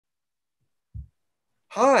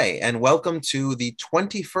Hi, and welcome to the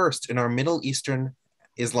 21st in our Middle Eastern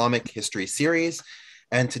Islamic history series.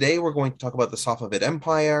 And today we're going to talk about the Safavid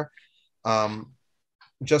Empire. Um,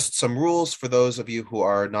 just some rules for those of you who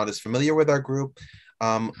are not as familiar with our group.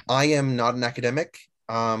 I am not an academic,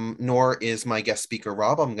 nor is my guest speaker,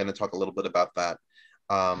 Rob. I'm going to talk a little bit about that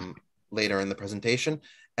um, later in the presentation.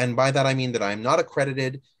 And by that, I mean that I'm not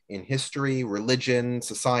accredited in history, religion,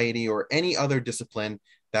 society, or any other discipline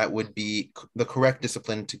that would be the correct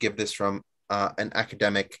discipline to give this from an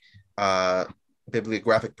academic uh,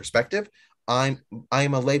 bibliographic perspective. I'm a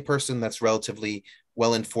layperson that's relatively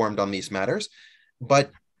well informed on these matters,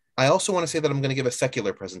 but I also want to say that I'm going to give a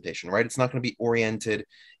secular presentation, right? It's not going to be oriented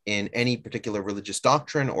in any particular religious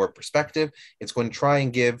doctrine or perspective. It's going to try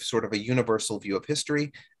and give sort of a universal view of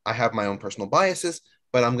history. I have my own personal biases,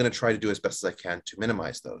 but I'm going to try to do as best as I can to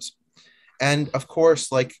minimize those. And of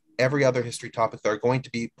course, like every other history topic, there are going to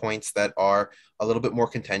be points that are a little bit more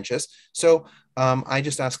contentious. So I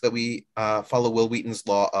just ask that we follow Will Wheaton's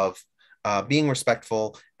law of being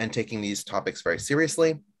respectful and taking these topics very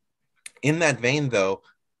seriously. In that vein, though,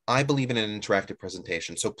 I believe in an interactive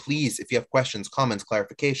presentation. So please, if you have questions, comments,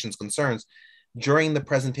 clarifications, concerns during the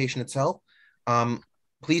presentation itself, um,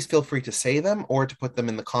 please feel free to say them or to put them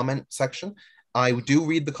in the comment section. I do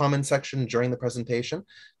read the comment section during the presentation.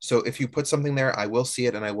 So if you put something there, I will see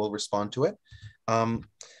it and I will respond to it. Um,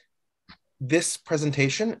 this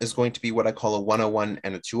presentation is going to be what I call a 101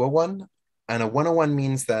 and a 201. And a 101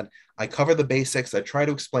 means that I cover the basics. I try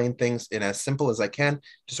to explain things in as simple as I can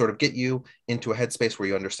to sort of get you into a headspace where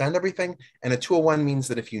you understand everything. And a 201 means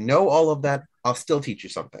that if you know all of that, I'll still teach you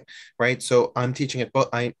something, right? So I'm teaching it both.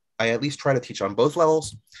 I at least try to teach on both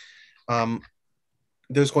levels. Um,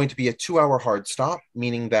 there's going to be a 2 hour hard stop,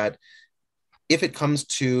 meaning that if it comes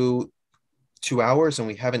to 2 hours and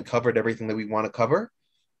we haven't covered everything that we want to cover,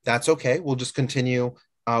 that's okay. We'll just continue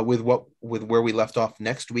with where we left off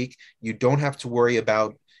next week. You don't have to worry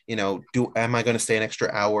about, am I going to stay an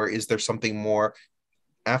extra hour? Is there something more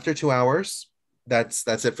after 2 hours?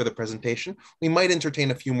 That's it for the presentation. We might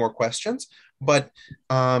entertain a few more questions, but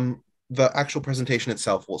the actual presentation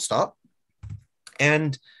itself will stop.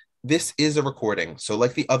 And this is a recording. So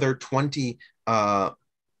like the other 20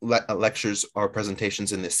 lectures or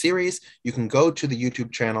presentations in this series, you can go to the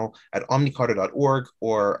YouTube channel at omnicarta.org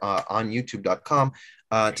or on youtube.com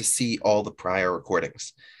to see all the prior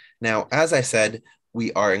recordings. Now, as I said,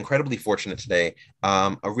 we are incredibly fortunate today.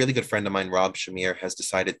 A really good friend of mine, Rob Shahmir, has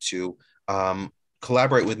decided to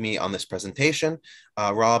collaborate with me on this presentation.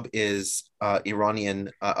 Rob is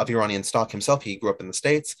Iranian of Iranian stock himself. He grew up in the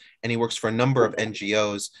States, and he works for a number of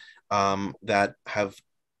NGOs that have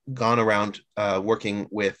gone around working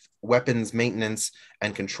with weapons maintenance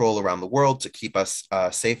and control around the world to keep us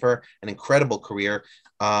safer. An incredible career,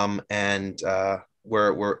 and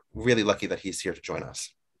we're really lucky that he's here to join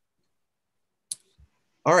us.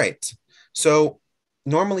 All right, so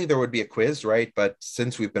normally there would be a quiz, right? But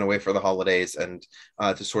since we've been away for the holidays and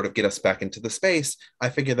to sort of get us back into the space, I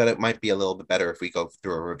figured that it might be a little bit better if we go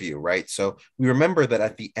through a review, right? So we remember that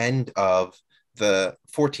at the end of the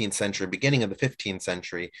 14th century, beginning of the 15th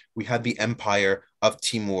century, we had the empire of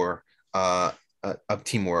Timur,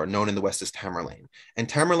 known in the West as Tamerlane. And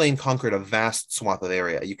Tamerlane conquered a vast swath of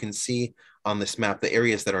area. You can see on this map the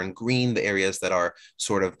areas that are in green, the areas that are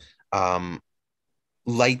sort of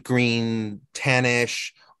light green,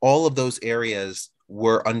 tannish, all of those areas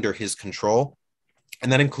were under his control.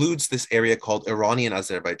 And that includes this area called Iranian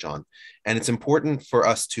Azerbaijan. And it's important for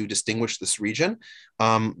us to distinguish this region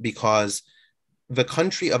because the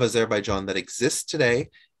country of Azerbaijan that exists today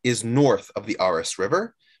is north of the Aras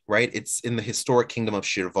River, right? It's in the historic kingdom of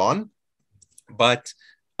Shirvan. But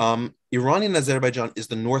Iranian Azerbaijan is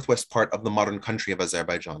the northwest part of the modern country of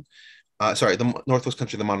Azerbaijan. The northwest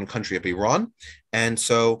country, the modern country of Iran. And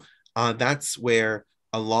so that's where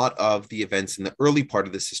a lot of the events in the early part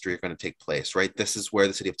of this history are going to take place, right? This is where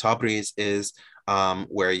the city of Tabriz is,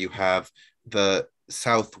 where you have the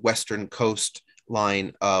southwestern coast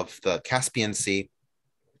line of the Caspian Sea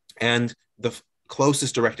and the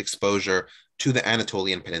closest direct exposure to the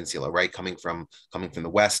Anatolian Peninsula, right? Coming from the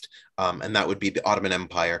west, and that would be the Ottoman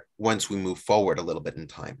Empire once we move forward a little bit in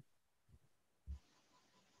time.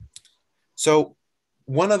 So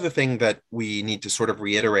one other thing that we need to sort of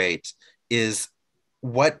reiterate is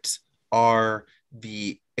what are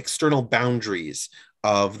the external boundaries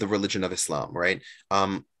of the religion of Islam, right?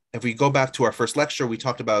 If we go back to our first lecture, we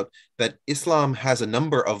talked about that Islam has a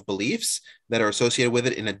number of beliefs that are associated with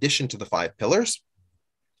it in addition to the 5 pillars.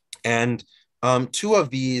 And 2 of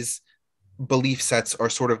these belief sets are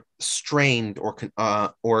sort of strained or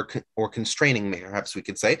constraining, perhaps we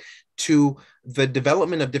could say, to the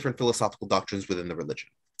development of different philosophical doctrines within the religion.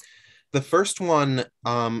 The first one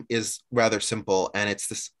is rather simple, and it's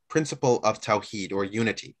this principle of Tawheed, or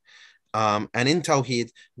unity. And in Tawheed,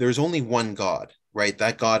 there's only one God, right?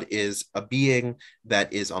 That God is a being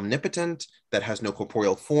that is omnipotent, that has no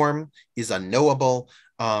corporeal form, is unknowable,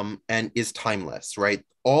 and is timeless, right?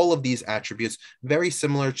 All of these attributes, very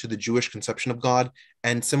similar to the Jewish conception of God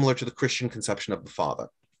and similar to the Christian conception of the Father.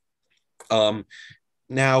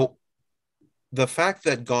 Now, the fact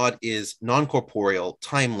that God is non-corporeal,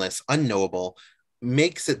 timeless, unknowable,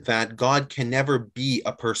 makes it that God can never be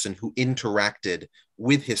a person who interacted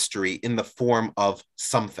with history in the form of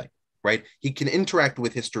something, right? He can interact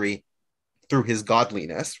with history through his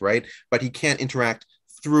godliness, right? But he can't interact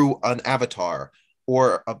through an avatar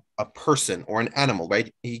or a person or an animal,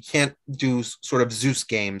 right? He can't do sort of Zeus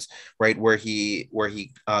games, right, where he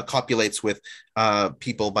copulates with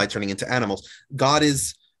people by turning into animals. God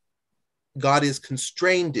is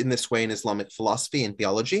constrained in this way in Islamic philosophy and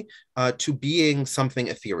theology to being something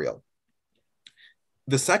ethereal.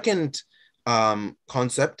 The second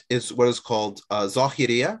concept is what is called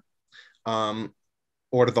Zahiriya, or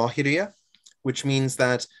Zahiriya, which means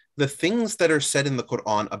that the things that are said in the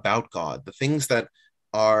Quran about God, the things that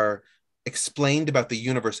are explained about the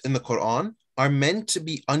universe in the Quran, are meant to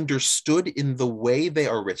be understood in the way they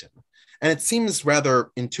are written. And it seems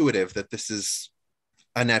rather intuitive that this is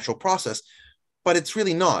a natural process, but it's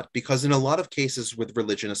really not, because in a lot of cases with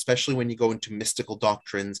religion, especially when you go into mystical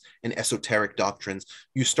doctrines and esoteric doctrines,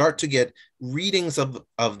 you start to get readings of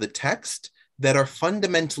the text that are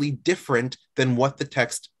fundamentally different than what the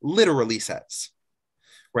text literally says,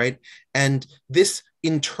 right? And this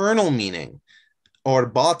internal meaning, or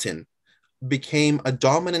batin, became a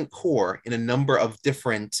dominant core in a number of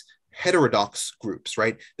different heterodox groups,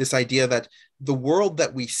 right? This idea that the world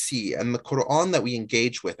that we see and the Quran that we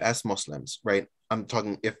engage with as Muslims, right? I'm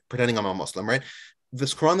talking, if pretending I'm a Muslim, right?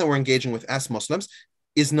 This Quran that we're engaging with as Muslims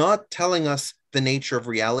is not telling us the nature of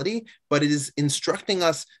reality, but it is instructing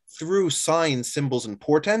us through signs, symbols, and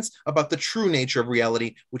portents about the true nature of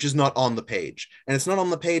reality, which is not on the page. And it's not on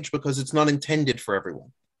the page because it's not intended for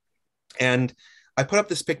everyone. And I put up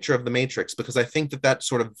this picture of the Matrix because I think that that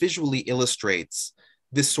sort of visually illustrates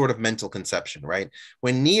this sort of mental conception, right?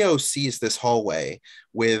 When Neo sees this hallway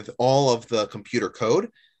with all of the computer code,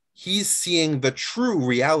 he's seeing the true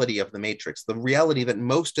reality of the Matrix, the reality that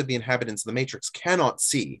most of the inhabitants of the Matrix cannot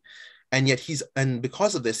see. And yet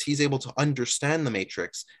because of this, he's able to understand the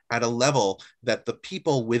Matrix at a level that the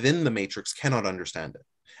people within the Matrix cannot understand it.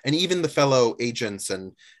 And even the fellow agents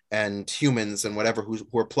and humans and whatever who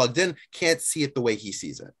are plugged in can't see it the way he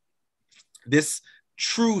sees it. This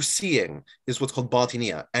true seeing is what's called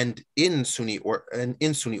batiniya, and in Sunni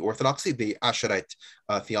Orthodoxy, the Asharite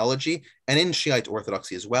theology, and in Shiite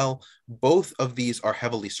Orthodoxy as well, both of these are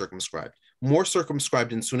heavily circumscribed. More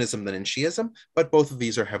circumscribed in Sunnism than in Shiism, but both of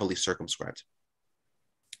these are heavily circumscribed.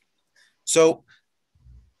 So,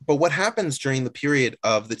 but what happens during the period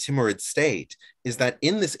of the Timurid state is that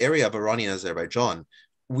in this area of Iranian Azerbaijan,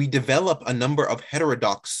 we develop a number of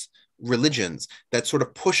heterodox religions that sort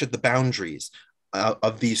of push at the boundaries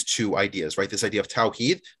of these two ideas, right? This idea of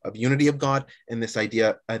Tawheed, of unity of God, and this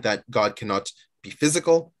idea that God cannot be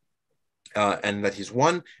physical and that he's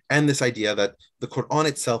one, and this idea that the Quran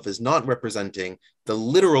itself is not representing the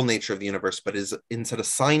literal nature of the universe, but is instead a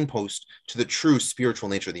signpost to the true spiritual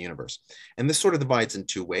nature of the universe. And this sort of divides in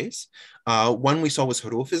two ways. One we saw was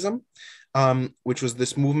Hurufism, which was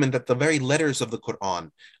this movement that the very letters of the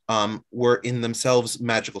Quran were in themselves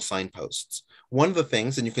magical signposts. One of the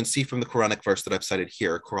things, and you can see from the Quranic verse that I've cited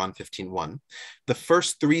here, Quran 15:1, the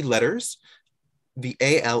first three letters, the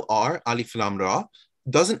ALR, Alif Lam Ra,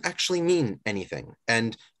 doesn't actually mean anything.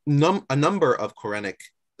 And a number of Quranic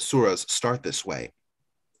surahs start this way.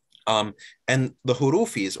 And the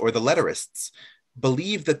Hurufis, or the letterists,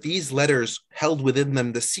 believe that these letters held within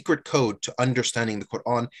them the secret code to understanding the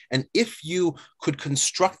Quran. And if you could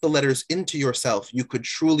construct the letters into yourself, you could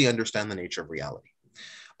truly understand the nature of reality.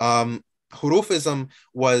 Hurufism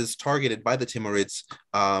was targeted by the Timurids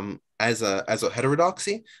as a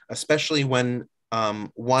heterodoxy, especially when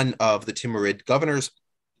one of the Timurid governors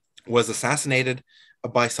was assassinated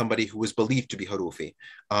by somebody who was believed to be Hurufi.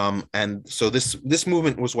 And so this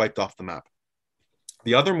movement was wiped off the map.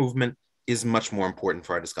 The other movement is much more important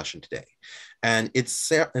for our discussion today. And it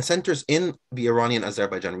centers in the Iranian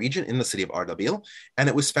Azerbaijan region in the city of Ardabil. And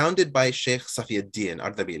it was founded by Sheikh Safiuddin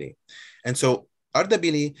Ardabili. And so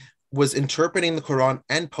Ardabili was interpreting the Quran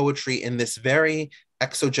and poetry in this very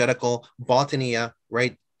exegetical batiniya,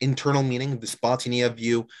 right, internal meaning, this batiniya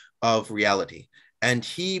view of reality. And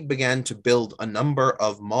he began to build a number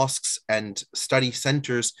of mosques and study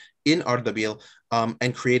centers in Ardabil,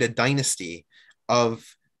 and create a dynasty of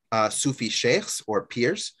Sufi sheikhs or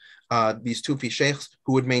peers, these Sufi sheikhs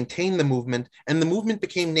who would maintain the movement, and the movement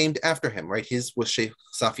became named after him, right? His was Sheikh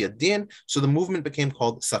Safiuddin, so the movement became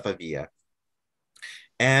called Safaviyya.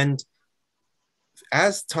 And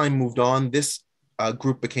as time moved on, this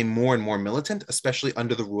group became more and more militant, especially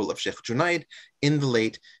under the rule of Sheikh Junaid in the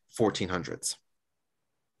late 1400s.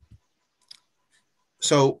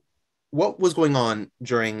 So what was going on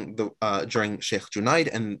during Sheikh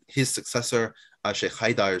Junaid and his successor, Sheikh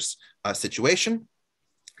Haydar's situation?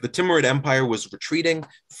 The Timurid Empire was retreating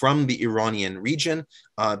from the Iranian region.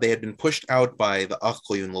 They had been pushed out by the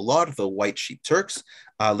Aqliyun Lalar, the White Sheep Turks,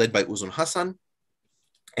 led by Uzun Hasan.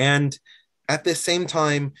 And at the same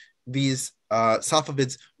time, these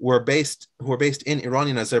Safavids who were based in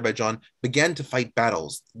Iranian Azerbaijan began to fight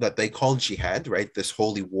battles that they called jihad, right? This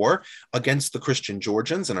holy war against the Christian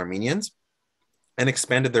Georgians and Armenians, and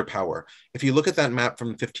expanded their power. If you look at that map from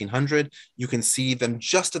 1500, you can see them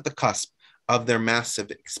just at the cusp of their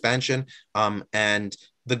massive expansion. And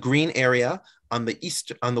the green area on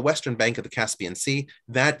the western bank of the Caspian Sea,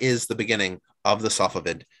 that is the beginning of the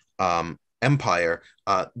Safavid empire,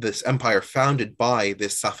 this empire founded by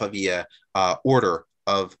this Safaviyye order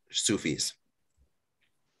of Sufis.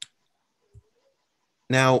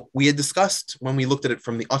 Now, we had discussed when we looked at it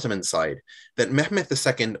from the Ottoman side that Mehmet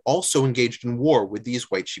II also engaged in war with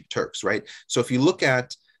these White Sheep Turks, right? So if you look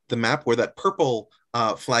at the map where that purple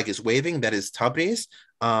flag is waving, that is Tabriz.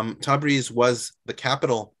 Tabriz was the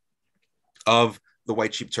capital of the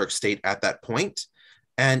White Sheep Turk state at that point.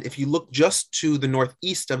 And if you look just to the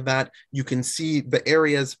northeast of that, you can see the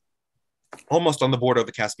areas almost on the border of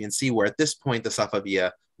the Caspian Sea, where at this point the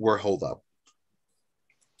Safaviyya were holed up.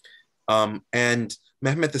 And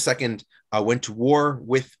Mehmet II went to war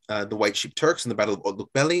with the White Sheep Turks in the Battle of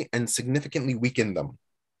Otlukbeli and significantly weakened them.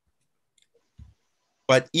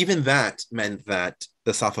 But even that meant that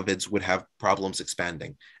the Safavids would have problems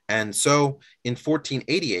expanding. And so in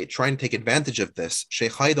 1488, trying to take advantage of this,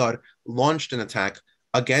 Sheikh Haydar launched an attack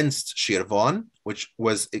against Shirvan, which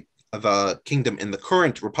was the kingdom in the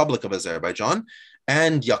current Republic of Azerbaijan,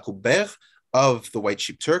 and Yaqub Beg of the White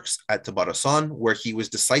Sheep Turks at Tabarasan, where he was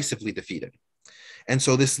decisively defeated. And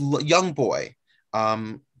so this young boy,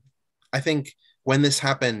 I think when this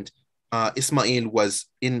happened, Ismail was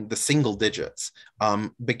in the single digits,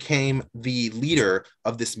 became the leader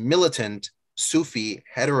of this militant Sufi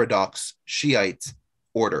heterodox Shiite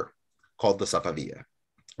order called the Safaviyya,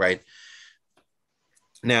 right?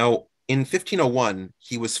 Now, in 1501,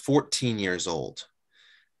 he was 14 years old.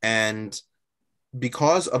 And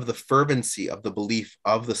because of the fervency of the belief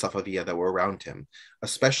of the Safaviyya that were around him,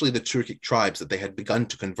 especially the Turkic tribes that they had begun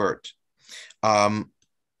to convert,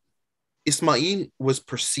 Ismail was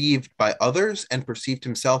perceived by others and perceived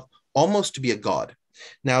himself almost to be a god.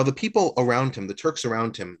 Now, the people around him, the Turks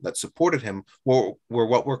around him that supported him were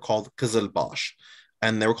what were called Qızılbaş.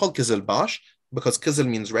 And they were called Qızılbaş because Qızıl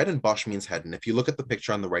means red and Baş means head. And if you look at the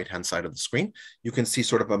picture on the right-hand side of the screen, you can see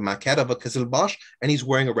sort of a maquette of a Qızılbaş, and he's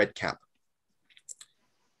wearing a red cap.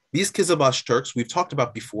 These Qızılbaş Turks, we've talked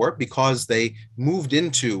about before, because they moved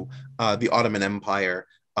into the Ottoman Empire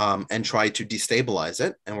and tried to destabilize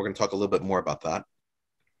it. And we're going to talk a little bit more about that.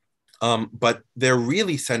 But they're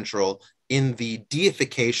really central in the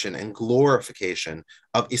deification and glorification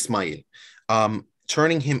of Ismail,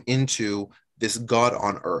 turning him into this God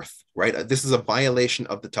on earth, right? This is a violation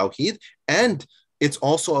of the Tawheed, and it's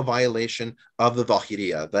also a violation of the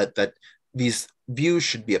Zahiriya, that these views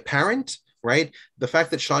should be apparent, right? The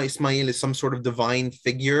fact that Shah Ismail is some sort of divine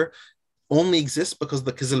figure only exists because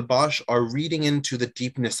the Qızılbaş are reading into the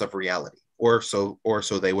deepness of reality, or so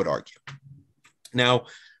they would argue. Now,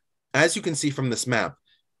 as you can see from this map,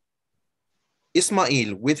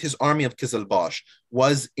 Ismail, with his army of Qızılbaş,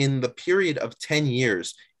 was in the period of 10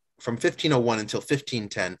 years, from 1501 until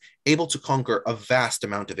 1510, able to conquer a vast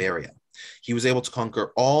amount of area. He was able to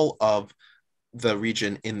conquer all of the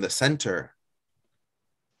region in the center.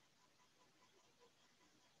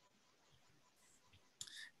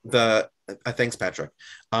 Thanks, Patrick.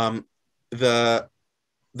 The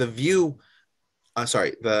area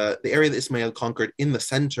that Ismail conquered in the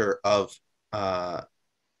center of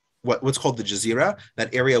what's called the Jazira,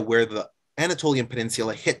 that area where the Anatolian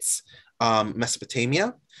Peninsula hits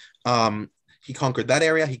Mesopotamia. He conquered that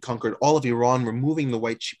area. He conquered all of Iran, removing the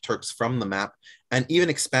White Sheep Turks from the map, and even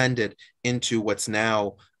expanded into what's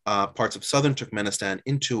now parts of southern Turkmenistan,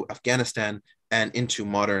 into Afghanistan, and into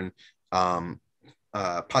modern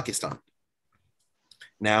Pakistan.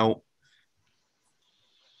 Now,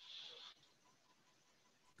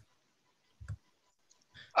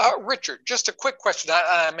 Richard, just a quick question.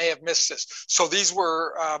 I may have missed this. So these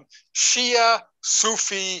were Shia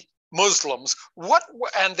Sufi Muslims.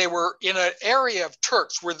 And they were in an area of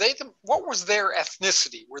Turks. What was their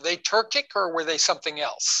ethnicity? Were they Turkic or were they something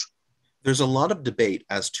else? there's a lot of debate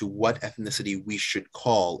as to what ethnicity we should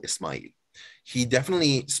call Ismail. He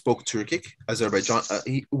definitely spoke Turkic, Azerbaijan,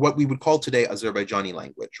 what we would call today Azerbaijani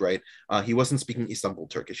language, right? He wasn't speaking Istanbul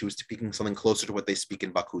Turkish. He was speaking something closer to what they speak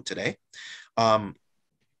in Baku today. Um,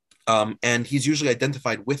 and he's usually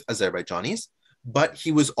identified with Azerbaijanis, but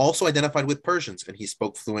he was also identified with Persians, and he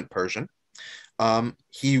spoke fluent Persian.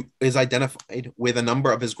 He is identified with a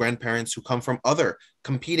number of his grandparents who come from other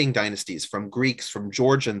competing dynasties, from Greeks, from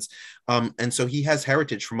Georgians. And so he has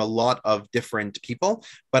heritage from a lot of different people.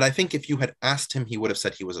 But I think if you had asked him, he would have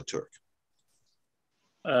said he was a Turk.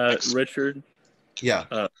 Richard?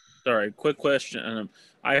 Yeah. Sorry, quick question.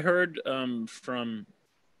 I heard from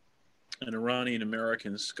an Iranian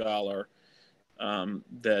American scholar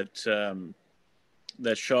that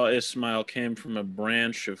Shah Ismail came from a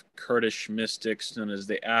branch of Kurdish mystics known as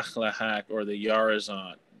the Akhlahak or the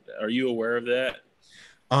Yarazan. Are you aware of that?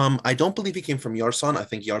 I don't believe he came from Yarsan. I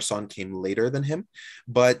think Yarsan came later than him,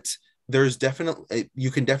 but there's definitely,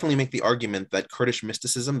 you can definitely make the argument that Kurdish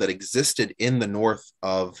mysticism that existed in the north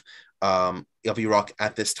of Iraq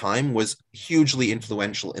at this time was hugely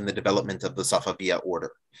influential in the development of the Safaviyye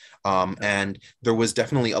order. And there was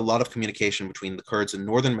definitely a lot of communication between the Kurds in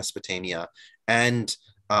northern Mesopotamia and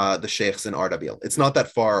the Sheikhs in Ardabil. It's not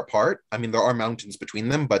that far apart. I mean, there are mountains between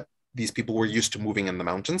them, but these people were used to moving in the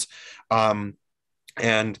mountains.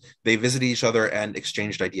 And they visited each other and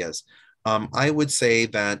exchanged ideas. I would say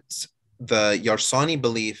that the Yarsani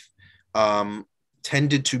belief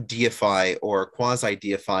tended to deify or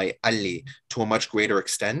quasi-deify Ali to a much greater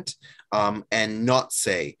extent, and not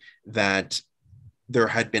say that there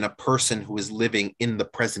had been a person who was living in the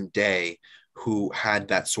present day who had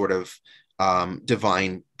that sort of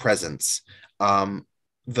divine presence.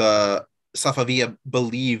 The Safaviya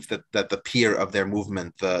believed that the peer of their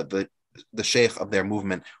movement, the sheikh of their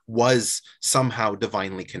movement, was somehow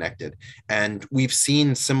divinely connected. And we've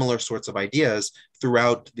seen similar sorts of ideas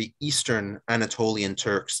throughout the Eastern Anatolian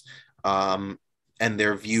Turks, and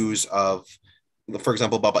their views of, for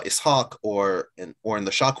example, Baba Ishaq or in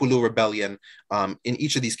the Shakulu rebellion. In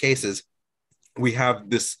each of these cases, we have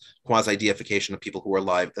this quasi-deification of people who are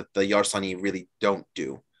alive that the Yarsani really don't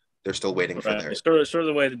do. They're still waiting for their... It's sort of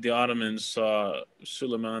the way that the Ottomans saw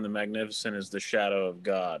Suleiman the Magnificent as the shadow of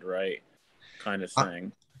God, right? Kind of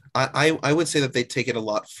thing. I would say that they take it a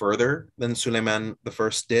lot further than Suleiman the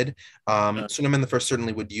First did. Suleiman the First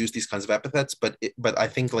certainly would use these kinds of epithets, but I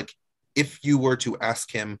think, like, if you were to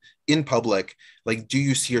ask him in public, like, do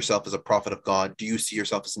you see yourself as a prophet of God? Do you see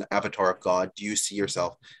yourself as an avatar of God? Do you see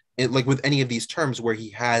yourself like with any of these terms where he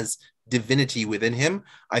has divinity within him?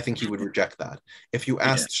 I think he would reject that. If you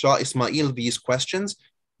asked Shah Ismail these questions,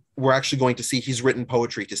 we're actually going to see he's written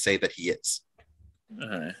poetry to say that he is.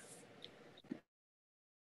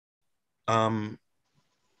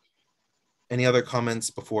 Any other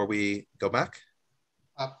comments before we go back?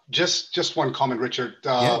 Just one comment, Richard.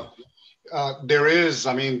 There is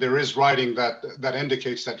writing that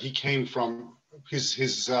indicates that he came from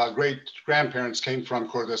his great grandparents came from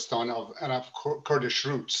Kurdistan and of Kurdish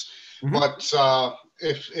roots. Mm-hmm. But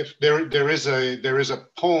if there is a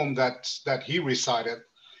poem that he recited,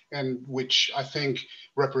 and which I think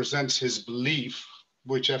represents his belief,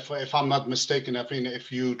 which if I'm not mistaken, I mean,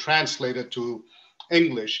 if you translate it to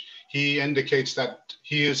English, he indicates that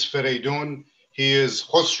he is Feridun, he is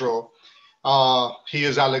Khosrow, he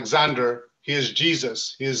is Alexander, he is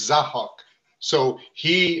Jesus, he is Zahak. So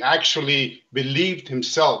he actually believed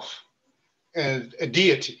himself in a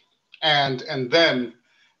deity, and then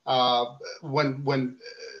when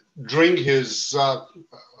during his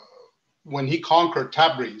when he conquered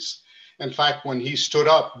Tabriz, in fact, when he stood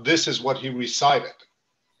up, this is what he recited.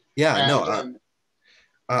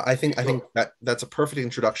 I think that's a perfect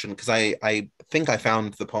introduction, because I think I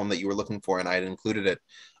found the poem that you were looking for, and I had included it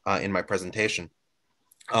in my presentation.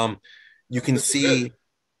 You can see,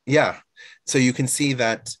 so you can see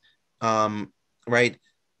that, right?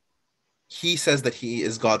 He says that he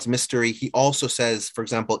is God's mystery. He also says, for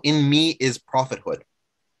example, in me is prophethood,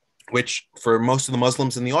 which for most of the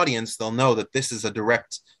Muslims in the audience, they'll know that this is a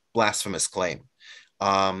direct blasphemous claim,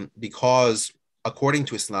 because according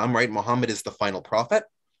to Islam, right, Muhammad is the final prophet,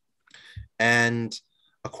 and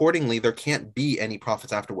accordingly, there can't be any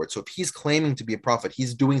prophets afterwards. So if he's claiming to be a prophet,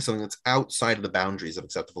 he's doing something that's outside of the boundaries of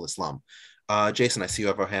acceptable Islam. Jason, I see you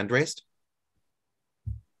have a hand raised.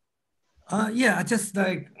 Yeah, just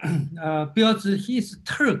like because he's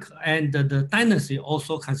Turk and the dynasty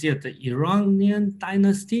also considered the Iranian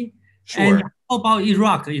dynasty. Sure. And how about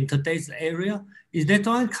Iraq in today's area? Is that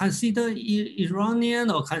one considered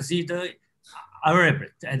Iranian or considered Arab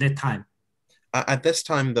at that time? At this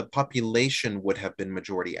time, the population would have been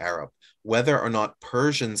majority Arab. Whether or not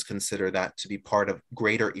Persians consider that to be part of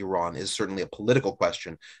greater Iran is certainly a political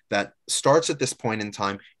question that starts at this point in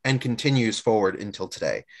time and continues forward until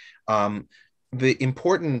today. The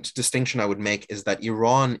important distinction I would make is that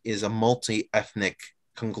Iran is a multi-ethnic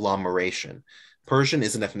conglomeration. Persian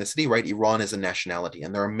is an ethnicity, right? Iran is a nationality,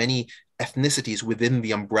 and there are many ethnicities within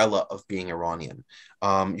the umbrella of being Iranian.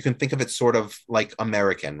 You can think of it sort of like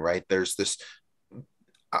American, right?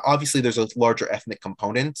 Obviously there's a larger ethnic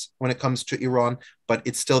component when it comes to Iran, but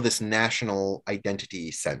it's still this national identity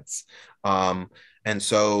sense. And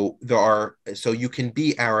so you can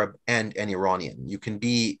be Arab and an Iranian. You can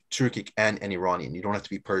be Turkic and an Iranian. You don't have to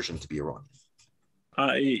be Persian to be Iranian.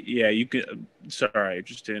 Yeah, you can. Sorry,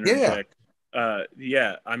 just to interject.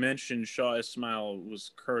 Yeah, I mentioned Shah Ismail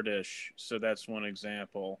was Kurdish, so that's one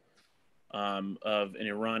example of an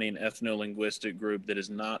Iranian ethno-linguistic group that is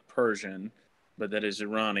not Persian, but that is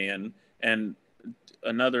Iranian. And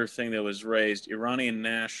another thing that was raised, Iranian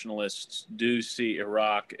nationalists do see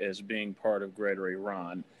Iraq as being part of Greater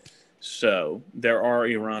Iran. So there are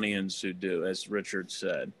Iranians who do, as Richard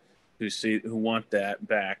said, who want that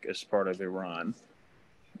back as part of Iran.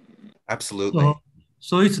 Absolutely.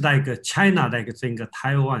 So it's like China, like think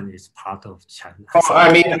Taiwan is part of China. Well,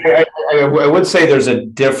 I mean, I would say there's a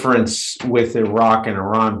difference with Iraq and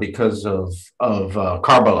Iran because of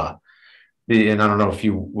Karbala. And I don't know if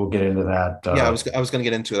you will get into that. Yeah, I was going to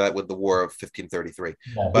get into that with the War of 1533.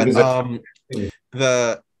 Yeah,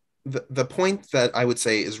 but the point that I would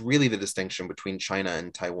say is really the distinction between China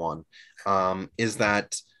and Taiwan is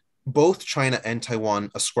that both China and Taiwan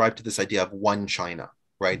ascribe to this idea of one China,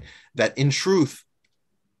 right? That in truth,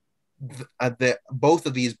 both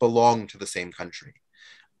of these belong to the same country.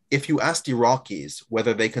 If you asked Iraqis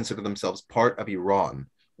whether they consider themselves part of Iran,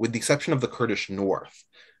 with the exception of the Kurdish North,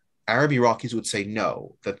 Arab Iraqis would say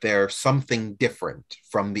no, that they're something different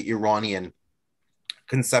from the Iranian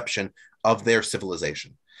conception of their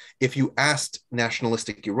civilization. If you asked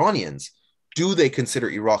nationalistic Iranians, do they consider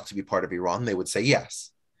Iraq to be part of Iran? They would say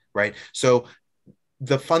yes, right? So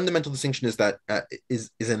the fundamental distinction is that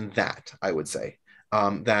is in that, I would say.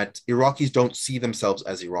 That Iraqis don't see themselves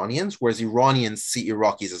as Iranians, whereas Iranians see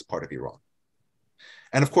Iraqis as part of Iran.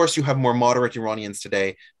 And of course, you have more moderate Iranians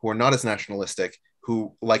today who are not as nationalistic,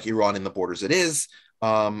 who like Iran in the borders it is,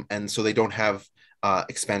 and so they don't have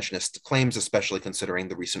expansionist claims, especially considering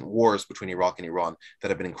the recent wars between Iraq and Iran that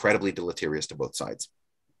have been incredibly deleterious to both sides.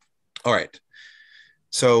 All right,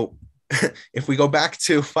 so if we go back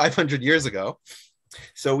to 500 years ago,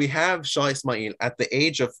 so we have Shah Ismail at the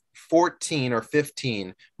age of 14 or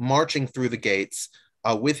 15 marching through the gates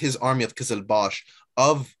with his army of Qızılbaş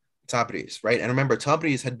of Tabriz, right? And remember,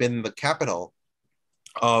 Tabriz had been the capital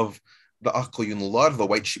of the Akkoyunlular, the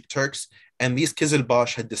White Sheep Turks, and these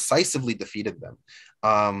Qızılbaş had decisively defeated them.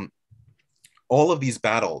 All of these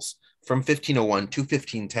battles from 1501 to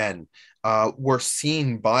 1510 were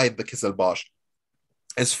seen by the Qızılbaş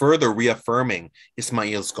as further reaffirming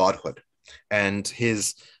Ismail's godhood and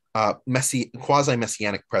his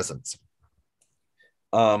quasi-messianic presence.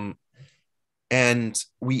 And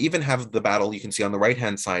we even have the battle you can see on the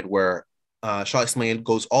right-hand side where Shah Ismail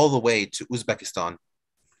goes all the way to Uzbekistan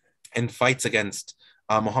and fights against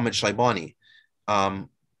Muhammad Shaybani. And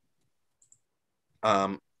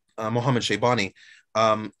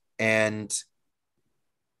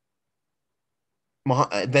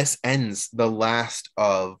this ends the last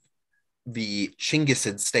of the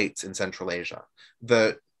Chinggisid states in Central Asia.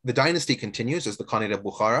 The dynasty continues as the Khanate of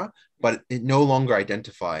Bukhara, but it no longer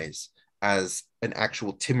identifies as an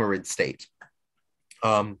actual Timurid state.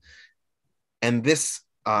 And this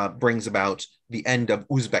brings about the end of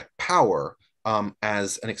Uzbek power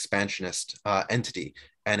as an expansionist entity,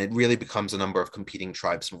 and it really becomes a number of competing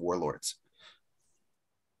tribes and warlords.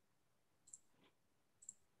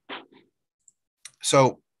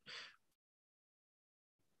 So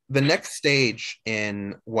the next stage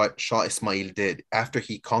in what Shah Ismail did after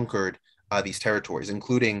he conquered these territories,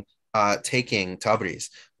 including taking Tabriz,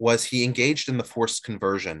 was he engaged in the forced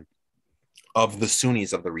conversion of the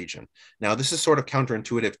Sunnis of the region. Now, this is sort of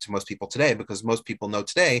counterintuitive to most people today, because most people know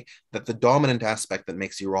today that the dominant aspect that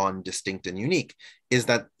makes Iran distinct and unique is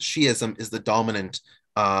that Shiism is the dominant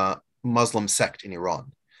Muslim sect in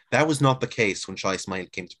Iran. That was not the case when Shah Ismail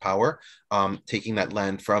came to power, taking that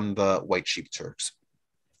land from the White Sheep Turks.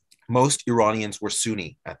 Most Iranians were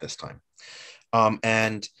Sunni at this time.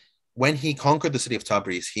 And when he conquered the city of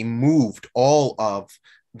Tabriz, he moved all of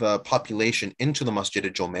the population into the Masjid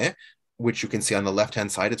al-Jomeh, which you can see on the left-hand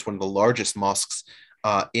side. It's one of the largest mosques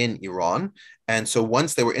in Iran. And so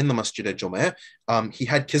once they were in the Masjid al-Jomeh, he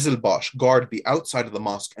had Qızılbaş guard the outside of the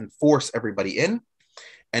mosque and force everybody in.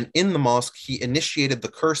 And in the mosque, he initiated the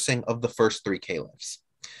cursing of the first three caliphs,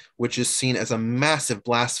 which is seen as a massive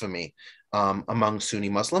blasphemy among Sunni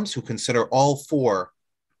Muslims who consider all four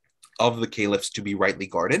of the caliphs to be rightly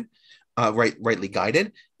guided.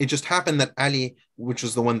 It just happened that Ali, which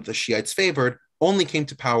was the one that the Shiites favored, only came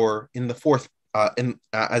to power in the fourth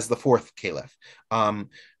as the fourth caliph.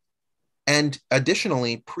 And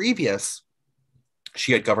additionally, previous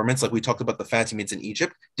Shiite governments, like we talked about the Fatimids in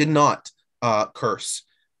Egypt, did not curse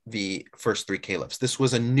the first three caliphs. This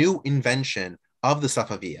was a new invention of the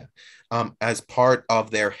Safaviyya as part of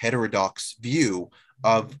their heterodox view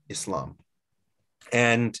of Islam.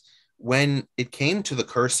 And when it came to the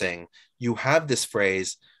cursing, you have this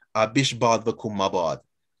phrase, bishbad vakum mabad,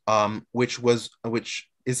 which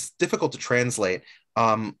is difficult to translate.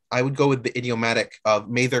 I would go with the idiomatic of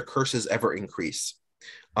may their curses ever increase.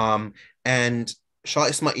 And Shah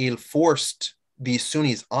Ismail forced these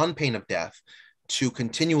Sunnis on pain of death to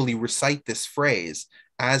continually recite this phrase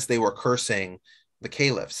as they were cursing the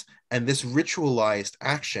caliphs. And this ritualized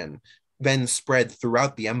action then spread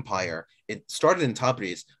throughout the empire. It started in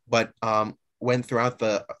Tabriz, but went throughout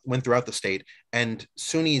the state, and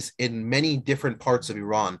Sunnis in many different parts of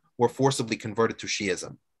Iran were forcibly converted to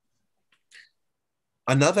Shiism.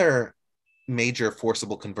 Another major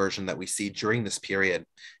forcible conversion that we see during this period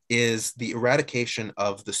is the eradication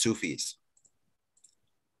of the Sufis.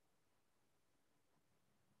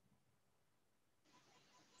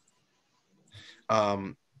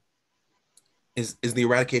 Is the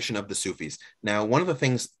eradication of the Sufis. Now, one of the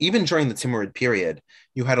things, even during the Timurid period,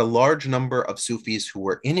 you had a large number of Sufis who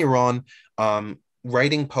were in Iran,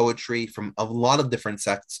 writing poetry from a lot of different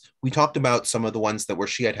sects. We talked about some of the ones that were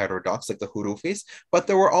Shiite heterodox, like the Hurufis, but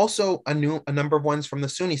there were also a number of ones from the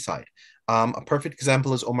Sunni side. A perfect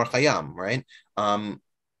example is Omar Khayyam, right?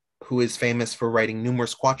 Who is famous for writing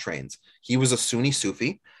numerous quatrains. He was a Sunni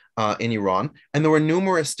Sufi in Iran, and there were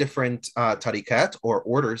numerous different tariqat or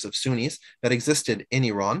orders of Sunnis that existed in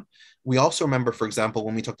Iran. We also remember, for example,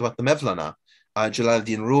 when we talked about the Mevlana,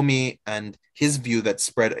 Jalaluddin Rumi and his view that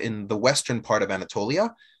spread in the western part of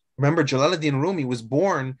Anatolia. Remember, Jalaluddin Rumi was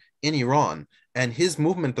born in Iran, and his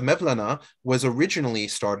movement, the Mevlana, was originally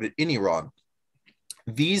started in Iran.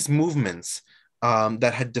 These movements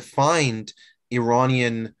that had defined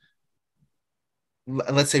Iranian,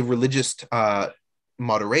 let's say, religious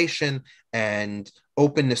moderation and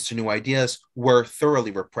openness to new ideas were thoroughly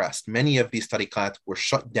repressed. Many of these tariqat were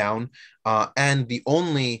shut down, and the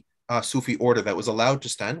only Sufi order that was allowed to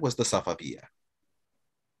stand was the Safaviyya.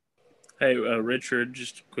 Hey, Richard,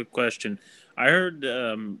 just a quick question. I heard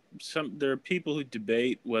there are people who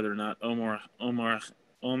debate whether or not Omar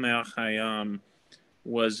Khayyam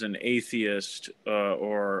was an atheist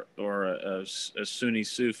or a Sunni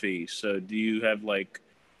Sufi. So do you have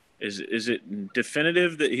is it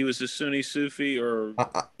definitive that he was a Sunni Sufi or?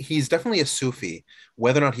 He's definitely a Sufi.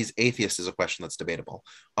 Whether or not he's atheist is a question that's debatable.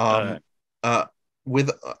 I'm trying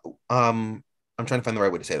to find the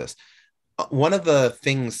right way to say this. One of the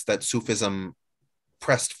things that Sufism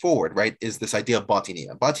pressed forward, right, is this idea of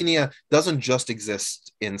batiniya. Batiniya doesn't just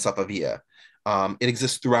exist in Safaviyya. It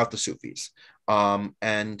exists throughout the Sufis.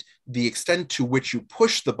 And the extent to which you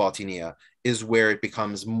push the batiniya is where it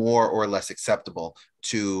becomes more or less acceptable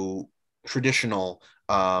to traditional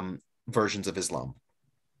versions of Islam.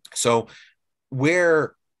 So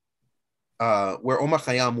where Omar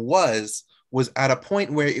Khayyam was at a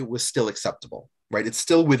point where it was still acceptable, right? It's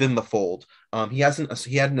still within the fold. He hadn't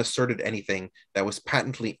asserted anything that was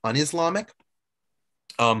patently un-Islamic.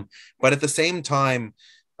 But at the same time,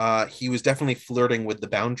 he was definitely flirting with the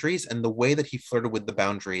boundaries, and the way that he flirted with the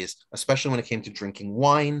boundaries, especially when it came to drinking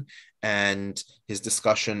wine and his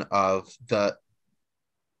discussion of the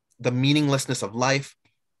meaninglessness of life,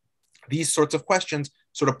 these sorts of questions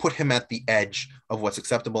sort of put him at the edge of what's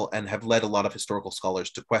acceptable and have led a lot of historical scholars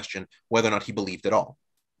to question whether or not he believed at all,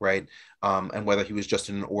 right? And whether he was just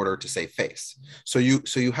in an order to save face. So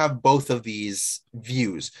you have both of these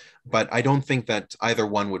views, but I don't think that either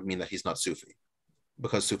one would mean that he's not Sufi,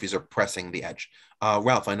 because Sufis are pressing the edge.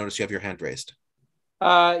 Ralph, I notice you have your hand raised.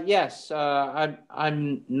 Yes,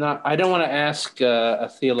 I'm not. I don't want to ask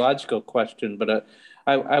a theological question, but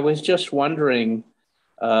I was just wondering,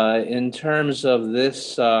 in terms of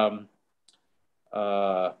this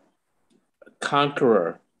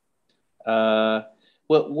conqueror,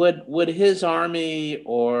 would his army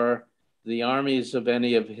or the armies of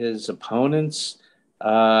any of his opponents,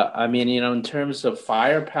 I mean, in terms of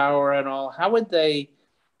firepower and all, how would they?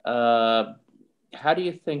 How do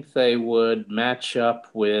you think they would match up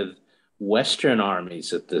with Western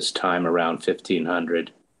armies at this time around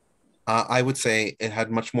 1500? I would say it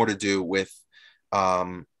had much more to do with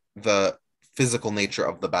the physical nature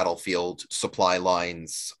of the battlefield, supply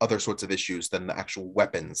lines, other sorts of issues than the actual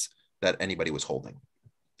weapons that anybody was holding.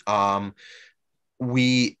 The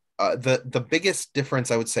biggest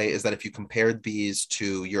difference I would say is that if you compared these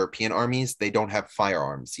to European armies, they don't have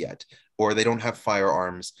firearms yet, or they don't have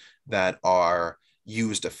firearms that are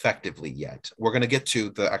used effectively yet. We're going to get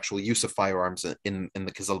to the actual use of firearms in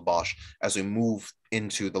the Qızılbaş as we move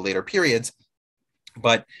into the later periods,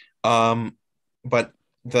 but the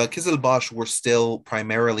Qızılbaş were still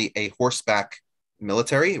primarily a horseback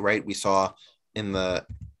military, right? We saw in the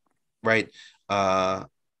right.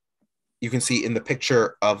 You can see in the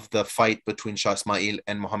picture of the fight between Shah Ismail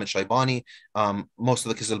and Muhammad Shaybani, most of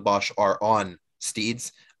the Qızılbaş are on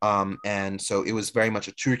steeds. And so it was very much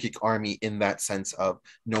a Turkic army in that sense of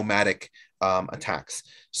nomadic attacks.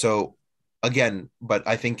 So again, but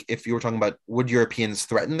I think if you were talking about would Europeans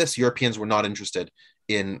threaten this, Europeans were not interested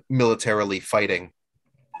in militarily fighting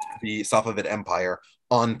the Safavid Empire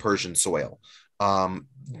on Persian soil.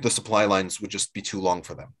 The supply lines would just be too long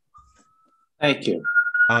for them. Thank you.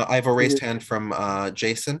 I have a raised hand from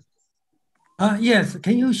Jason. Yes,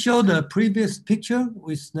 can you show the previous picture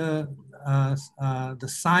with the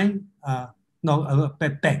sign?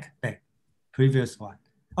 Back, previous one.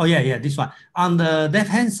 Oh yeah, this one. On the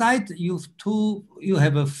left-hand side, you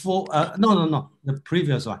have a four. No, the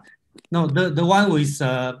previous one. No, the one with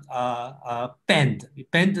bend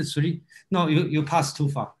three. No, you passed too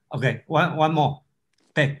far. Okay, one more.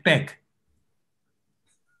 Back.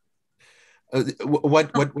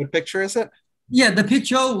 What picture is it? Yeah, the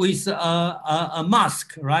picture with a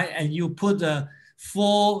mask, right? And you put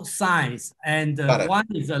 4 signs, and one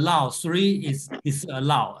is allowed, 3 is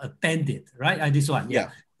allowed, bandit, right? This one, yeah.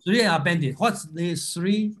 3 are bandit. What's the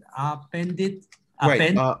 3 are bandit?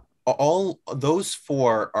 Right. All those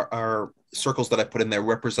 4 are circles that I put in there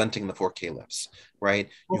representing the 4 caliphs, right?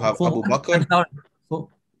 You have Abu Bakr.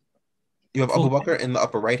 You have Abu Bakr in the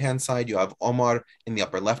upper right-hand side, you have Omar in the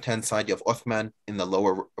upper left-hand side, you have Uthman in the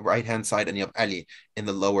lower right-hand side, and you have Ali in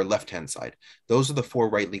the lower left-hand side. Those are the 4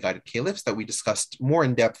 rightly guided caliphs that we discussed more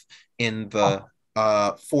in depth in the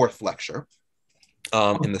 4th lecture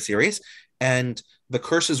in the series. And the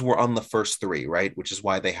curses were on the first 3, right? Which is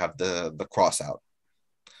why they have the cross out.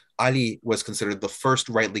 Ali was considered the first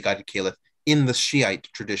rightly guided caliph in the Shiite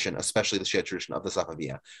tradition, especially the Shiite tradition of the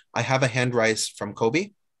Safaviyya. I have a hand raised from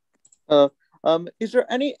Kobe. Is there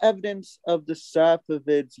any evidence of the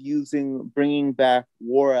Safavids bringing back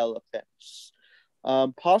war elephants?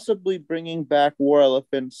 Possibly bringing back war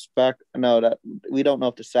elephants back. No, that we don't know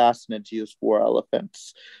if the Sassanids used war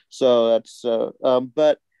elephants. So that's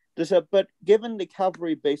but given the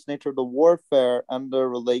cavalry-based nature of the warfare and the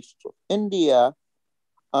relations with India,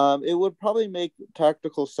 it would probably make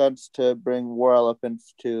tactical sense to bring war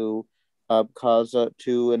elephants to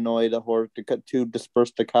to annoy the horde, to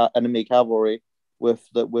disperse the enemy cavalry with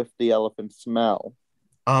the elephant smell.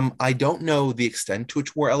 I don't know the extent to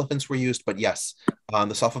which war elephants were used, but yes,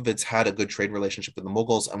 the Safavids had a good trade relationship with the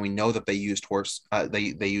Mughals, and we know that they used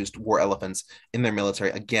they used war elephants in their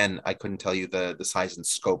military. Again, I couldn't tell you the size and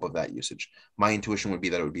scope of that usage. My intuition would be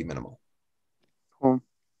that it would be minimal.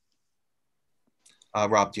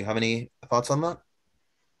 Rob, do you have any thoughts on that?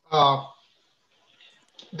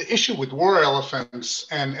 The issue with war elephants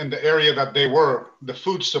and the area that they were, the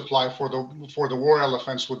food supply for the war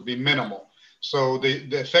elephants would be minimal. So the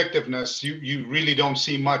effectiveness, you really don't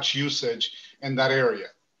see much usage in that area.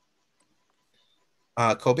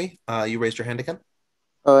 Kobe, you raised your hand again?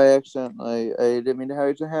 Oh, I didn't mean to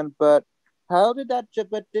raise your hand, but how did that,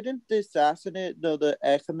 but didn't the the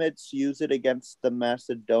Achaemenids use it against the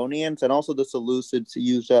Macedonians, and also the Seleucids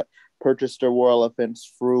use that, purchased their war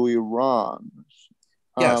elephants through Iran?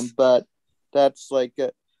 Yes. But that's like,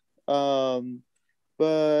 so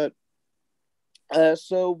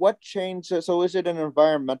what changed? So is it an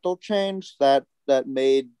environmental change that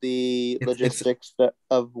made the logistics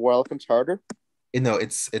of war elephants harder? No,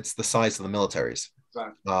 it's the size of the militaries.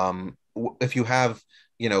 Exactly. If you have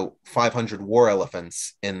 500 war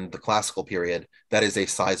elephants in the classical period, that is a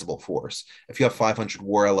sizable force. If you have 500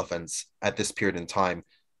 war elephants at this period in time,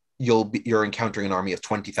 you're encountering an army of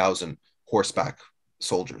 20,000 horseback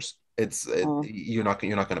soldiers. You're not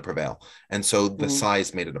going to prevail, and so the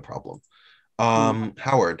size made it a problem.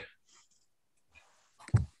 Howard.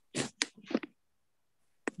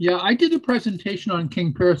 Yeah, I did a presentation on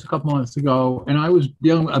King Pyrrhus a couple months ago, and I was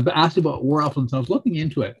asked about war elephants. I was looking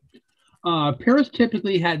into it. Pyrrhus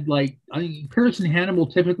typically had Pyrrhus and Hannibal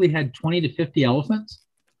typically had 20 to 50 elephants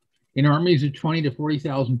in armies of 20 to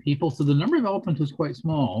 40,000 people. So the number of elephants was quite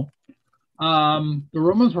small. The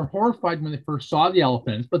Romans were horrified when they first saw the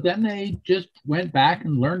elephants, but then they just went back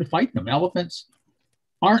and learned to fight them. Elephants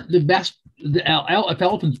aren't the best. If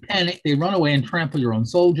elephants panic, they run away and trample your own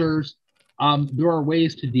soldiers. There are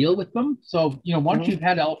ways to deal with them. So, once you've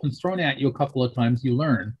had elephants thrown at you a couple of times, you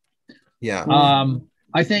learn. Yeah.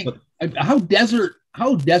 I think how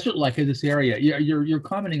desert-like is this area? You're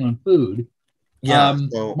commenting on food. Yeah.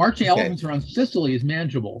 Marching elephants around Sicily is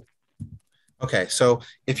manageable. Okay, so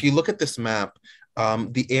if you look at this map,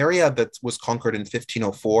 the area that was conquered in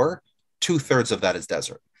 1504, 2/3 of that is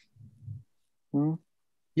desert.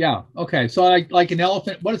 Yeah. Okay. So like an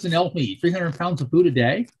elephant, what does an elephant eat? 300 pounds of food a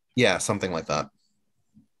day? Yeah, something like that.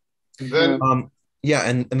 Then, yeah,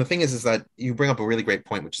 and the thing is that you bring up a really great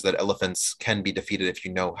point, which is that elephants can be defeated if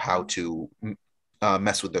you know how to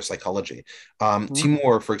mess with their psychology.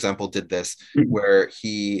 Timur, for example, did this where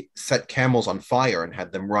he set camels on fire and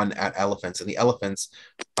had them run at elephants, and the elephants,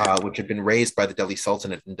 which had been raised by the Delhi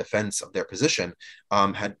Sultanate in defense of their position,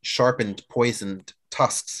 had sharpened, poisoned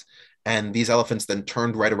tusks, and these elephants then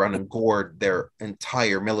turned right around and gored their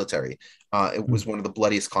entire military. It was one of the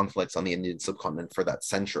bloodiest conflicts on the Indian subcontinent for that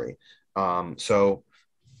century. I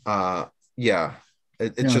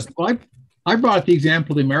brought up the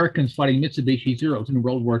example of the Americans fighting Mitsubishi Zeros in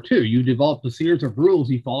World War II. You develop a series of rules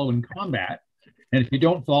you follow in combat, and if you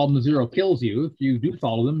don't follow them, the Zero kills you. If you do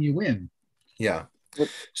follow them, you win. Yeah.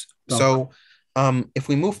 So if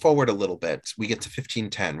we move forward a little bit, we get to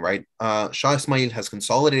 1510, right? Shah Ismail has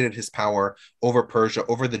consolidated his power over Persia,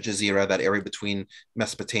 over the Jazeera, that area between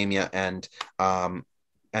Mesopotamia and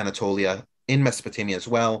Anatolia, in Mesopotamia as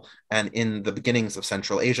well, and in the beginnings of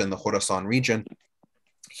Central Asia in the Khorasan region.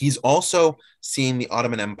 He's also seeing the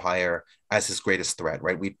Ottoman Empire as his greatest threat,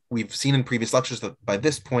 right? We've seen in previous lectures that by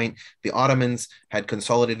this point, the Ottomans had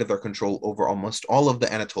consolidated their control over almost all of the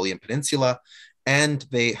Anatolian Peninsula, and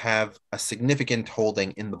they have a significant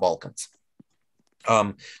holding in the Balkans.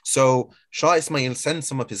 So Shah Ismail sends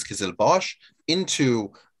some of his Qızılbaş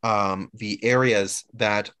into the areas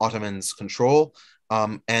that Ottomans control,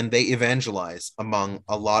 and they evangelize among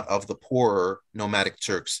a lot of the poorer nomadic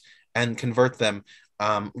Turks and convert them,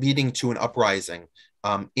 leading to an uprising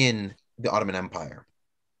in the Ottoman Empire.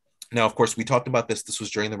 Now, of course, we talked about this. This was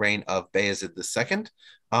during the reign of Bayezid II,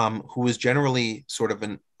 who was generally sort of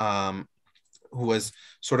an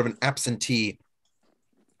absentee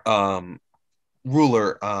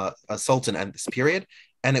ruler, a sultan at this period,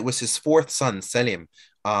 and it was his fourth son, Selim,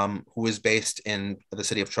 who was based in the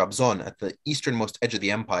city of Trabzon at the easternmost edge of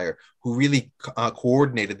the empire, who really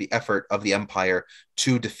coordinated the effort of the empire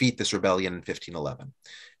to defeat this rebellion in 1511.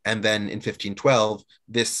 And then in 1512,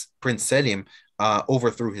 this Prince Selim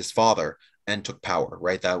overthrew his father and took power,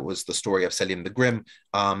 right? That was the story of Selim the Grim.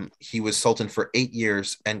 He was sultan for 8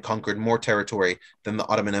 years and conquered more territory than the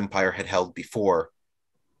Ottoman Empire had held before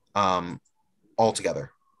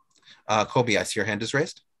altogether. Kobe, I see your hand is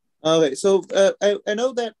raised. Okay, so I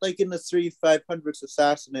know that like in the 500s,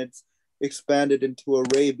 Sassanids expanded into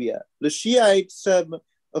Arabia. The Shiites, Shah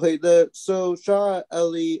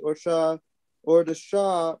Ali or the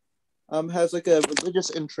Shah has like a religious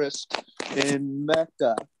interest in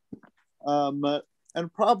Mecca,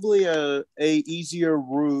 and probably a easier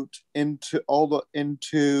route into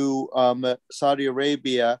Saudi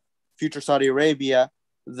Arabia, future Saudi Arabia,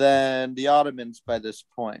 than the Ottomans by this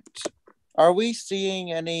point. Are we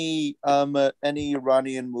seeing any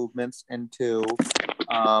Iranian movements into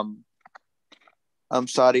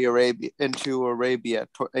Saudi Arabia,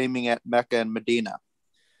 aiming at Mecca and Medina?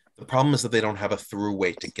 The problem is that they don't have a through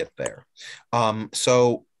way to get there.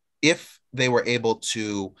 So if they were able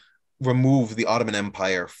to remove the Ottoman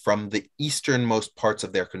Empire from the easternmost parts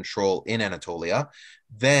of their control in Anatolia,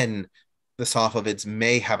 then the Safavids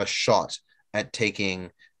may have a shot at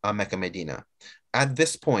taking Mecca, Medina. At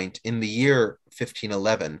this point, in the year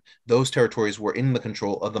 1511, those territories were in the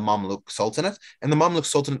control of the Mamluk Sultanate, and the Mamluk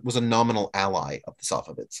Sultanate was a nominal ally of the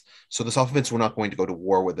Safavids. So the Safavids were not going to go to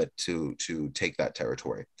war with it to take that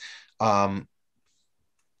territory.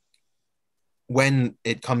 When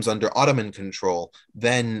it comes under Ottoman control,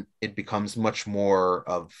 then it becomes much more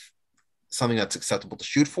of something that's acceptable to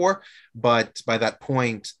shoot for. But by that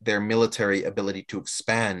point, their military ability to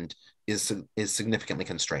expand is significantly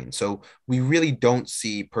constrained. So we really don't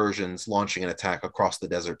see Persians launching an attack across the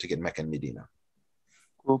desert to get Mecca and Medina.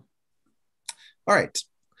 Cool. All right.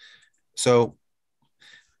 So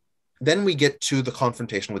then we get to the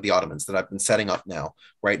confrontation with the Ottomans that I've been setting up now,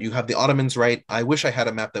 right? You have the Ottomans, right? I wish I had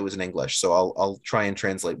a map that was in English, so I'll try and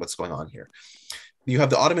translate what's going on here. You have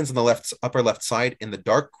the Ottomans on the upper left side in the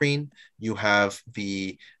dark green. You have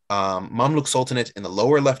the Mamluk Sultanate in the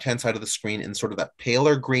lower left-hand side of the screen in sort of that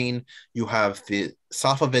paler green. You have the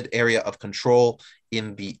Safavid area of control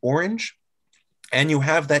in the orange. And you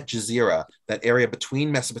have that Jazeera, that area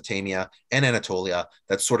between Mesopotamia and Anatolia,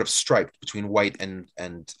 that's sort of striped between white and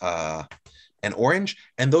orange.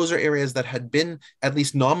 And those are areas that had been at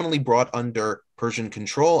least nominally brought under Persian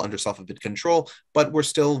control, under Safavid control, but were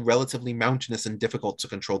still relatively mountainous and difficult to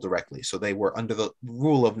control directly. So they were under the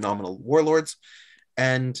rule of nominal warlords.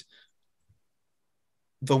 And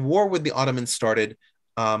the war with the Ottomans started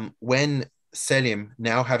when Selim,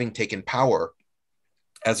 now having taken power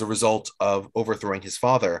as a result of overthrowing his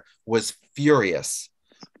father, was furious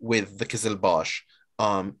with the Qızılbaş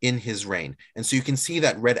in his reign. And so you can see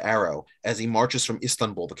that red arrow as he marches from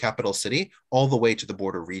Istanbul, the capital city, all the way to the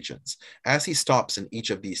border regions. As he stops in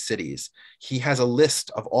each of these cities, he has a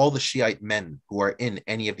list of all the Shiite men who are in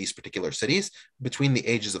any of these particular cities between the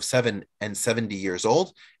ages of 7 and 70 years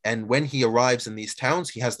old. And when he arrives in these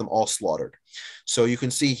towns, he has them all slaughtered. So you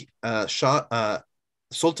can see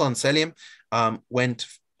Sultan Selim went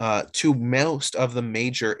to most of the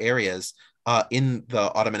major areas in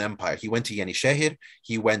the Ottoman Empire. He went to Yenişehir,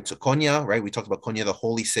 he went to Konya, right? We talked about Konya, the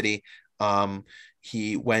holy city.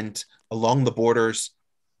 He went along the borders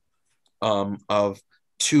of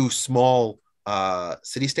two small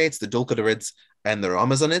city-states, the Dulkadarids and the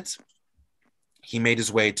Ramazanids. He made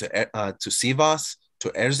his way to Sivas, to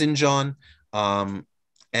Erzincan,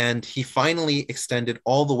 and he finally extended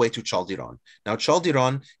all the way to Chaldiran. Now,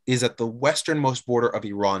 Chaldiran is at the westernmost border of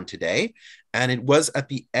Iran today, and it was at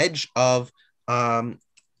the edge of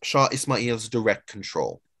Shah Ismail's direct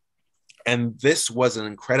control. And this was an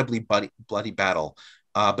incredibly bloody battle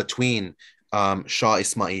between Shah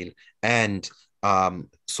Ismail and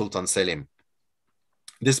Sultan Selim.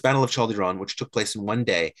 This Battle of Chaldiran, which took place in one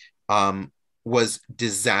day, was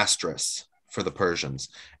disastrous for the Persians.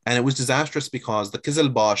 And it was disastrous because the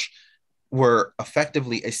Qızılbaş were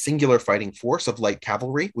effectively a singular fighting force of light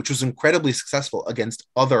cavalry, which was incredibly successful against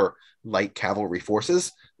other light cavalry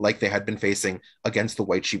forces, like they had been facing against the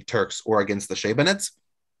White Sheep Turks or against the Shaybanids,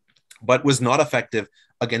 but was not effective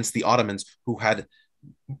against the Ottomans, who had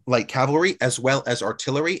light cavalry as well as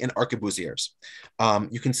artillery and arquebusiers.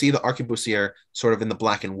 You can see the arquebusier sort of in the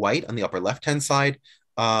black and white on the upper left-hand side.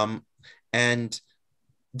 And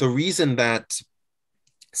the reason that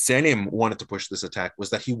Selim wanted to push this attack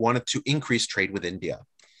was that he wanted to increase trade with India.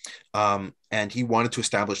 And he wanted to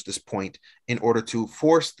establish this point in order to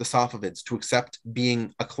force the Safavids to accept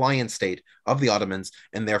being a client state of the Ottomans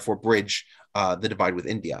and therefore bridge the divide with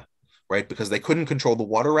India, right? Because they couldn't control the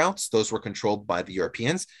water routes. Those were controlled by the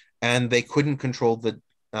Europeans, and they couldn't control the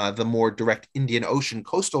more direct Indian Ocean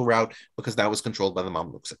coastal route because that was controlled by the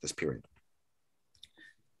Mamluks at this period.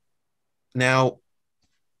 Now,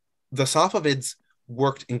 the Safavids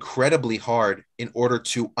worked incredibly hard in order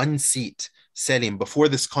to unseat Selim before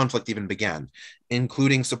this conflict even began,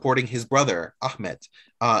 including supporting his brother Ahmet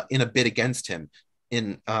in a bid against him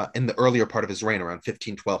in the earlier part of his reign, around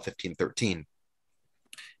 1512, 1513.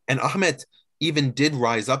 And Ahmet even did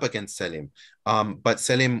rise up against Selim, but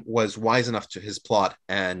Selim was wise enough to his plot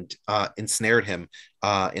and ensnared him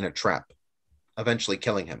in a trap, eventually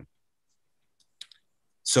killing him.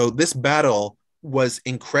 So this battle was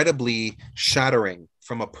incredibly shattering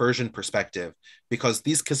from a Persian perspective, because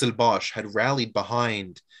these Qızılbaş had rallied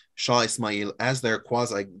behind Shah Ismail as their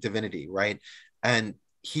quasi-divinity, right? And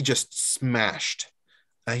he just smashed.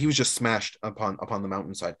 He was just smashed upon the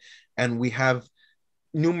mountainside. And we have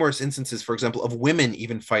numerous instances, for example, of women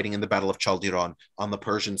even fighting in the Battle of Chaldiran on the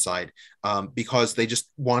Persian side, because they just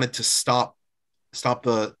wanted to stop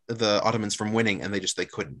the Ottomans from winning, and they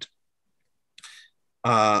couldn't.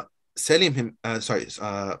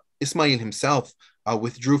 Ismail himself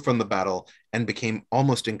withdrew from the battle and became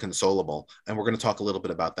almost inconsolable. And we're going to talk a little bit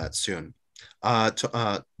about that soon.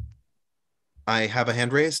 I have a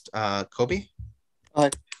hand raised. Kobe?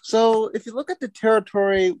 So if you look at the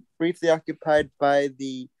territory briefly occupied by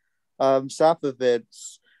the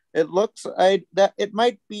Safavids, it looks that it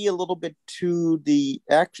might be a little bit to the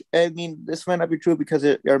I mean, this might not be true because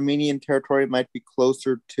the Armenian territory might be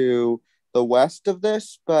closer to the west of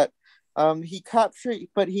this, but he captured,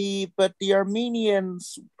 but the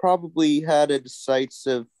Armenians probably had a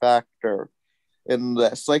decisive factor in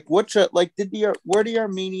this. Like, did the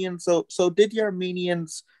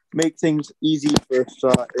Armenians make things easy for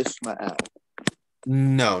Shah Ismail?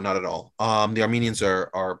 No, not at all. The Armenians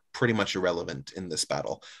are pretty much irrelevant in this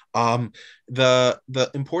battle. The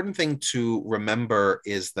important thing to remember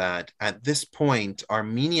is that at this point,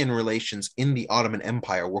 Armenian relations in the Ottoman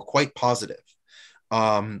Empire were quite positive.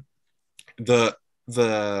 Um, the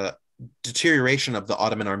deterioration of the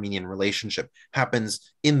Ottoman-Armenian relationship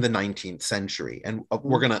happens in the 19th century, and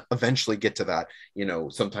we're going to eventually get to that,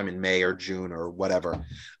 sometime in May or June or whatever.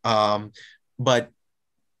 But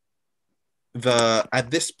at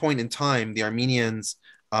this point in time, the Armenians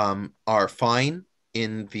are fine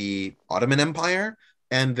in the Ottoman Empire,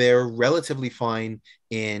 and they're relatively fine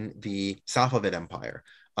in the Safavid Empire.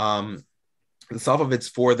 The Safavids,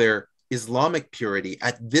 for their Islamic purity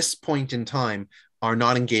at this point in time, are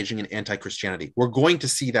not engaging in anti-Christianity. We're going to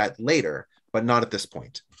see that later, but not at this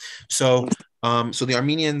point. So the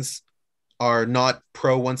Armenians are not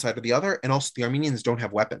pro one side or the other, and also the Armenians don't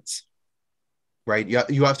have weapons, right?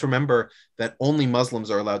 You have to remember that only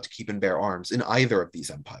Muslims are allowed to keep and bear arms in either of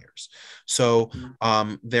these empires. So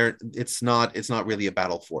it's not really a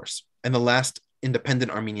battle force. And the last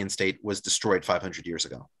independent Armenian state was destroyed 500 years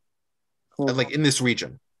ago. Cool. Like in this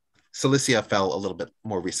region. Cilicia fell a little bit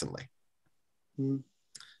more recently.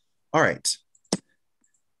 All right.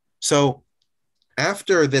 So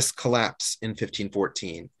after this collapse in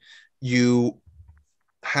 1514,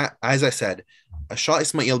 as I said, Shah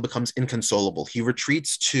Ismail becomes inconsolable. He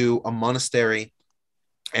retreats to a monastery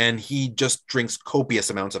and he just drinks copious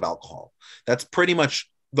amounts of alcohol. That's pretty much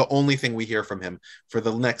the only thing we hear from him for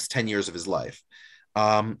the next 10 years of his life.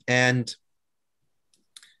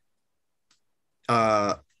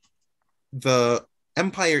 The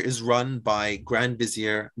empire is run by Grand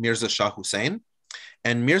Vizier Mirza Shah Hussein,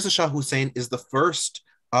 and Mirza Shah Hussein is the first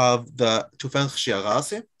of the Tufanq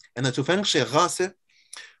Shirase, and the Tufanq Shirase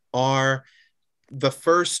are the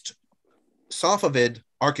first Safavid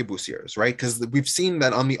arquebusiers, right? Because we've seen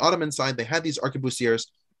that on the Ottoman side, they had these arquebusiers.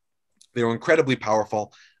 They were incredibly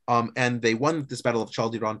powerful, and they won this battle of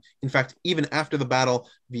Chaldiran. In fact, even after the battle,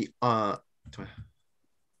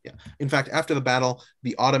 after the battle,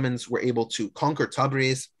 the Ottomans were able to conquer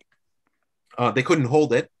Tabriz. They couldn't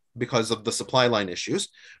hold it because of the supply line issues,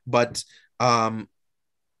 but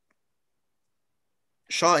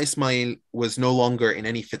Shah Ismail was no longer in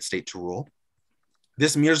any fit state to rule.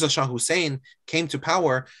 This Mirza Shah Hussein came to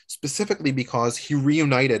power specifically because he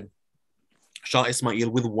reunited Shah Ismail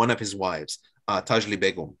with one of his wives, Tajli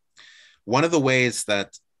Begum. One of the ways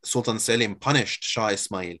that Sultan Selim punished Shah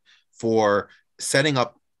Ismail for setting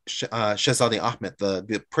up Shehzade Ahmed,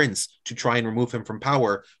 the prince, to try and remove him from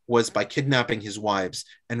power was by kidnapping his wives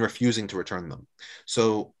and refusing to return them.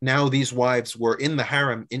 So now these wives were in the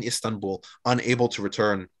harem in Istanbul, unable to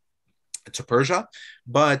return to Persia,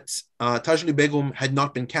 but Tajli Begum had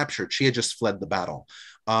not been captured. She had just fled the battle.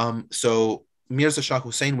 So Mirza Shah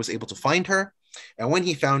Hussein was able to find her, and when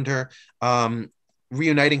he found her,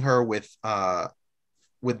 reuniting her with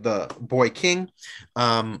the boy king,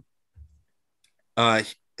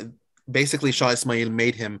 basically Shah Ismail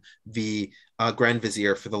made him the Grand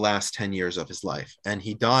Vizier for the last 10 years of his life, and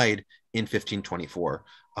he died in 1524,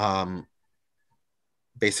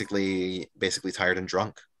 basically tired and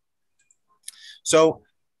drunk. So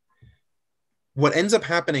what ends up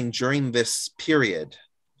happening during this period,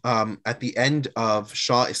 at the end of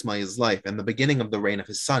Shah Ismail's life and the beginning of the reign of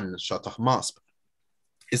his son, Shah Tahmasp,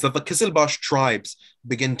 is that the Qızılbaş tribes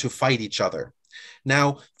begin to fight each other.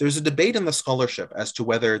 Now, there's a debate in the scholarship as to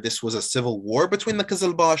whether this was a civil war between the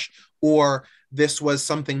Qızılbaş or this was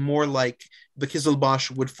something more like the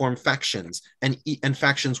Qızılbaş would form factions and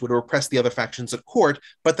factions would oppress the other factions at court,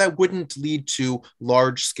 but that wouldn't lead to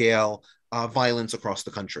large-scale violence across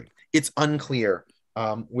the country. It's unclear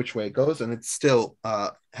which way it goes, and it's still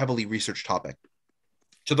a heavily researched topic.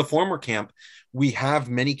 To the former camp, we have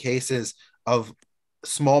many cases of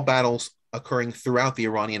small battles occurring throughout the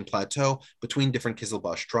Iranian plateau between different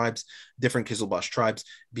Qızılbaş tribes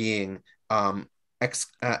being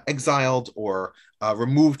exiled or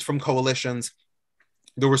removed from coalitions.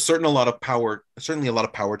 There was certainly a lot of power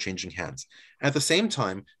changing hands. At the same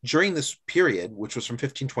time, during this period, which was from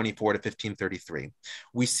 1524 to 1533,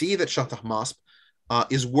 we see that Shah Tahmasp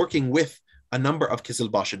is working with a number of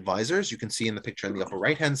Qızılbaş advisors. You can see in the picture on the upper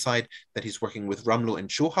right-hand side that he's working with Ramlu and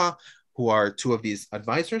Shuha, who are two of these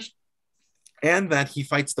advisors, and that he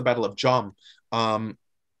fights the Battle of Jam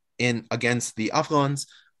against the Afghans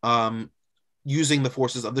using the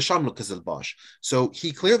forces of the Shamlu Qızılbaş. So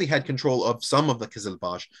he clearly had control of some of the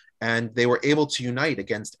Qızılbaş, and they were able to unite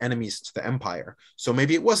against enemies to the empire. So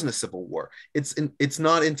maybe it wasn't a civil war. It's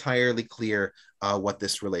not entirely clear what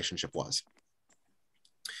this relationship was.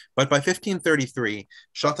 But by 1533,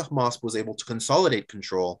 Shah Tahmasp was able to consolidate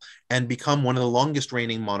control and become one of the longest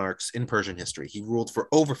reigning monarchs in Persian history. He ruled for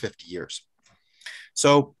over 50 years.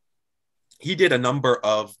 So he did a number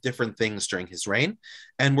of different things during his reign,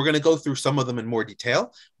 and we're going to go through some of them in more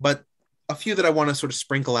detail, but a few that I want to sort of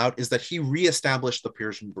sprinkle out is that he reestablished the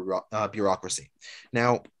Persian bureaucracy.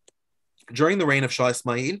 Now, during the reign of Shah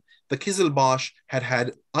Ismail, the Qızılbaş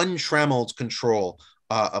had untrammeled control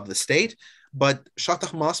of the state, but Shah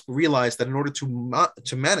Tahmasp realized that in order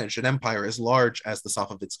to manage an empire as large as the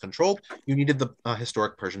Safavids controlled, you needed the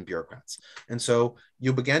historic Persian bureaucrats. And so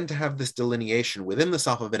you began to have this delineation within the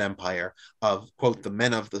Safavid Empire of, quote, the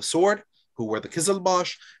men of the sword, who were the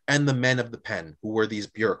Qızılbaş, and the men of the pen, who were these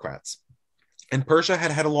bureaucrats. And Persia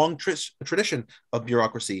had a long tradition of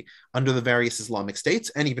bureaucracy under the various Islamic states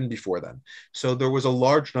and even before then. So there was a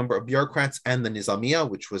large number of bureaucrats, and the Nizamiya,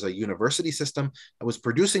 which was a university system that was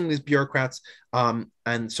producing these bureaucrats.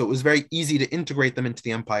 And so it was very easy to integrate them into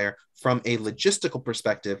the empire from a logistical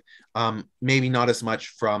perspective, maybe not as much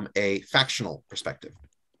from a factional perspective.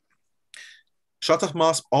 Shah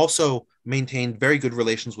Tahmasp also maintained very good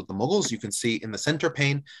relations with the Mughals. You can see in the center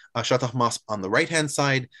pane, Shah Tahmasp on the right-hand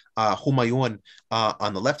side, Humayun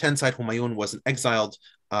on the left-hand side. Humayun was an exiled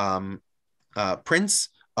prince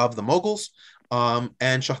of the Mughals,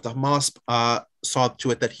 and Shah Tahmasp saw to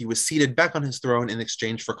it that he was seated back on his throne in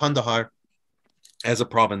exchange for Kandahar as a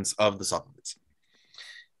province of the Safavids.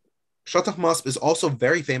 Shah Tahmasp is also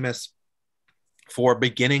very famous for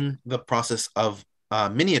beginning the process of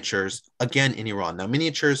miniatures, again in Iran. Now,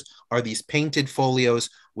 miniatures are these painted folios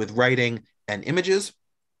with writing and images.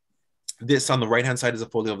 This on the right-hand side is a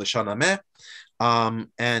folio of the Shahnameh.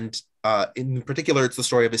 And in particular, it's the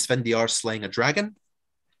story of Isfendiyar slaying a dragon.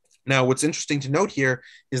 Now, what's interesting to note here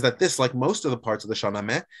is that this, like most of the parts of the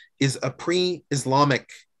Shahnameh, is a pre-Islamic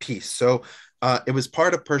piece. So it was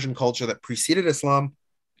part of Persian culture that preceded Islam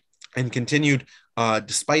and continued,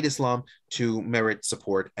 despite Islam, to merit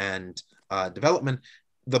support and development.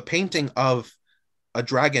 The painting of a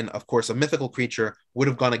dragon, of course, a mythical creature, would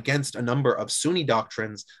have gone against a number of Sunni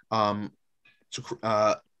doctrines, but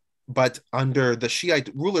under the Shiite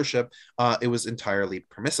rulership, it was entirely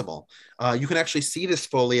permissible. You can actually see this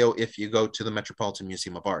folio if you go to the Metropolitan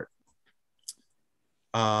Museum of Art.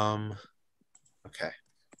 Okay.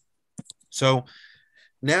 So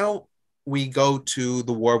now we go to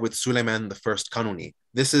the war with Suleiman I Kanuni.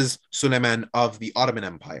 This is Suleiman of the Ottoman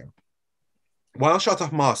Empire. While Shah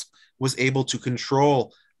Tahmasp was able to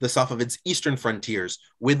control the Safavids' eastern frontiers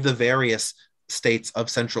with the various states of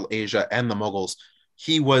Central Asia and the Mughals,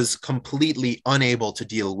 he was completely unable to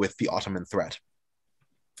deal with the Ottoman threat.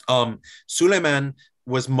 Suleiman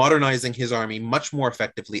was modernizing his army much more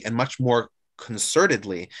effectively and much more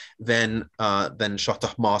concertedly than Shah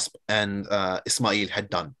Tahmasp and Ismail had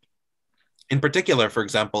done. In particular, for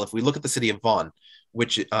example, if we look at the city of Van,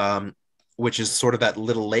 which is sort of that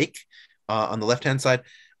little lake on the left-hand side,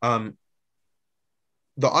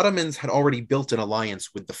 the Ottomans had already built an alliance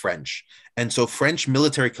with the French. And so French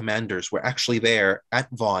military commanders were actually there at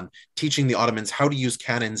Van teaching the Ottomans how to use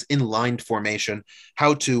cannons in lined formation,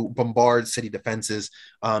 how to bombard city defenses.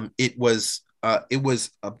 It was a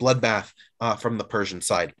bloodbath from the Persian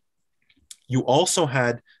side. You also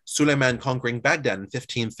had Suleiman conquering Baghdad in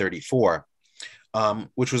 1534,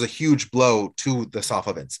 which was a huge blow to the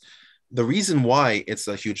Safavids. The reason why it's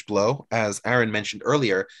a huge blow, as Aaron mentioned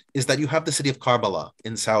earlier, is that you have the city of Karbala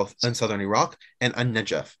in southern Iraq and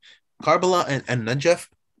An-Najaf. Karbala and An-Najaf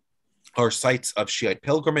are sites of Shiite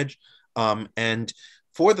pilgrimage, and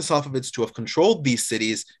for the Safavids to have controlled these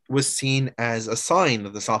cities was seen as a sign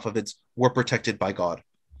that the Safavids were protected by God,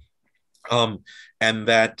 and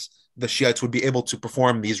that the Shiites would be able to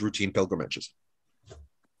perform these routine pilgrimages.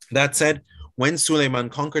 That said, when Suleiman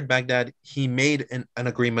conquered Baghdad, he made an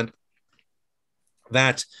agreement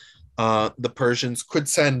that the Persians could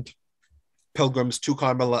send pilgrims to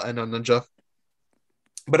Karbala and An-Najaf.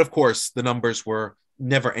 But of course, the numbers were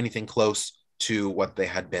never anything close to what they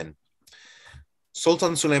had been.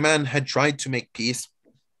 Sultan Suleiman had tried to make peace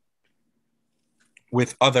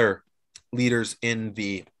with other leaders in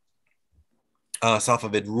the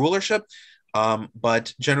Safavid rulership,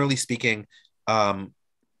 but generally speaking,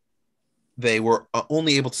 they were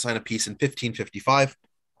only able to sign a peace in 1555,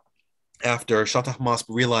 after Shah Tahmasp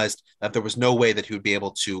realized that there was no way that he would be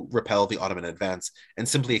able to repel the Ottoman advance, and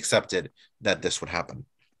simply accepted that this would happen.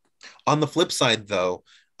 On the flip side, though,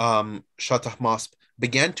 Shah Tahmasp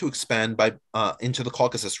began to expand into the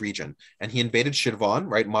Caucasus region, and he invaded Shirvan,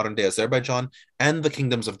 right, modern-day Azerbaijan, and the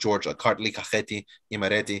kingdoms of Georgia, Kartli, Kakheti,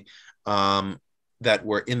 Imereti, that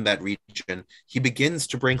were in that region. He begins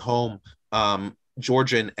to bring home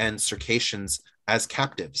Georgian and Circassians as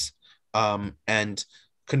captives, and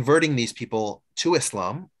converting these people to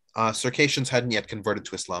Islam. Circassians hadn't yet converted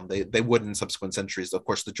to Islam. They would in subsequent centuries. Of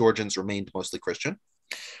course, the Georgians remained mostly Christian.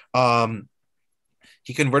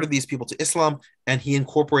 He converted these people to Islam, and he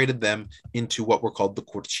incorporated them into what were called the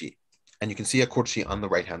Qurchi. And you can see a Qurchi on the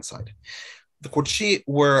right-hand side. The Qurchi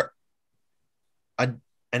were an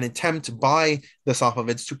attempt by the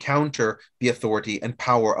Safavids to counter the authority and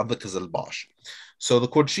power of the Qızılbaş. So the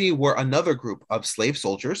Qurchi were another group of slave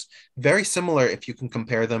soldiers, very similar if you can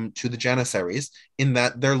compare them to the Janissaries, in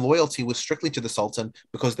that their loyalty was strictly to the Sultan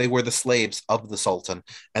because they were the slaves of the Sultan,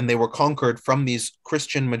 and they were conquered from these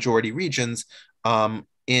Christian majority regions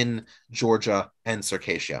in Georgia and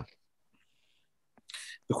Circassia.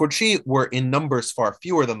 The Qurchi were in numbers far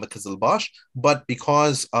fewer than the Qızılbaş, but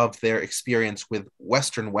because of their experience with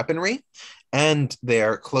Western weaponry and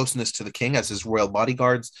their closeness to the king as his royal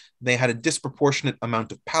bodyguards, they had a disproportionate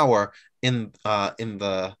amount of power in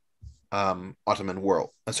the Ottoman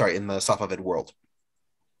world. In the Safavid world.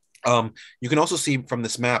 You can also see from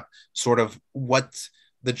this map sort of what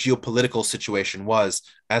the geopolitical situation was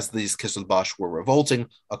as these Qızılbaş were revolting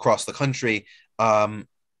across the country.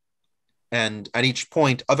 And at each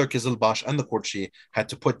point, other Qızılbaş and the Qurchi had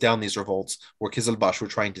to put down these revolts where Qızılbaş were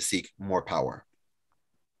trying to seek more power.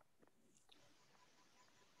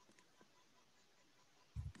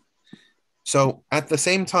 So at the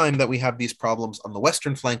same time that we have these problems on the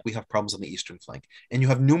western flank, we have problems on the eastern flank. And you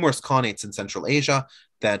have numerous khanates in Central Asia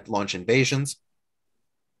that launch invasions.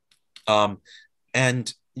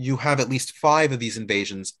 And you have at least 5 of these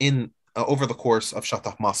invasions in over the course of Shah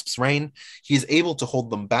Tahmasp's reign. He is able to hold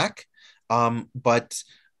them back, but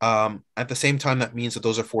at the same time, that means that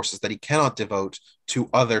those are forces that he cannot devote to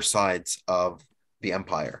other sides of the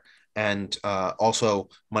empire, and also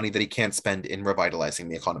money that he can't spend in revitalizing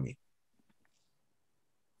the economy.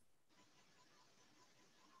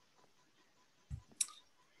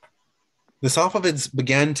 The Safavids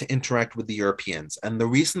began to interact with the Europeans, and the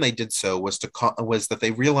reason they did so was that they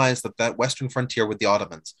realized that western frontier with the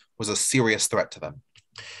Ottomans was a serious threat to them.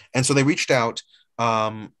 And so they reached out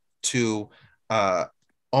to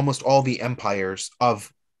almost all the empires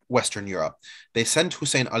of Western Europe. They sent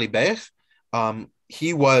Hussein Ali Bey.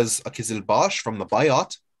 He was a Qızılbaş from the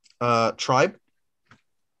Bayat tribe.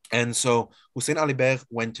 And so Hussein Ali Bey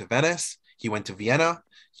went to Venice, he went to Vienna,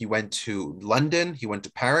 he went to London, he went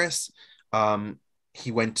to Paris, he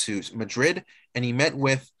went to Madrid, and he met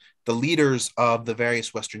with the leaders of the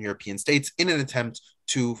various Western European states in an attempt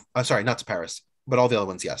to, not to Paris, but all the other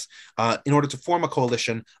ones, yes, in order to form a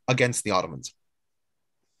coalition against the Ottomans.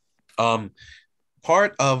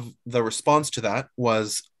 Part of the response to that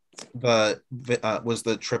was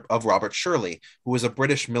the trip of Robert Shirley, who was a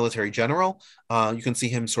British military general. You can see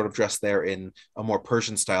him sort of dressed there in a more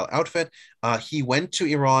Persian style outfit. He went to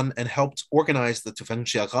Iran and helped organize the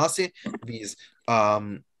Tufenci, these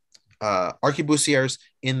arquebusiers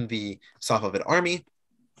in the Safavid army,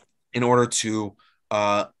 in order to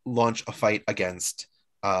launch a fight against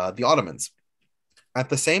the Ottomans. At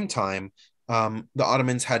the same time, the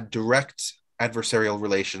Ottomans had direct adversarial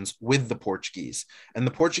relations with the Portuguese, and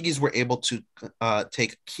the Portuguese were able to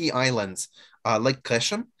take key islands like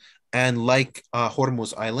Qeshm and like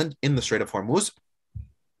Hormuz Island in the Strait of Hormuz,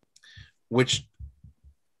 which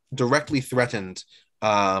directly threatened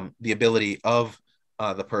the ability of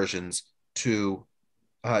the Persians to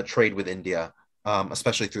trade with India,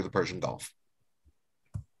 especially through the Persian Gulf.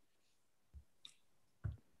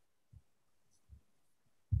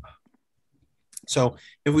 So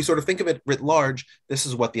if we sort of think of it writ large, this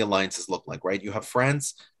is what the alliances look like, right? You have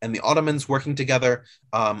France and the Ottomans working together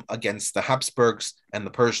against the Habsburgs and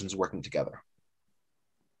the Persians working together.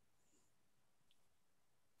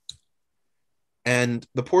 And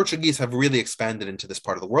the Portuguese have really expanded into this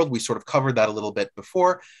part of the world. We sort of covered that a little bit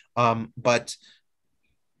before, but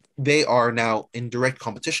they are now in direct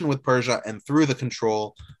competition with Persia, and through the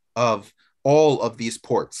control of all of these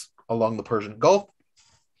ports along the Persian Gulf,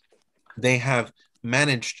 they have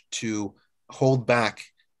managed to hold back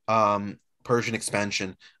Persian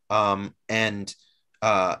expansion and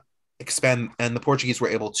expand, and the Portuguese were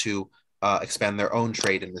able to expand their own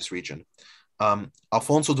trade in this region.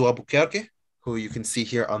 Alfonso de Albuquerque, who you can see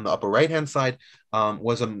here on the upper right-hand side,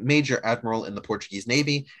 was a major admiral in the Portuguese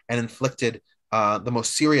Navy and inflicted the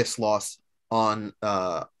most serious loss on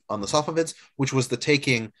the Safavids, which was the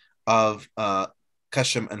taking of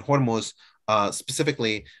Qeshm and Hormuz,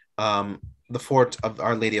 specifically the fort of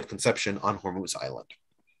Our Lady of Conception on Hormuz Island.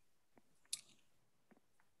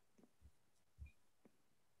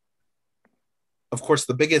 Of course,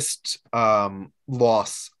 the biggest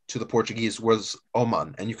loss to the Portuguese was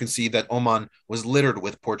Oman. And you can see that Oman was littered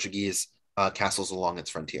with Portuguese castles along its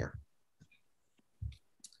frontier.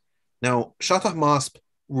 Now, Shah Tahmasp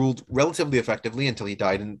ruled relatively effectively until he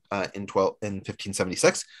died in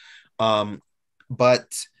 1576.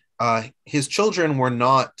 But his children were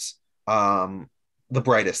not the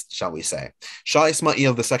brightest, shall we say. Shah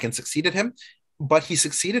Ismail II succeeded him, but he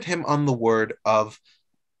succeeded him on the word of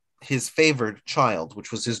his favored child,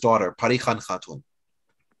 which was his daughter, Pari Khan Khatun.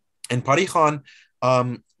 And Pari Khan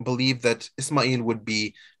believed that Ismail would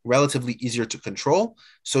be relatively easier to control,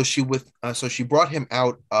 so she brought him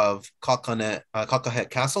out of Kakhahet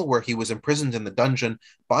Castle, where he was imprisoned in the dungeon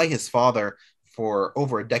by his father for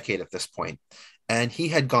over a decade at this point, and he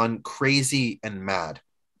had gone crazy and mad.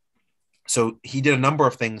 So he did a number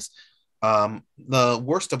of things, the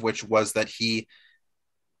worst of which was that he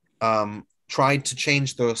tried to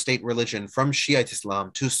change the state religion from Shiite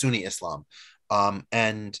Islam to Sunni Islam,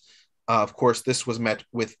 and of course this was met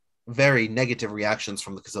with very negative reactions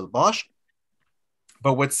from the Qızılbaş.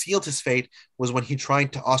 But what sealed his fate was when he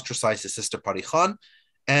tried to ostracize his sister Pari Khan,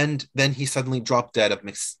 and then he suddenly dropped dead of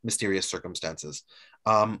mysterious circumstances.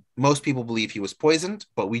 Most people believe he was poisoned,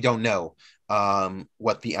 but we don't know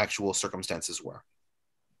what the actual circumstances were.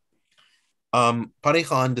 Pari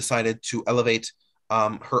Khan decided to elevate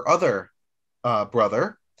her other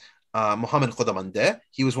brother, Muhammad Khodabandeh.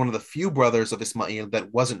 He was one of the few brothers of Ismail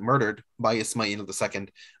that wasn't murdered by Ismail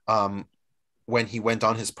II when he went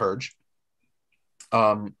on his purge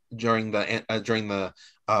during the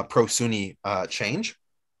pro-Sunni change.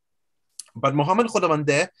 But Muhammad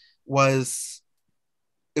Khodabandeh was,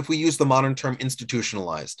 if we use the modern term,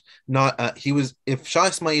 institutionalized. If Shah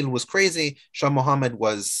Ismail was crazy, Shah Muhammad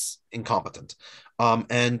was incompetent,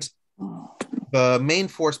 and the main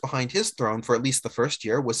force behind his throne for at least the first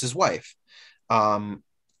year was his wife,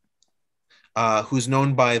 who's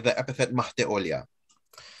known by the epithet Mahde Olia.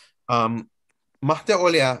 Mahde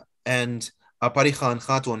Olia and Pari Khan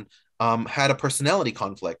Khatun had a personality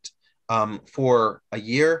conflict for a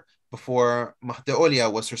year before Mahde Olia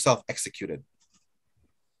was herself executed.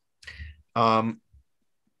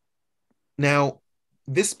 Now,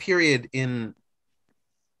 this period in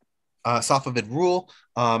Safavid rule,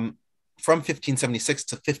 from 1576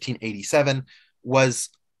 to 1587, was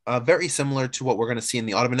very similar to what we're going to see in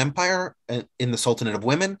the Ottoman Empire, in the Sultanate of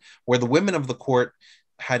Women, where the women of the court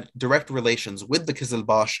had direct relations with the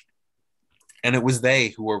Qızılbaş, and it was they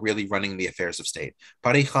who were really running the affairs of state.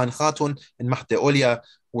 Pari Khan Khatun and Mahde Olia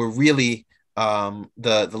were really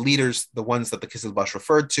the leaders, the ones that the Qızılbaş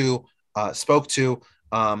referred to, spoke to,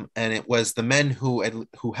 and it was the men who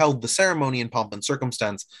held the ceremony in pomp and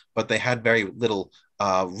circumstance, but they had very little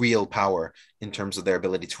real power in terms of their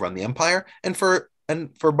ability to run the empire. And for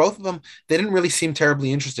both of them, they didn't really seem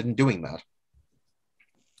terribly interested in doing that.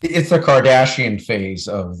 It's the Kardashian phase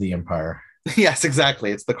of the empire. Yes, exactly.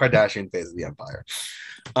 It's the Kardashian phase of the empire.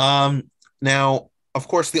 Now, of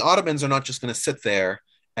course, the Ottomans are not just going to sit there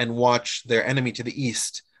and watch their enemy to the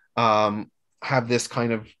east have this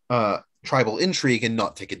kind of tribal intrigue and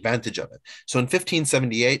not take advantage of it. So in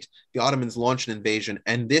 1578, the Ottomans launched an invasion,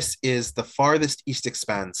 and this is the farthest east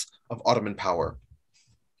expanse of Ottoman power.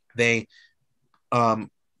 They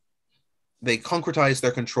concretized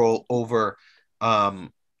their control over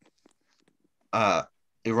Iranian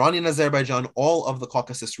Azerbaijan, all of the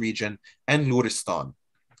Caucasus region, and Luristan,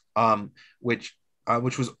 which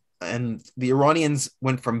was, and the Iranians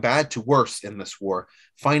went from bad to worse in this war,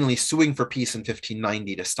 finally suing for peace in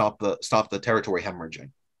 1590 to stop the territory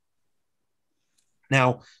hemorrhaging.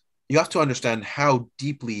 Now, you have to understand how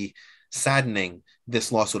deeply saddening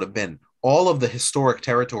this loss would have been. All of the historic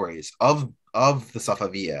territories of the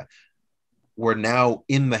Safaviya were now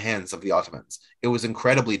in the hands of the Ottomans. It was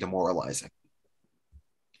incredibly demoralizing.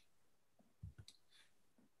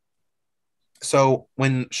 So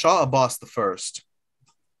when Shah Abbas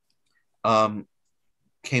I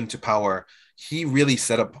came to power, he really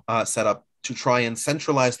set up to try and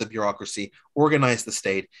centralize the bureaucracy, organize the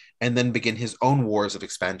state, and then begin his own wars of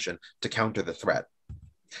expansion to counter the threat.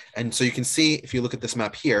 And so you can see, if you look at this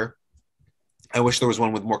map here, I wish there was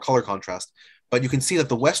one with more color contrast, but you can see that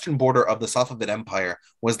the western border of the Safavid Empire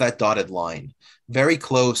was that dotted line, very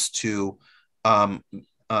close to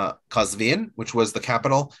Qazvin, which was the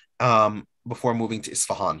capital, before moving to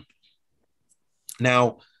Isfahan.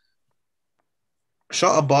 Now,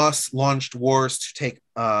 Shah Abbas launched wars to take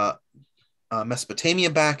Mesopotamia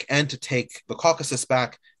back and to take the Caucasus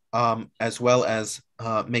back, as well as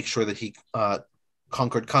make sure that he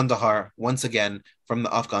conquered Kandahar once again from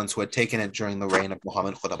the Afghans who had taken it during the reign of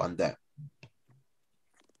Muhammad Khodabandeh.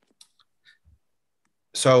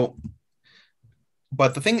 So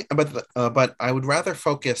but I would rather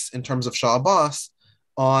focus in terms of Shah Abbas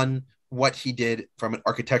on what he did from an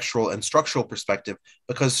architectural and structural perspective,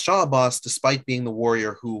 because Shah Abbas, despite being the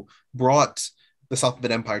warrior who brought the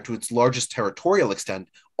Safavid Empire to its largest territorial extent,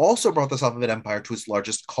 also brought the Safavid Empire to its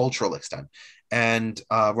largest cultural extent. And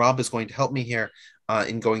Rob is going to help me here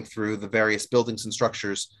in going through the various buildings and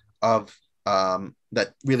structures of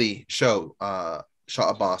that really show Shah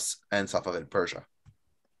Abbas and Safavid Persia.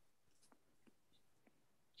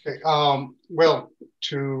 Okay. Well,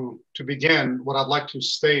 to begin, what I'd like to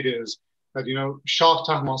state is that, you know, Shah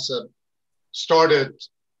Tahmasp started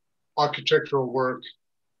architectural work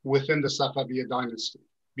within the Safaviya dynasty.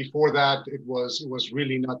 Before that, it was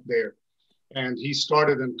really not there. And he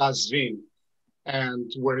started in Qazvin,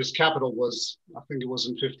 and where his capital was, I think it was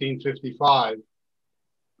in 1555.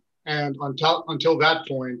 And until that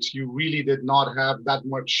point, you really did not have that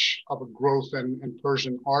much of a growth in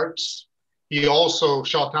Persian arts. He also,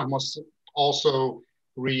 Shah Tahmasp also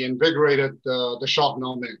reinvigorated the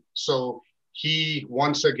Shahnameh. So he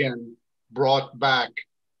once again brought back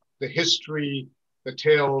the history, the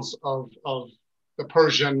tales of the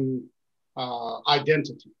Persian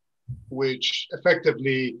identity, which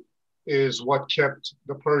effectively is what kept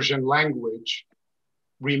the Persian language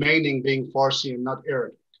remaining being Farsi and not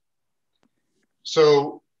Arabic.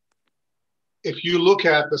 So if you look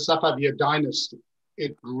at the Safaviya dynasty,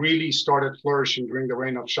 it really started flourishing during the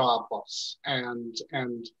reign of Shah Abbas. And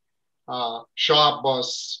Shah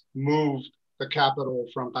Abbas moved the capital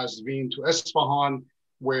from Qazvin to Isfahan,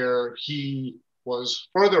 where he was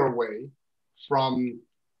further away from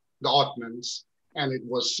the Ottomans, and it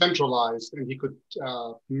was centralized, and he could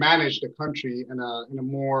manage the country in a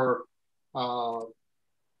more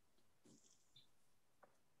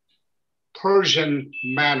Persian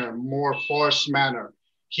manner, more Fars manner.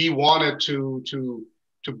 He wanted to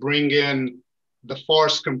bring in the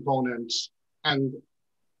Fars components, and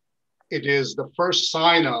it is the first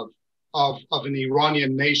sign of an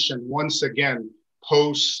Iranian nation once again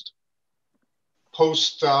post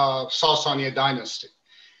Sasaniya dynasty.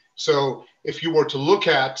 So if you were to look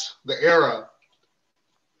at the era,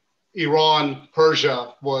 Iran,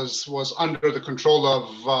 Persia was under the control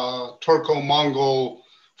of Turco-Mongol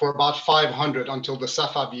for about 500 until the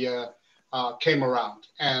Safaviya came around.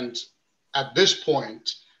 And at this point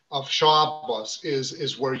of Shah Abbas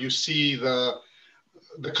is where you see the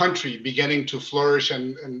country beginning to flourish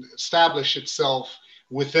and establish itself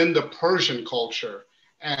within the Persian culture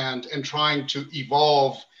and trying to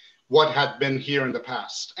evolve what had been here in the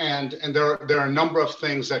past. And there are a number of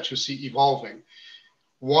things that you see evolving.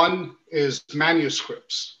 One is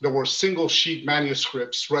manuscripts. There were single sheet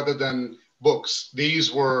manuscripts rather than books.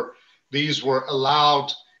 These were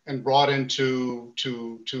allowed and brought into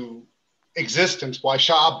existence by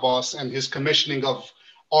Shah Abbas and his commissioning of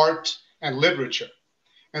art and literature.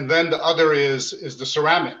 And then the other is the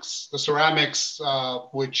ceramics. The ceramics,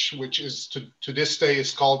 which is to this day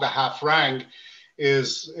is called the half rang,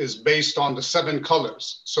 is based on the 7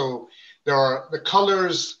 colors. So there are the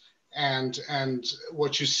colors and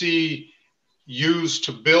what you see used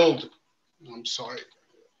to build. I'm sorry.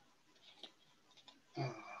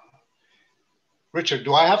 Richard,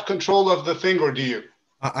 do I have control of the thing or do you?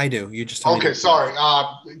 I do. You just tell me. Okay, sorry.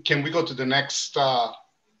 Can we go to the next?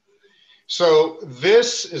 So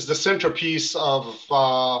this is the centerpiece of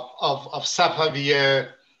Safaviye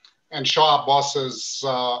and Shah Abbas's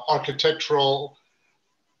architectural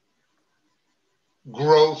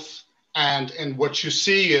growth. And what you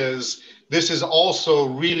see is this is also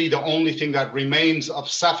really the only thing that remains of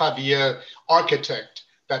Safaviye architect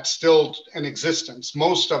that's still in existence.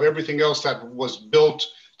 Most of everything else that was built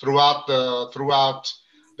throughout the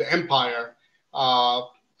empire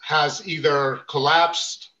has either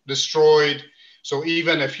collapsed, destroyed. So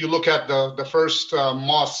even if you look at the first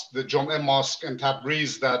mosque, the Jom'eh Mosque in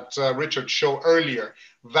Tabriz that Richard showed earlier,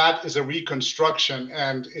 that is a reconstruction,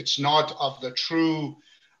 and it's not of the true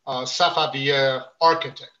Safaviya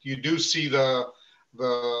architect. You do see the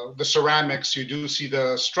ceramics, you do see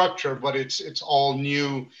the structure, but it's all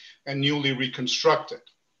new and newly reconstructed.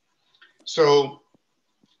 So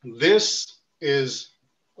this is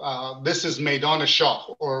Maidan Shah,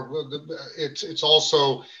 or it's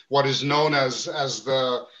also what is known as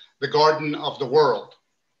the Garden of the World.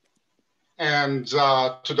 And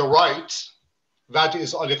to the right, that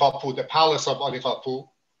is Ali Qapu, the palace of Ali Qapu.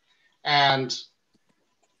 And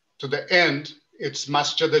to the end, it's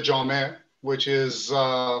Masjid al-Jami', which is,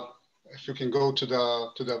 if you can go to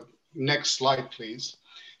the next slide, please.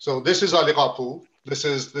 So this is Ali Qapu. This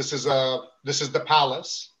is the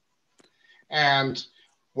palace. And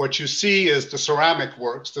what you see is the ceramic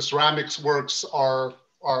works. The ceramics works are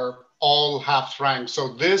all half franc.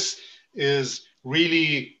 So this is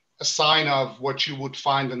really a sign of what you would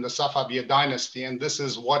find in the Safavid dynasty. And this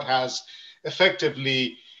is what has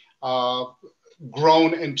effectively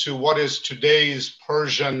grown into what is today's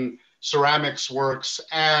Persian ceramics works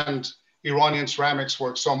and Iranian ceramics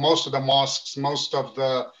works. So most of the mosques, most of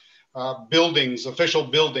the buildings, official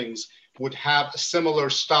buildings, would have a similar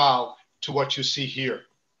style to what you see here.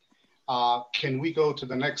 Can we go to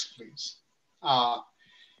the next, please?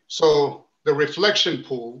 So the reflection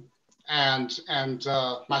pool and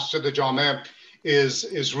Masjid al-Jami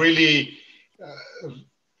is really,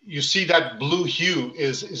 you see that blue hue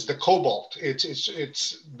is the cobalt.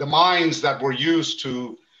 It's the mines that were used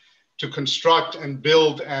to construct and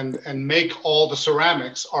build and make all the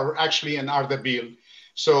ceramics are actually in Ardabil.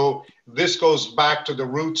 So this goes back to the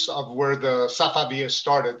roots of where the Safavids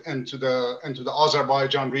started into the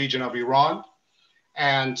Azerbaijan region of Iran.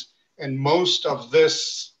 And most of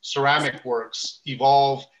this ceramic works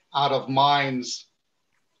evolve out of mines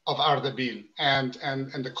of Ardabil. And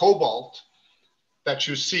the cobalt that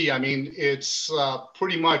you see, I mean, it's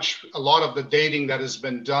pretty much a lot of the dating that has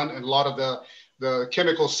been done and a lot of the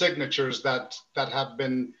chemical signatures that have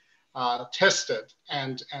been tested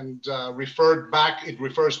and referred back. It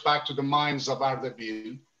refers back to the mines of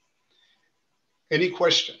Ardabil. Any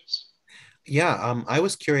questions? Yeah, I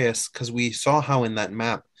was curious because we saw how in that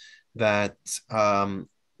map that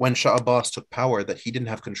when Shah Abbas took power, that he didn't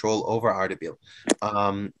have control over Ardabil.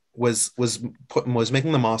 Was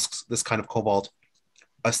making the mosques this kind of cobalt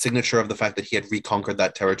a signature of the fact that he had reconquered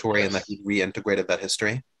that territory, yes, and that he reintegrated that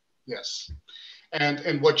history? Yes,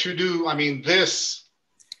 and what you do, I mean, this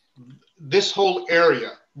whole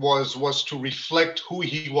area was to reflect who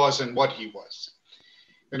he was and what he was.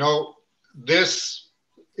 You know, this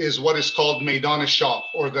is what is called Meydan Shah,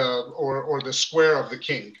 or the square of the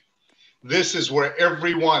king. This is where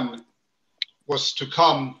everyone was to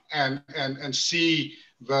come and see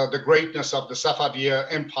the greatness of the Safaviye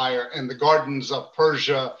Empire and the gardens of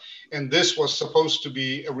Persia. And this was supposed to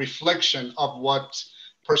be a reflection of what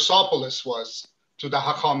Persepolis was to the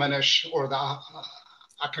Haqamenesh or the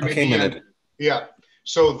Achaemenid. Yeah.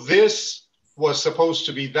 So this was supposed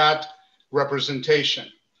to be that representation.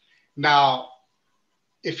 Now,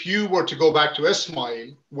 if you were to go back to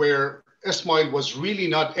Ismail, where Ismail was really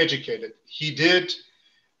not educated, he did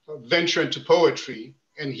venture into poetry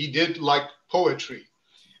and he did like poetry,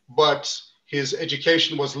 but his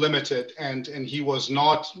education was limited and he was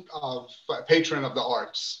not a patron of the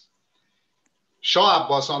arts. Shah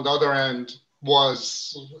Abbas, on the other end,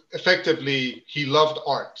 was effectively, he loved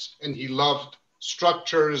art and he loved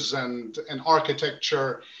structures and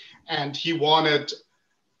architecture, and he wanted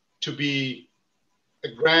to be a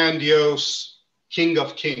grandiose king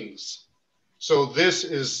of kings. So this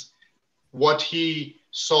is what he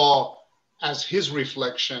saw as his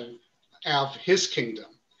reflection of his kingdom.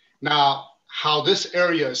 Now, how this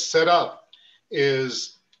area is set up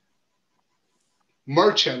is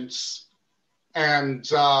merchants and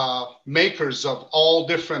makers of all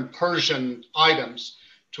different Persian items,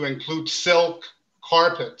 to include silk,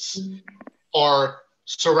 carpets, are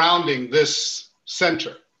surrounding this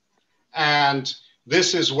center. And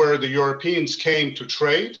this is where the Europeans came to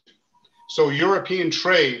trade. So European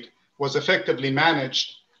trade was effectively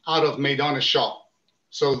managed out of Meydan Shah.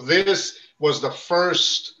 So this was the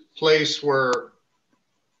first place where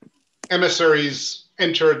emissaries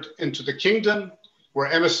entered into the kingdom, where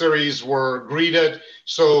emissaries were greeted.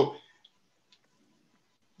 So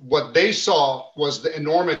what they saw was the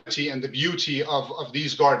enormity and the beauty of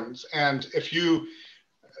these gardens. And if you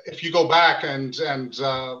go back and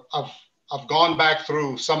I've gone back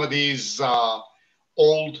through some of these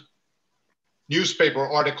old newspaper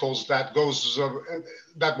articles that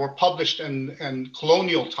were published in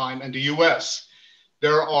colonial time in the US.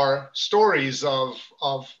 There are stories of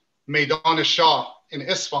Meydan Shah in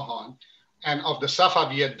Isfahan and of the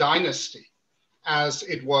Safaviye dynasty as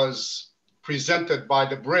it was presented by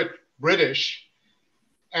the British.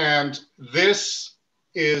 And this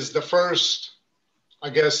is the first, I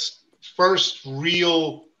guess, first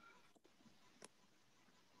real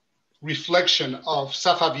reflection of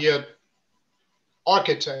Safaviye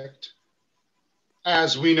architect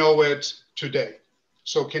as we know it today.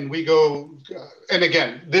 So can we go, and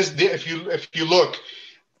again, this, if you look,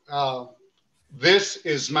 this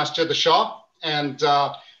is Masjid Shah, and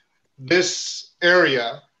this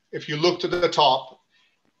area, if you look to the top,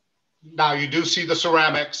 now you do see the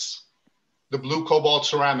ceramics, the blue cobalt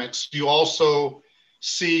ceramics. You also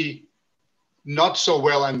see not so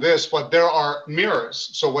well in this, but there are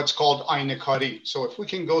mirrors. So what's called aynekari. So if we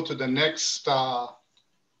can go to the next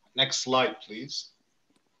slide, please.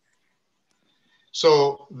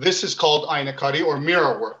 So this is called aynekari or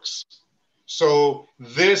mirror works. So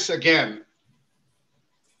this again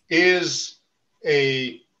is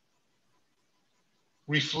a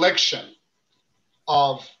reflection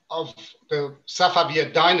of the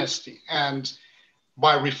Safaviya dynasty, and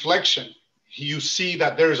by reflection, you see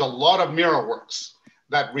that there's a lot of mirror works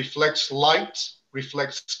that reflects light,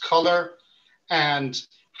 reflects color, and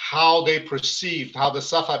how they perceived, how the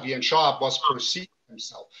Safavi and Shah Abbas perceived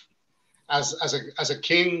himself as a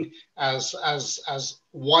king, as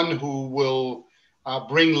one who will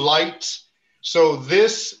bring light. So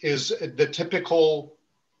this is the typical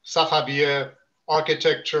Safaviya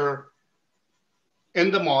architecture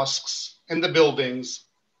in the mosques, in the buildings.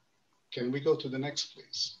 Can we go to the next,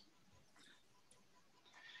 please?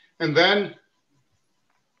 And then,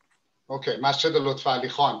 okay, Masjid al-Lutf Ali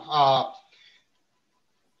Khan.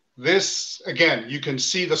 This, again, you can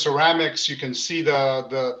see the ceramics, you can see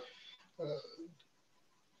the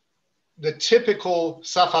typical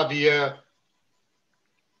Safaviya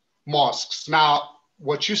mosques. Now,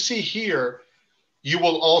 what you see here, you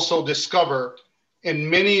will also discover in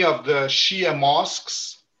many of the Shia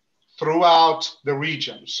mosques throughout the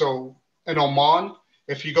region. So in Oman,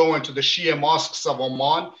 if you go into the Shia mosques of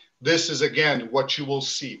Oman, this is again what you will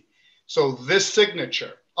see. So this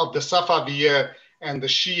signature of the Safaviya and the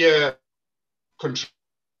Shia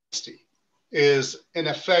controversy is in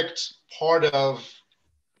effect part of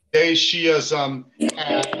day Shiism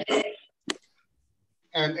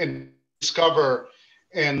and discover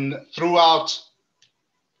throughout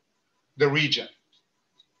the region.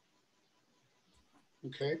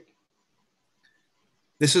 Okay.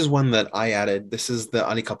 This is one that I added. This is the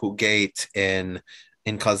Ali Kapı Gate in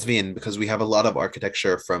Qazvin, because we have a lot of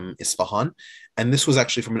architecture from Isfahan. And this was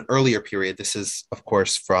actually from an earlier period. This is, of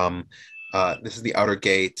course, from, this is the outer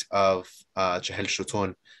gate of Jahel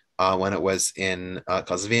Shutun when it was in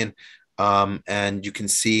Qazvin. And you can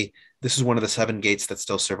see this is one of the 7 gates that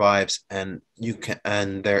still survives. And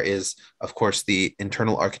there is, of course, the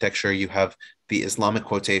internal architecture. You have the Islamic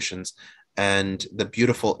quotations and the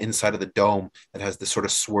beautiful inside of the dome that has this sort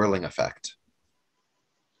of swirling effect.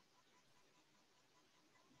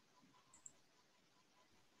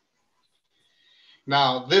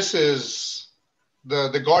 Now, this is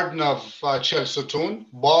the garden of Chel Sutun.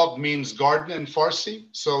 Bab means garden in Farsi.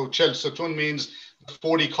 So Chel Sutun means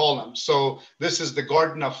 40 columns. So this is the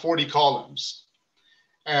garden of 40 columns.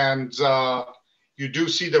 And you do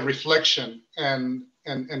see the reflection and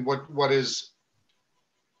what is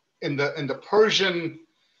in the Persian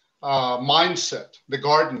mindset, the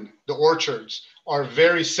garden, the orchards are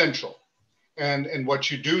very central. And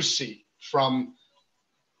what you do see from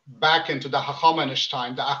back into the Haqamanish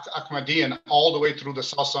time, the Ahmadiyyan, all the way through the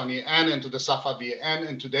Sasani and into the Safavi, and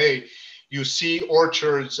in today, you see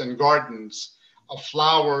orchards and gardens of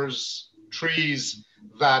flowers, trees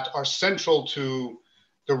that are central to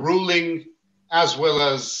the ruling as well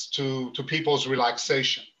as to people's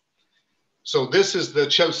relaxation. So this is the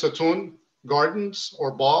Chel Sutun gardens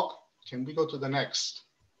or bog. Can we go to the next?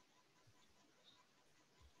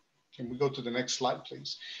 Can we go to the next slide,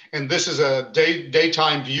 please? And this is a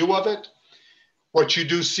daytime view of it. What you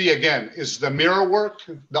do see again is the mirror work,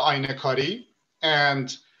 the aynekari,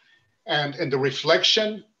 and the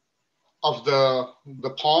reflection of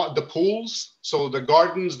the pools. So the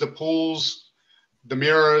gardens, the pools, the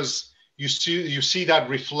mirrors, you see that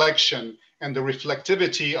reflection and the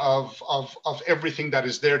reflectivity of everything that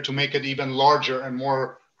is there to make it even larger and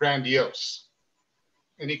more grandiose.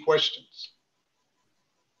 Any questions?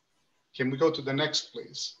 Can we go to the next,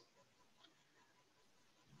 please?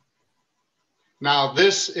 Now,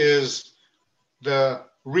 this is the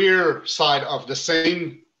rear side of the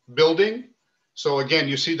same building. So again,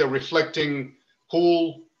 you see the reflecting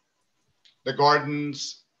pool, the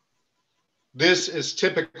gardens. This is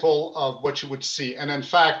typical of what you would see. And in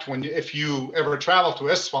fact, if you ever travel to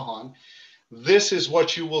Isfahan, this is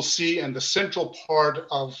what you will see in the central part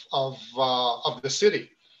of the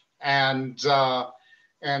city. And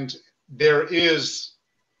there is,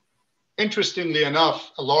 interestingly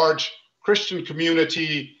enough, a large Christian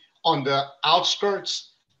community on the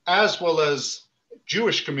outskirts, as well as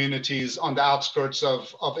Jewish communities on the outskirts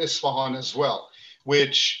of Isfahan as well,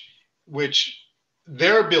 which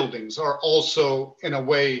their buildings are also, in a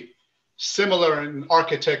way, similar in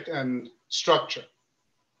architect and structure.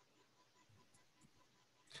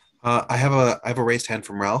 I have a raised hand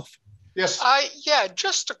from Ralph. Yes. Yeah,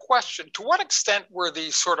 just a question. To what extent were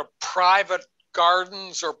these sort of private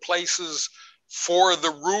gardens or places for the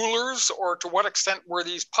rulers, or to what extent were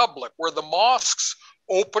these public? Were the mosques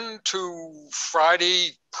open to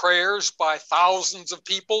Friday prayers by thousands of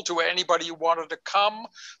people, to anybody who wanted to come?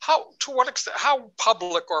 To what extent, how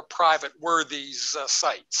public or private were these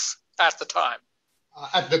sites at the time?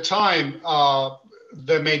 At the time,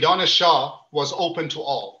 the Meydan Shah was open to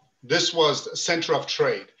all. This was the center of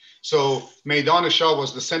trade. So Meydan Shah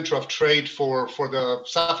was the center of trade for the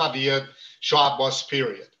Safavid Shah Abbas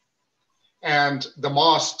period. And the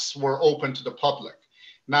mosques were open to the public.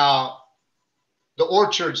 Now, the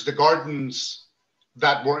orchards, the gardens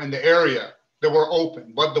that were in the area, they were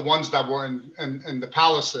open, but the ones that were in the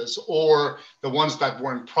palaces, or the ones that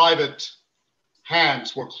were in private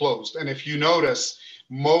hands, were closed. And if you notice,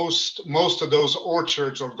 most of those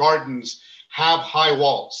orchards or gardens have high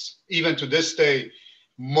walls. Even to this day,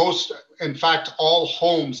 in fact, all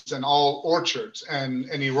homes and all orchards in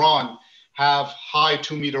Iran have high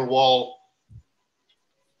 2 meter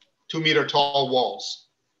tall walls.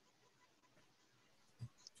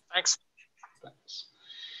 Thanks.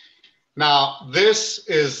 Now, this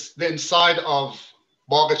is the inside of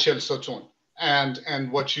Bagh Chel Sotun,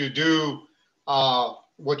 and what you do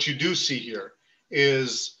see here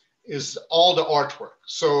is all the artwork.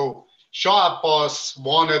 So Shah Abbas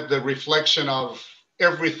wanted the reflection of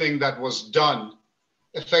everything that was done.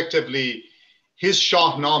 Effectively, his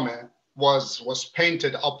Shahnameh was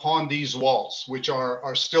painted upon these walls, which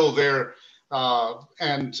are still there,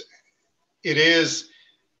 and it is.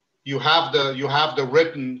 You have the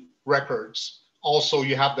written records. Also,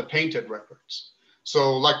 you have the painted records.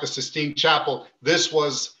 So like the Sistine Chapel, this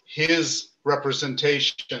was his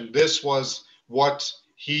representation. This was what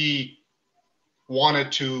he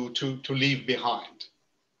wanted to leave behind.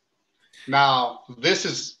 Now, this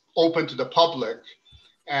is open to the public,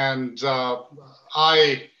 and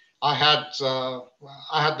I had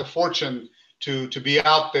the fortune to be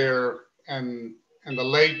out there and in the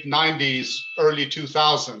late 90s, early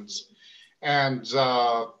 2000s. And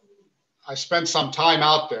I spent some time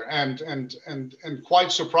out there, and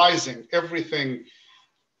quite surprising, everything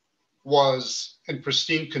was in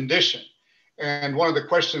pristine condition. And one of the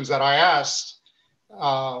questions that I asked,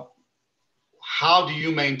 how do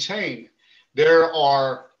you maintain? There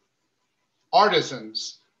are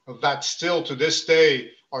artisans that still to this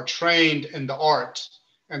day are trained in the art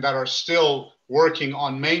and that are still working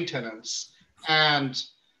on maintenance and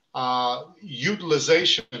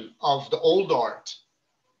utilization of the old art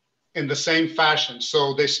in the same fashion.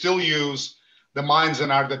 So they still use the mines in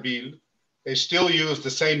Ardabil. They still use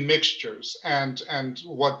the same mixtures. And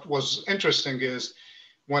what was interesting is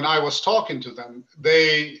when I was talking to them,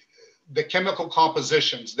 the chemical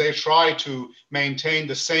compositions, they try to maintain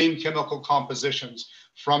the same chemical compositions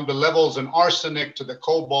from the levels in arsenic to the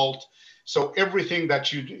cobalt. So everything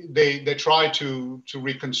that they try to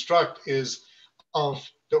reconstruct is of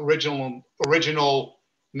the original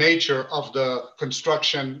nature of the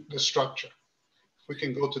construction, the structure. We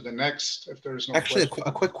can go to the next if there is no Actually, question.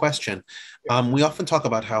 a quick question. Yeah. We often talk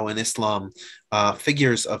about how in Islam,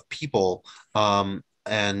 figures of people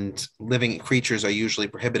and living creatures are usually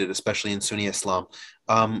prohibited, especially in Sunni Islam.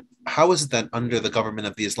 How is it that under the government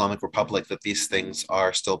of the Islamic Republic that these things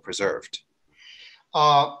are still preserved?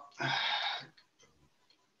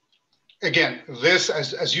 Again, this,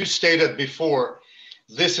 as you stated before,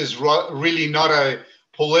 this is really not a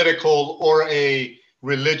political or a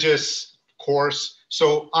religious course.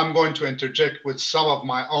 So I'm going to interject with some of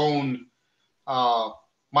my own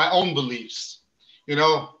beliefs. You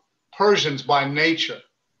know, Persians by nature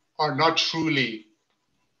are not truly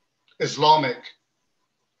Islamic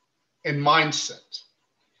in mindset.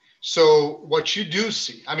 So what you do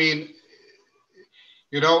see, I mean,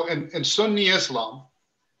 you know, in Sunni Islam,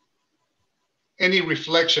 any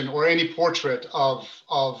reflection or any portrait of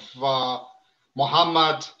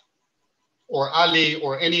Muhammad or Ali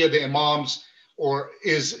or any of the Imams or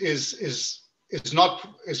is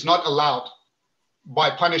not allowed by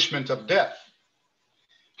punishment of death.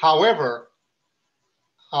 However,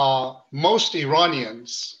 most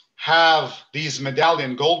Iranians have these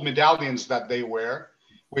gold medallions that they wear,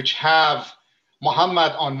 which have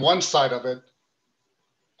Muhammad on one side of it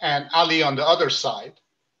and Ali on the other side,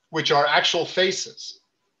 which are actual faces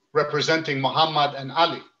representing Muhammad and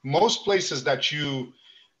Ali. Most places that you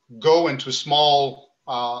go into small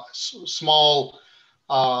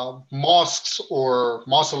mosques or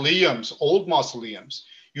mausoleums, old mausoleums,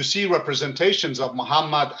 you see representations of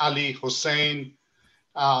Muhammad, Ali, Hussein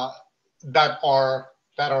that are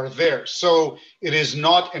there. So it is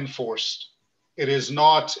not enforced. It is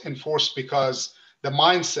not enforced because the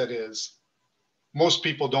mindset is most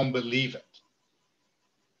people don't believe it.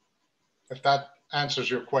 if that answers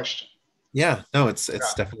your question. Yeah, no, it's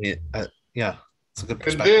definitely, yeah, it's a good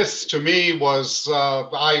perspective. And this to me was,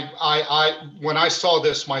 when I saw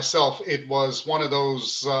this myself, it was one of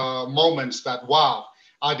those moments that, wow,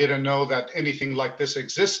 I didn't know that anything like this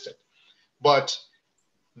existed. But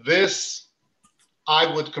this,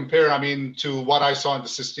 I would compare, I mean, to what I saw in the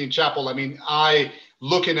Sistine Chapel. I mean,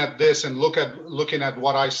 looking at this and looking at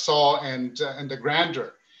what I saw and the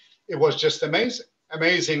grandeur, it was just amazing.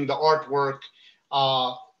 Amazing, the artwork,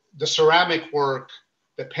 the ceramic work,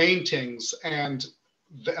 the paintings, and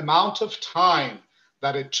the amount of time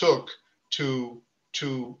that it took to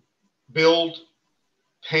build,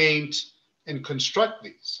 paint, and construct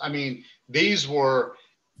these. I mean, these were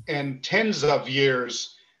in tens of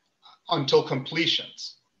years until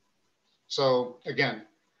completions. So again,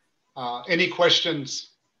 any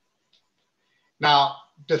questions? Now,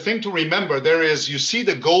 the thing to remember, you see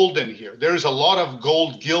the gold in here. There is a lot of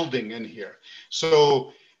gold gilding in here.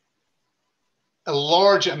 So a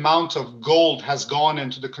large amount of gold has gone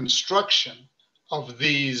into the construction of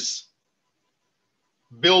these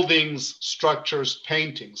buildings, structures,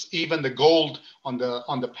 paintings. Even the gold on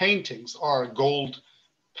the paintings are gold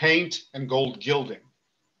paint and gold gilding.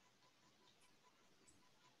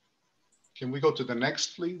 Can we go to the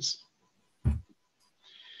next, please?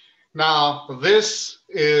 Now, this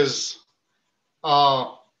is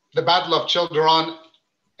the Battle of Chaldiran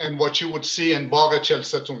and what you would see in Bagh el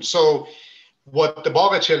Satun. So what the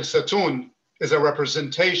Bagh el Satun is a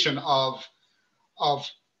representation of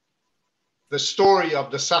the story of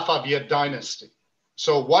the Safavid dynasty.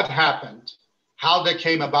 So what happened, how they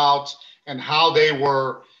came about, and how they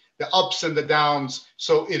were, the ups and the downs.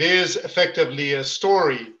 So it is effectively a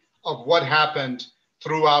story of what happened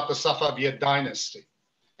throughout the Safavid dynasty.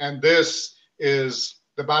 And this is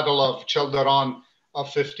the Battle of Chaldiran of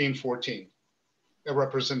 1514, a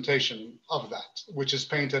representation of that, which is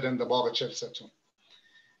painted in the Bagh el Satun.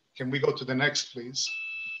 Can we go to the next, please?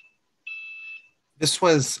 This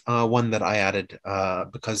was one that I added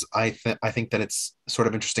because I think that it's sort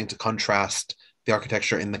of interesting to contrast the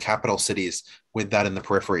architecture in the capital cities with that in the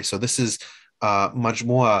periphery. So this is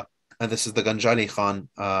Majmua, and this is the Ganjali Khan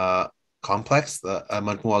complex, the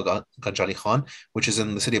Majmua Ganjali Khan, which is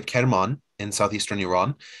in the city of Kerman in southeastern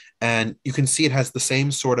Iran. And you can see it has the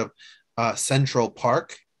same sort of central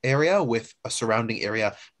park area with a surrounding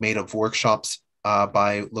area made of workshops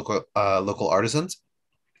by local artisans.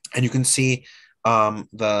 And you can see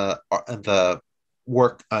the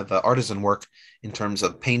artisan work in terms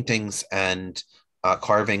of paintings and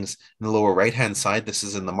carvings in the lower right hand side. This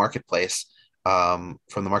is in the marketplace, from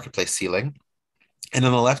the marketplace ceiling, and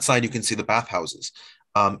on the left side you can see the bathhouses.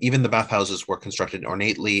 Even the bathhouses were constructed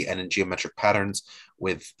ornately and in geometric patterns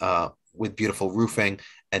with beautiful roofing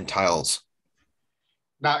and tiles.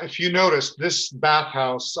 Now, if you notice this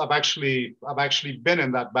bathhouse, I've actually been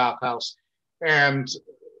in that bathhouse, and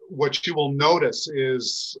what you will notice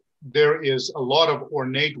is there is a lot of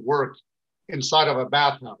ornate work inside of a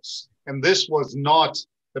bathhouse. And this was not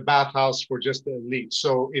the bathhouse for just the elite.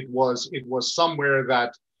 So it was somewhere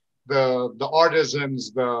that the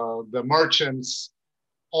artisans, the merchants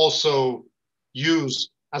also use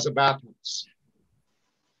as a bathhouse.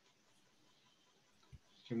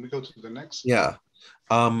 Can we go to the next? Yeah.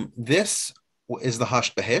 This is the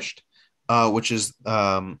Hasht Behisht, which is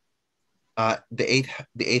the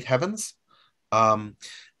eighth heavens,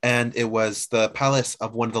 and it was the palace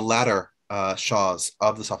of one of the latter shahs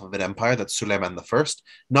of the Safavid Empire, that's Suleiman I,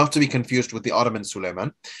 not to be confused with the Ottoman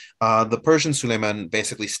Suleiman. The Persian Suleiman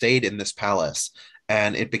basically stayed in this palace,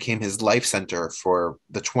 and it became his life center for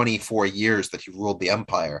the 24 years that he ruled the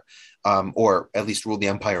empire, or at least ruled the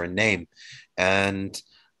empire in name. And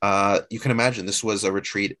you can imagine this was a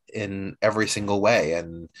retreat in every single way,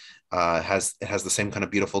 and it has the same kind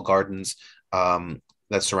of beautiful gardens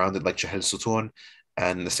that surrounded like Chahel Sutun,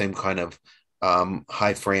 and the same kind of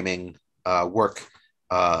high framing work.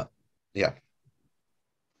 Yeah.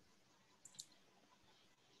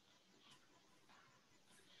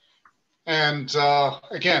 And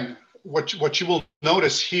again, what you will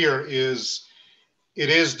notice here is it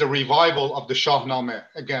is the revival of the Shahnameh.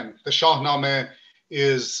 Again, the Shahnameh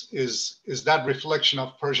is that reflection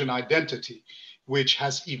of Persian identity, which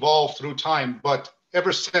has evolved through time. But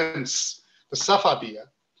ever since the Safaviya,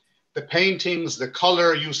 the paintings, the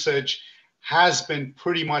color usage has been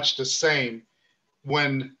pretty much the same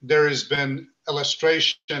when there has been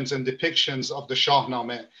illustrations and depictions of the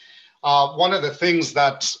Shahnameh. One of the things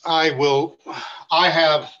that I will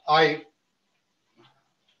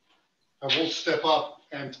step up,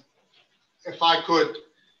 and if I could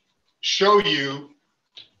show you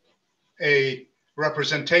a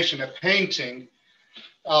representation, a painting.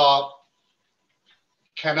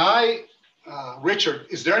 Can I, Richard,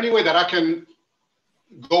 is there any way that I can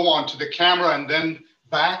go on to the camera and then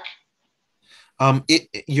back?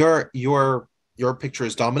 Your picture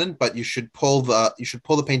is dominant, but you should pull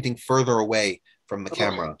the painting further away from the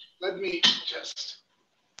camera. Let me just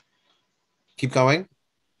keep going,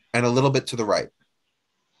 and a little bit to the right.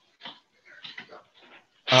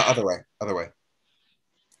 Other way.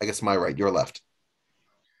 I guess my right, your left.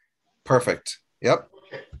 Perfect. Yep.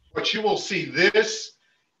 Okay. What you will see, this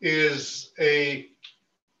is a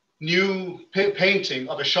new painting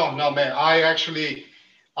of a Shah Tahmasp. I actually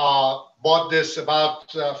bought this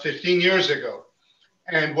about 15 years ago.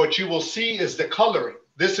 And what you will see is the coloring.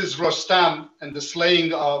 This is Rostam and the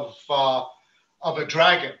slaying of a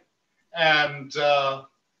dragon. And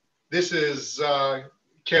this is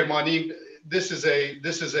Kermani. This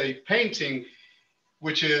is a painting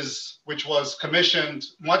which was commissioned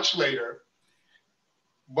much later.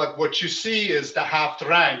 But what you see is the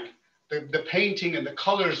half-rang. The painting and the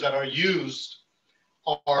colors that are used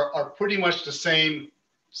are pretty much the same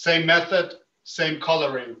method, same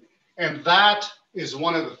coloring. And that is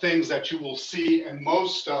one of the things that you will see in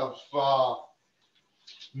most of the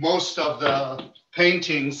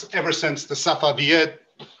paintings ever since the Safavid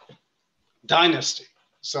dynasty.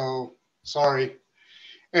 So sorry.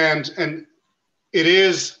 And it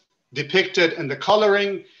is depicted in the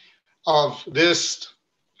coloring of this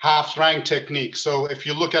half-rang technique. So if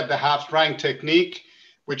you look at the half-rang technique,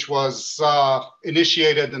 which was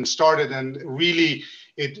initiated and started and really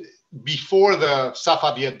before the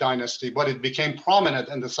Safavid dynasty, but it became prominent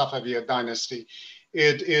in the Safavid dynasty,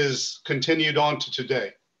 it is continued on to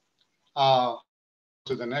today. To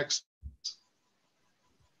the next.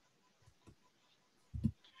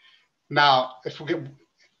 Now,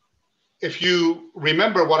 if you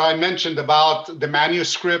remember what I mentioned about the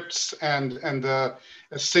manuscripts and the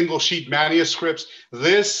single sheet manuscripts,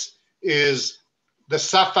 this is the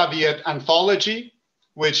Safavid anthology,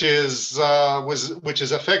 which is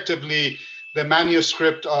effectively the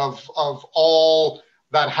manuscript of all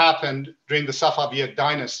that happened during the Safavid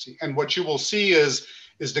dynasty. And what you will see is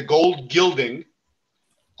the gold gilding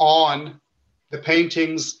on the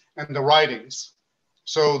paintings and the writings.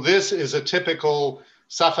 So this is a typical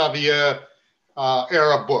Safavid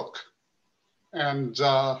era book. And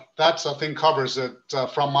that's, I think, covers it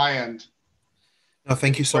from my end. No,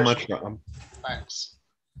 thank you so much, Rob. Thanks.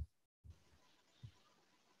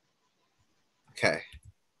 Okay.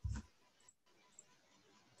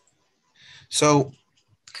 So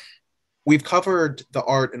we've covered the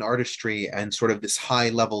art and artistry and sort of this high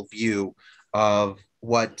level view of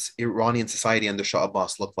what Iranian society under Shah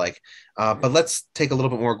Abbas looked like. But let's take a little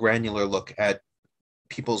bit more granular look at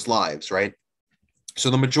people's lives, right? So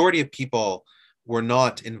the majority of people were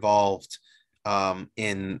not involved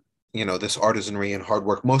in, this artisanry and hard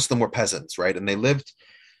work. Most of them were peasants, right? And they lived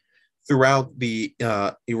throughout the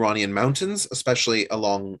Iranian mountains, especially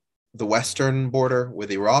along the western border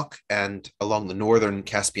with Iraq and along the northern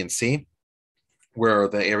Caspian Sea, where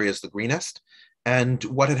the area is the greenest. And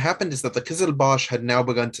what had happened is that the Qızılbaş had now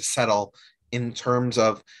begun to settle in terms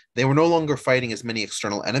of they were no longer fighting as many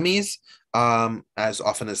external enemies as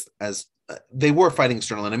often as they were fighting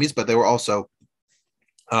external enemies, but they were also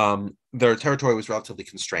their territory was relatively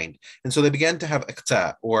constrained. And so they began to have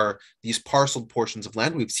iqta, or these parceled portions of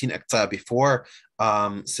land. We've seen iqta before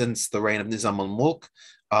since the reign of Nizam al-Mulk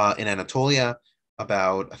in Anatolia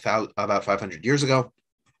about 500 years ago.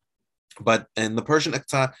 But in the Persian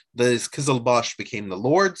iqta, the Qızılbaş became the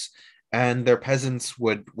lords, and their peasants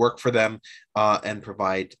would work for them and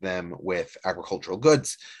provide them with agricultural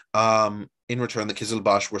goods. In return, the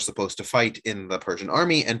Qızılbaş were supposed to fight in the Persian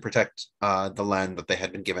army and protect the land that they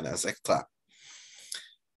had been given as iqta.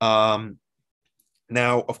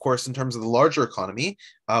 Now, of course, in terms of the larger economy,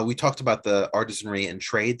 we talked about the artisanry and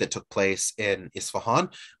trade that took place in Isfahan.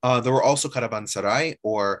 There were also Khodabandeh,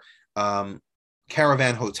 or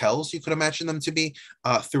caravan hotels, you could imagine them to be,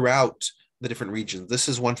 throughout the different regions. This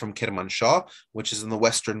is one from Kermanshah, which is in the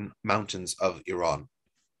western mountains of Iran.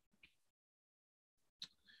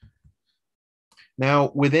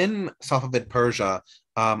 Now, within Safavid Persia,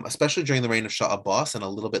 especially during the reign of Shah Abbas and a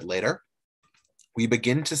little bit later, we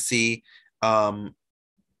begin to see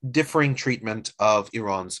differing treatment of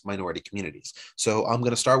Iran's minority communities. So I'm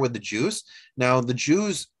going to start with the Jews. Now, the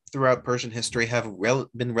Jews throughout Persian history have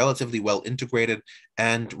been relatively well integrated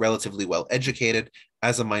and relatively well educated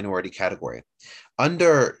as a minority category.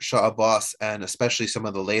 Under Shah Abbas, and especially some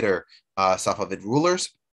of the later Safavid rulers,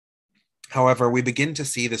 however, we begin to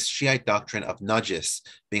see this Shiite doctrine of najis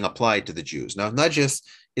being applied to the Jews. Now, najis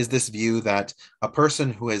is this view that a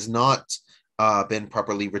person who has not been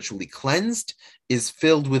properly ritually cleansed is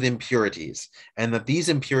filled with impurities, and that these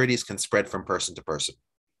impurities can spread from person to person.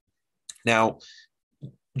 Now,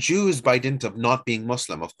 Jews, by dint of not being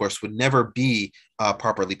Muslim, of course, would never be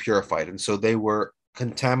properly purified, and so they were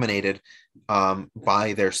contaminated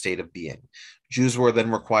by their state of being. Jews were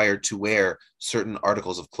then required to wear certain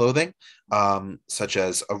articles of clothing, such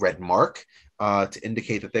as a red mark, to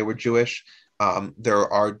indicate that they were Jewish. There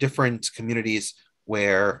are different communities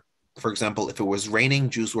where, for example, if it was raining,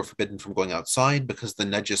 Jews were forbidden from going outside because the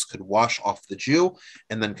najis could wash off the Jew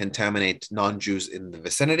and then contaminate non-Jews in the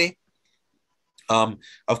vicinity.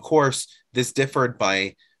 Of course, this differed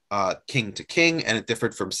by king to king, and it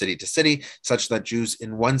differed from city to city, such that Jews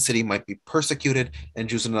in one city might be persecuted and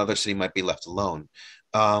Jews in another city might be left alone.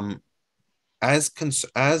 As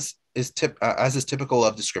is typical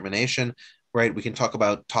of discrimination, right? We can talk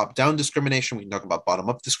about top-down discrimination. We can talk about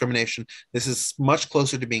bottom-up discrimination. This is much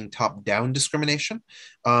closer to being top-down discrimination.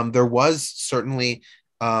 There was certainly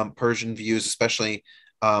Persian views, especially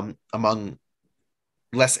among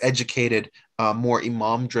less educated, more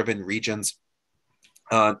imam-driven regions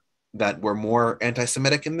that were more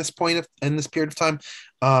anti-Semitic in this period of time.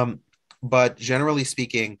 But generally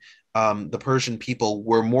speaking, the Persian people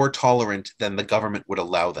were more tolerant than the government would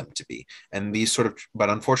allow them to be. And but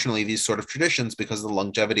unfortunately, these sort of traditions, because of the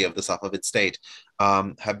longevity of the Safavid state,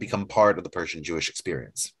 have become part of the Persian Jewish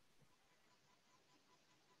experience.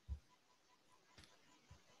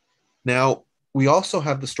 Now, we also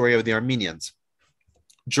have the story of the Armenians.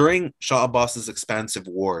 During Shah Abbas's expansive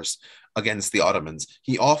wars against the Ottomans,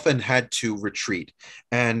 he often had to retreat.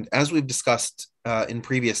 And as we've discussed in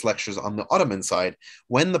previous lectures on the Ottoman side,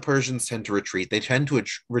 when the Persians tend to retreat, they tend to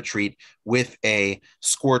retreat with a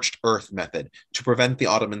scorched earth method to prevent the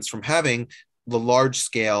Ottomans from having the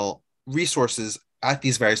large-scale resources at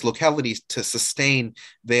these various localities to sustain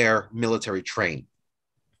their military train.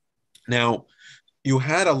 Now, you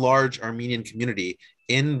had a large Armenian community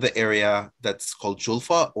in the area that's called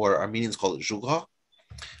Julfa, or Armenians call it Zhuga,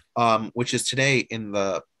 which is today in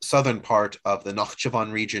the southern part of the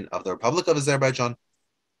Nakhchivan region of the Republic of Azerbaijan.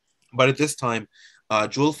 But at this time,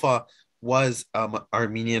 Julfa was an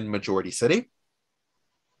Armenian majority city,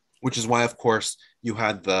 which is why, of course, you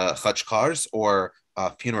had the khachkars, or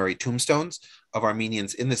funerary tombstones of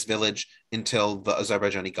Armenians in this village until the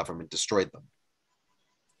Azerbaijani government destroyed them.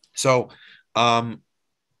 So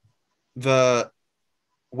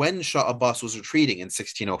when Shah Abbas was retreating in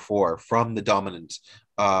 1604 from the dominant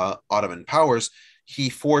Ottoman powers, he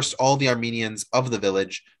forced all the Armenians of the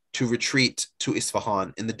village to retreat to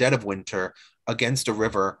Isfahan in the dead of winter against a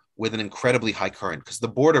river with an incredibly high current, because the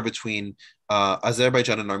border between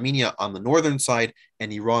Azerbaijan and Armenia on the northern side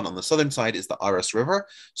and Iran on the southern side is the Aras River.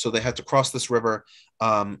 So they had to cross this river.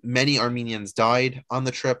 Many Armenians died on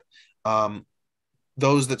the trip.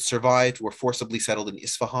 Those that survived were forcibly settled in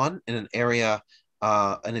Isfahan, in an area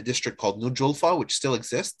in a district called Nujulfa, which still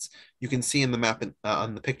exists. You can see in the map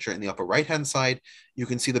on the picture in the upper right-hand side, you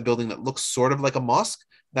can see the building that looks sort of like a mosque.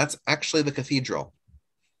 That's actually the cathedral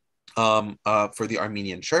for the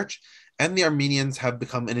Armenian church. And the Armenians have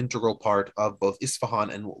become an integral part of both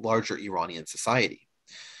Isfahan and larger Iranian society.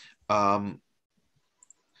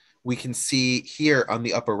 We can see here on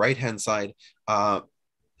the upper right-hand side,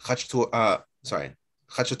 Khachatur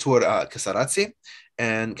Kasaratsi.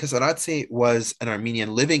 And Kasaratsi was an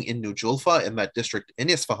Armenian living in Nujulfa, in that district in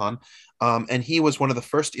Isfahan, and he was one of the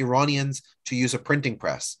first Iranians to use a printing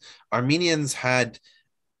press. Armenians had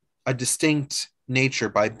a distinct nature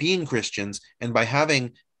by being Christians and by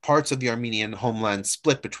having parts of the Armenian homeland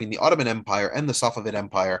split between the Ottoman Empire and the Safavid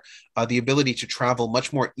Empire, the ability to travel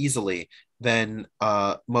much more easily than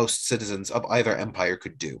most citizens of either empire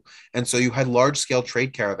could do. And so you had large-scale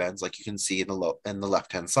trade caravans, like you can see in the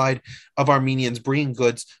left-hand side, of Armenians bringing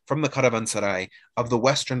goods from the Caravanserai of the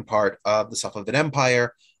western part of the Safavid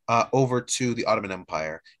Empire over to the Ottoman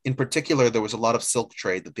Empire. In particular, there was a lot of silk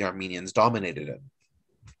trade that the Armenians dominated in.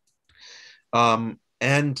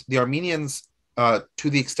 And the Armenians, to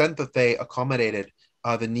the extent that they accommodated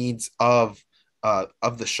the needs of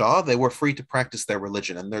the Shah, they were free to practice their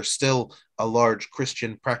religion. And there's still a large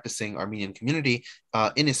Christian practicing Armenian community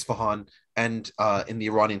in Isfahan and in the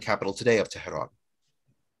Iranian capital today of Tehran.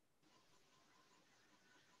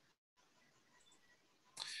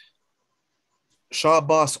 Shah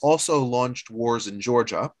Abbas also launched wars in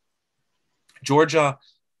Georgia. Georgia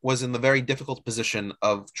was in the very difficult position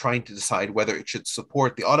of trying to decide whether it should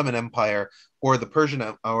support the Ottoman Empire or the Persian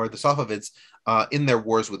or the Safavids in their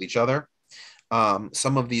wars with each other.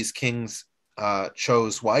 Some of these kings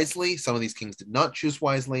chose wisely. Some of these kings did not choose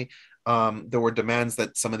wisely. There were demands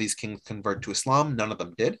that some of these kings convert to Islam. None of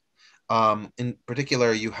them did. In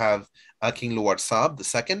particular, you have King Luarsab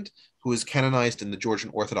II, who is canonized in the Georgian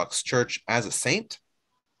Orthodox Church as a saint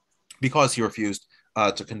because he refused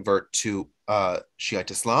to convert to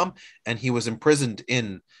Shiite Islam, and he was imprisoned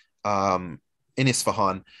in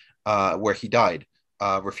Isfahan, where he died,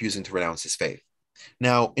 refusing to renounce his faith.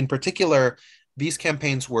 Now, in particular, these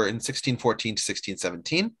campaigns were in 1614 to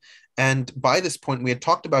 1617, and by this point, we had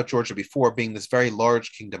talked about Georgia before being this very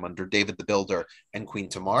large kingdom under David the Builder and Queen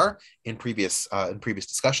Tamar in previous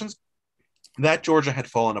discussions. That Georgia had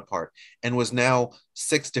fallen apart and was now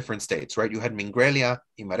 6 different states, right? You had Mingrelia,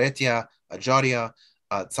 Imaretia, Ajaria,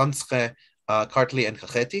 Tsanskhe, Kartli, and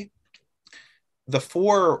Kakheti. The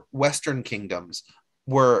 4 Western kingdoms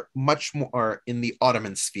were much more in the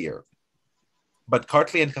Ottoman sphere. But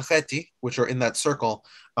Kartli and Kakheti, which are in that circle,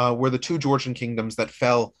 were the 2 Georgian kingdoms that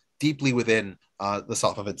fell deeply within the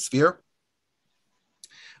Safavid sphere.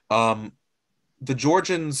 The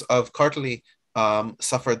Georgians of Kartli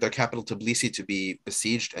suffered their capital Tbilisi to be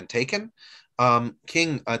besieged and taken.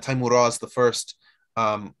 King Teimuraz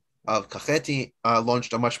I of Kakheti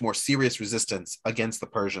launched a much more serious resistance against the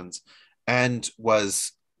Persians and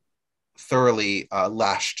was thoroughly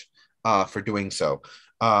lashed for doing so.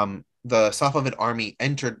 The Safavid army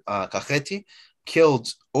entered Kakheti,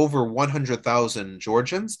 killed over 100,000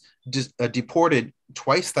 Georgians, deported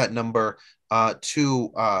twice that number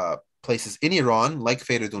to places in Iran, like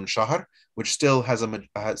Feridun Shahar, which still has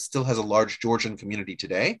a large Georgian community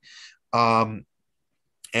today,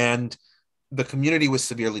 and the community was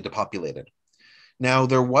severely depopulated. Now,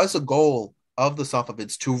 there was a goal of the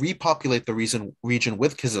Safavids to repopulate the region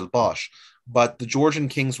with Qızılbaş, but the Georgian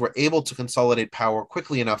kings were able to consolidate power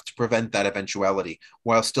quickly enough to prevent that eventuality,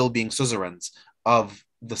 while still being suzerains of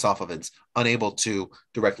the Safavids, unable to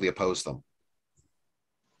directly oppose them.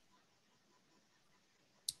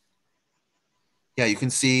 Yeah, you can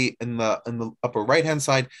see in the upper right-hand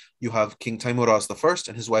side, you have King Teimuraz I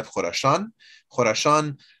and his wife Khorashan.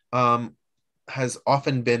 Khorashan has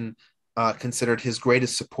often been considered his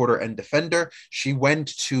greatest supporter and defender. She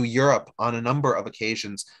went to Europe on a number of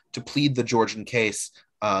occasions to plead the Georgian case,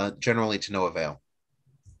 generally to no avail.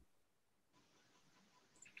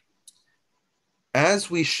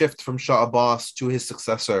 As we shift from Shah Abbas to his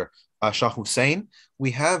successor, Shah Hussein,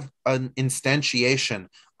 we have an instantiation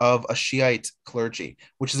of a Shiite clergy,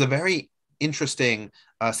 which is a very interesting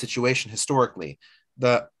situation historically.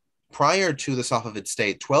 Prior to the Safavid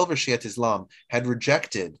state, 12 Shiite Islam had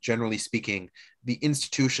rejected, generally speaking, the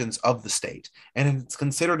institutions of the state, and it's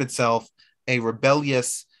considered itself a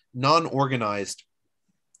rebellious, non-organized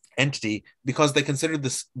entity because they considered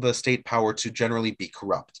the state power to generally be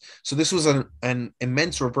corrupt. So this was an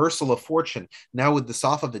immense reversal of fortune now with the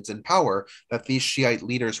Safavids in power, that these Shiite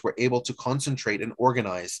leaders were able to concentrate and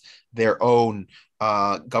organize their own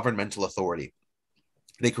governmental authority.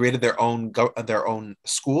 They created their own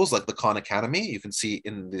schools, like the Khan Academy. You can see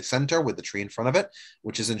in the center with the tree in front of it,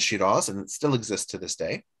 which is in Shiraz, and it still exists to this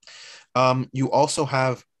day. You also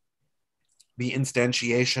have the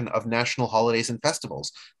instantiation of national holidays and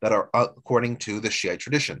festivals that are according to the Shiite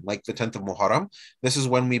tradition, like the 10th of Muharram. This is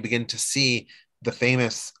when we begin to see the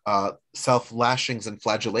famous self-lashings and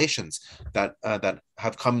flagellations that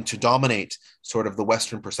have come to dominate sort of the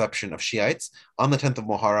Western perception of Shiites. On the 10th of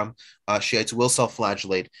Muharram, Shiites will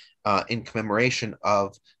self-flagellate in commemoration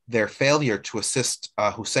of their failure to assist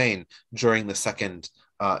Hussein during the Second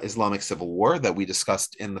Islamic Civil War that we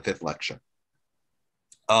discussed in the 5th lecture.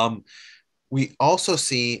 We also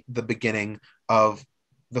see the beginning of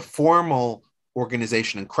the formal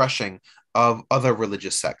organization and crushing of other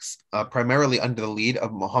religious sects, primarily under the lead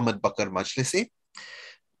of Muhammad Bakr Majlisi.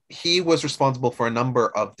 He was responsible for a number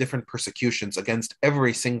of different persecutions against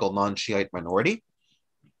every single non-Shiite minority,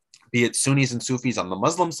 be it Sunnis and Sufis on the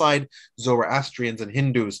Muslim side, Zoroastrians and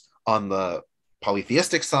Hindus on the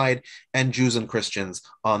polytheistic side, and Jews and Christians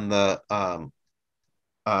on the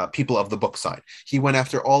people of the book side. He went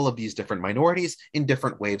after all of these different minorities in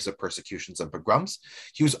different waves of persecutions and pogroms.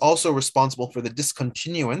 He was also responsible for the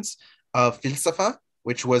discontinuance of Filsafa,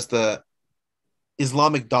 which was the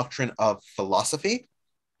Islamic doctrine of philosophy,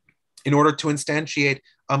 in order to instantiate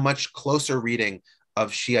a much closer reading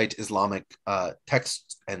of Shiite Islamic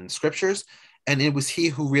texts and scriptures. And it was he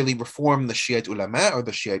who really reformed the Shiite ulama, or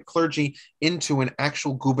the Shiite clergy, into an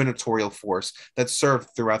actual gubernatorial force that served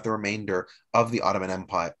throughout the remainder of the Ottoman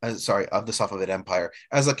Empire, of the Safavid Empire,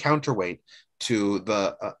 as a counterweight to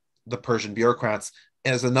the Persian bureaucrats,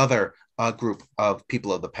 as another group of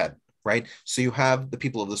people of the pen. Right, so you have the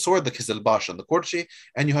people of the sword, the Qızılbaş and the Qurshi,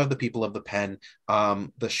 and you have the people of the pen,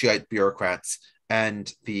 the Shiite bureaucrats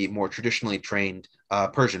and the more traditionally trained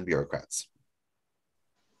Persian bureaucrats.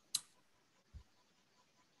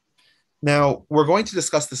 Now, we're going to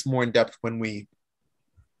discuss this more in depth when we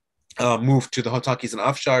move to the Hotakis and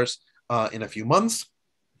Afshars in a few months.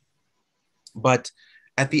 But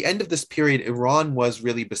at the end of this period, Iran was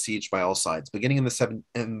really besieged by all sides. Beginning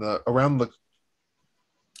around the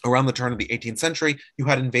turn of the 18th century, you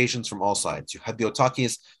had invasions from all sides. You had the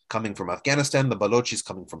Otakis coming from Afghanistan, the Balochis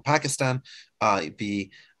coming from Pakistan,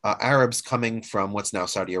 the Arabs coming from what's now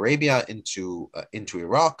Saudi Arabia into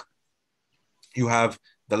Iraq. You have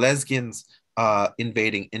the Lezgins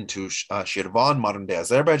invading into Shirvan, modern-day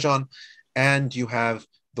Azerbaijan, and you have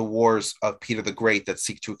the wars of Peter the Great that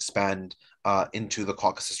seek to expand into the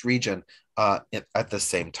Caucasus region at the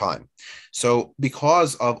same time. So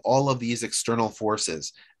because of all of these external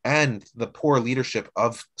forces and the poor leadership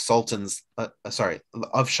of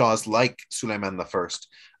of Shahs like Suleiman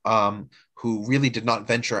I, who really did not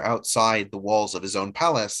venture outside the walls of his own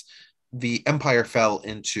palace, the empire fell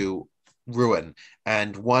into ruin.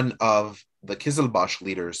 And one of the Qızılbaş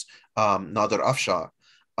leaders, Nader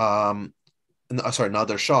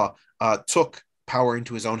Shah, took power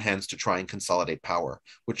into his own hands to try and consolidate power,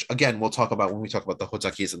 which again we'll talk about when we talk about the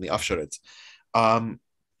Hotakis and the Afsharids.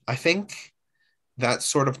 I think that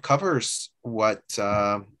sort of covers what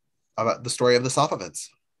about the story of the Safavids.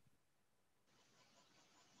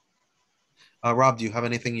 Rob, do you have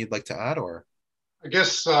anything you'd like to add, or? I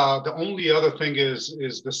guess the only other thing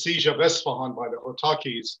is the siege of Isfahan by the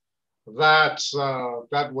Hotakis. That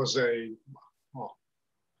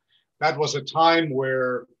was a time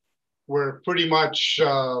where pretty much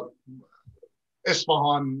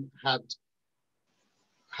Isfahan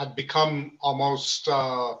had become almost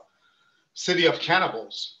city of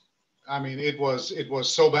cannibals. I mean, it was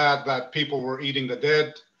so bad that people were eating the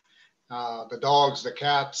dead, the dogs, the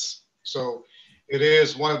cats. So it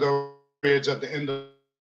is one of those periods at the end of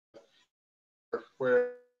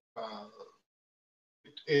where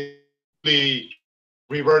it really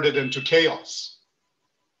reverted into chaos.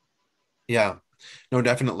 Yeah, no,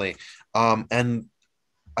 definitely. And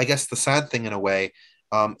I guess the sad thing in a way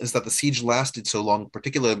is that the siege lasted so long,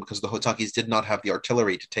 particularly because the Hotakis did not have the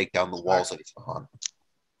artillery to take down the walls of Isfahan.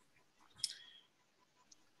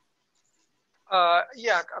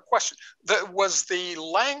 Yeah, a question. Was the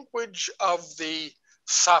language of the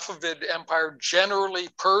Safavid Empire generally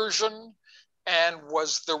Persian? And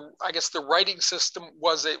was the writing system,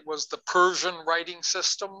 was the Persian writing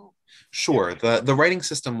system? Sure. The writing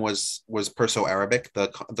system was Perso-Arabic.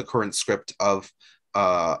 The current script of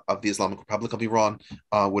the Islamic Republic of Iran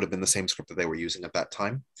would have been the same script that they were using at that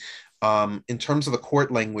time. In terms of the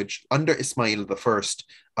court language, under Ismail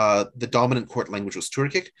I, the dominant court language was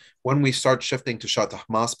Turkic. When we start shifting to Shah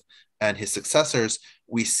Tahmasp and his successors,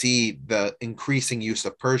 we see the increasing use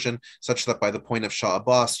of Persian, such that by the point of Shah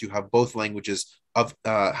Abbas, you have both languages of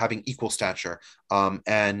having equal stature.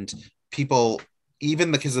 And people,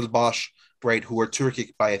 even the Qızılbaş, right, who were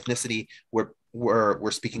Turkic by ethnicity,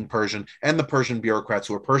 were speaking Persian, and the Persian bureaucrats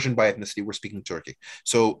who were Persian by ethnicity were speaking Turkic.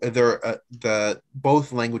 So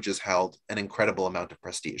both languages held an incredible amount of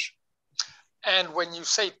prestige. And when you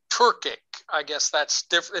say Turkic, I guess that's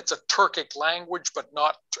different. It's a Turkic language, but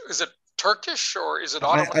not. Is it Turkish or is it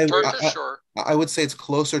Ottoman Turkish? I would say it's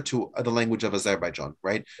closer to the language of Azerbaijan,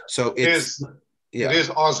 right? So it is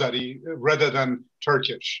Azeri rather than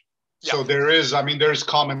Turkish. Yeah. So there's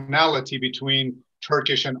commonality between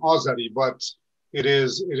Turkish and Azeri, but it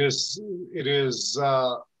is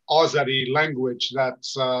Azeri language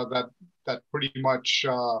that pretty much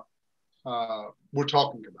we're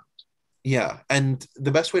talking about. Yeah, and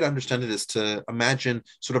the best way to understand it is to imagine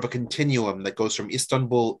sort of a continuum that goes from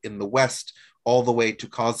Istanbul in the west all the way to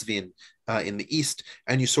Qazvin in the east,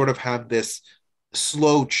 and you sort of have this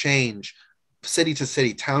slow change, city to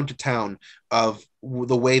city, town to town, of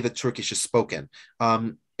the way that Turkish is spoken.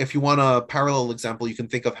 If you want a parallel example, you can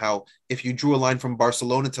think of how if you drew a line from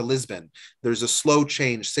Barcelona to Lisbon, there's a slow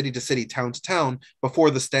change, city to city, town to town,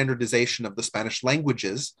 before the standardization of the Spanish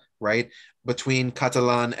languages, right? Between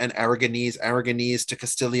Catalan and Aragonese, Aragonese to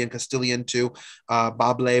Castilian, Castilian to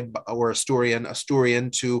Bable or Asturian, Asturian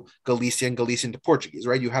to Galician, Galician to Portuguese,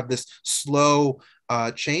 right? You have this slow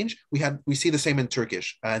change. We see the same in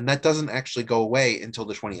Turkish, and that doesn't actually go away until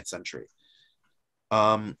the 20th century.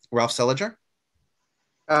 Ralph Seliger?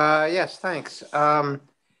 Yes, thanks.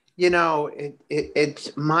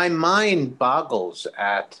 It's my mind boggles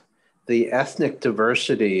at the ethnic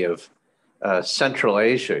diversity of Central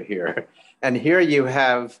Asia here. And here you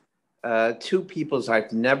have two peoples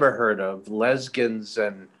I've never heard of, Lezgins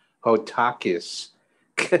and Hotakis,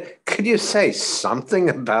 Could you say something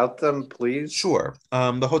about them, please? Sure.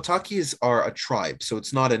 The Hotakis are a tribe, so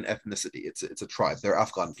it's not an ethnicity. It's a tribe. They're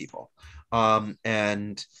Afghan people,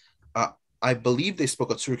 and I believe they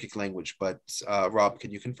spoke a Turkic language. But Rob,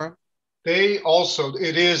 can you confirm? They also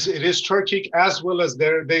it is Turkic, as well as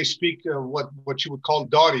they speak what you would call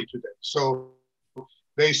Dari today. So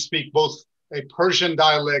they speak both a Persian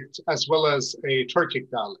dialect as well as a Turkic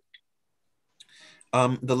dialect.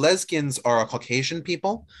 The Lezgins are a Caucasian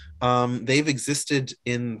people. They've existed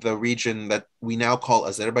in the region that we now call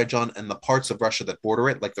Azerbaijan and the parts of Russia that border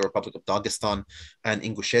it, like the Republic of Dagestan and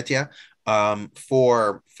Ingushetia,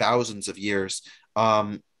 for thousands of years.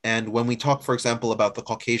 And when we talk, for example, about the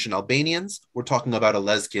Caucasian Albanians, we're talking about a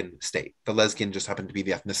Lezgin state. The Lezgin just happened to be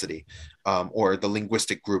the ethnicity, or the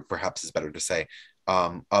linguistic group, perhaps is better to say,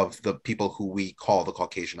 of the people who we call the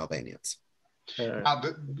Caucasian Albanians.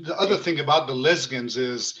 The other thing about the Lezgins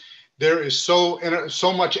is there is so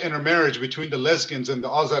much intermarriage between the Lezgins and the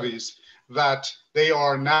Azeris that they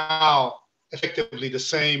are now effectively the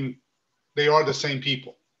same. They are the same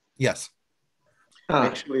people. Yes.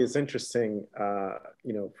 Actually, it's interesting.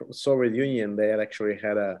 From Soviet Union, they had actually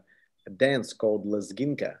had a dance called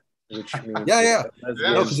Lezginka, which means no,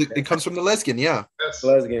 because it comes from the Lezgin, yeah. Yes.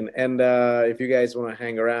 Lezgin. And if you guys want to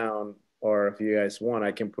hang around, or if you guys want,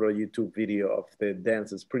 I can put a YouTube video of the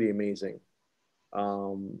dance. It's pretty amazing. I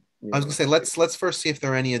was gonna say let's first see if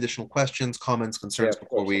there are any additional questions, comments, concerns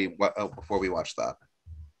before we watch that.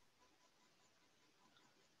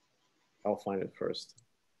 I'll find it first.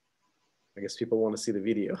 I guess people want to see the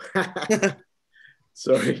video.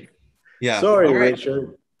 Sorry. Yeah. Sorry, right.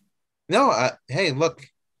 Richard. No. Hey, look,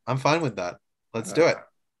 I'm fine with that. Let's do it.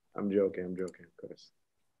 I'm joking, of course.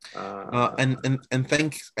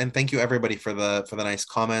 And thank you everybody for the nice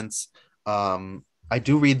comments. I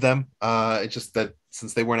do read them. It's just that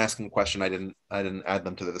since they weren't asking a question, I didn't add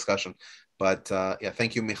them to the discussion. But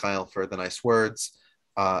thank you, Mikhail, for the nice words,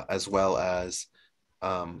 as well as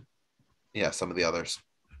some of the others.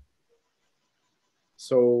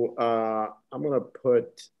 So I'm gonna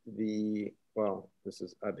put this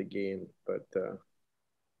is at the game, but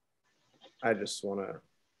I just wanna.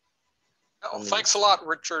 Well, thanks a lot,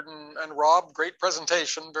 Richard and Rob. Great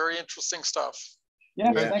presentation. Very interesting stuff.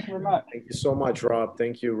 Yeah, thank you very much. Thank you so much, Rob.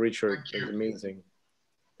 Thank you, Richard. It was amazing.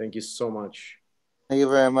 Thank you so much. Thank you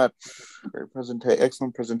very much. Great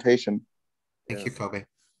excellent presentation. Thank you, Kobe.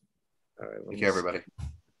 All right, thank you, everybody.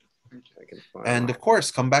 And of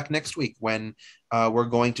course, come back next week when we're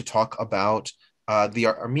going to talk about the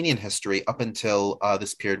Armenian history up until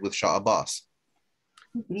this period with Shah Abbas.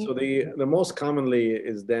 So the most commonly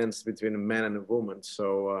is danced between a man and a woman.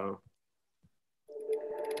 So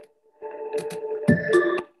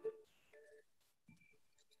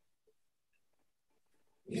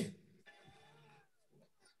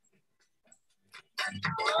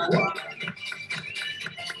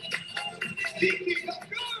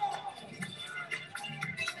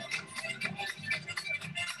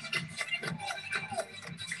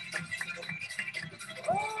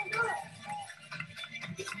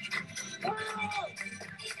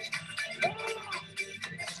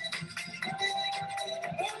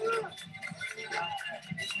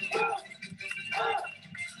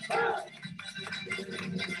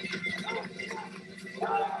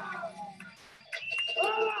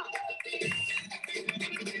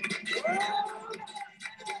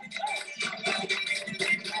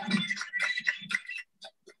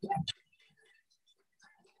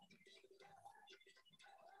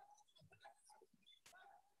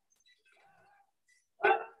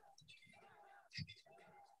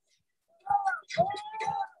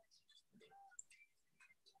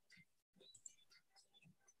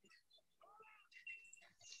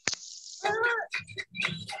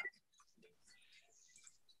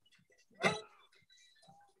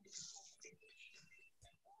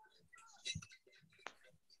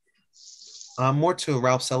more to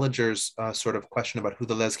Ralph Seliger's sort of question about who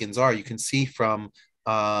the Lezgins are, you can see from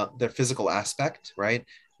their physical aspect, right,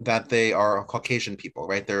 that they are Caucasian people,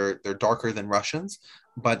 right? They're darker than Russians,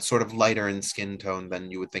 but sort of lighter in skin tone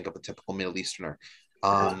than you would think of a typical Middle Easterner.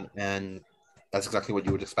 And that's exactly what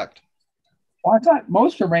you would expect. Well, I thought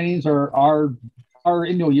most Iranians are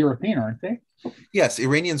Indo-European, aren't they? Yes,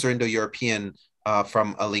 Iranians are Indo-European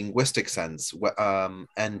from a linguistic sense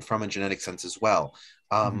and from a genetic sense as well.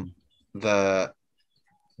 The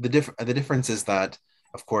difference is that,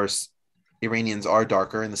 of course, Iranians are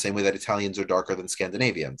darker in the same way that Italians are darker than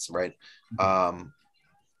Scandinavians, right?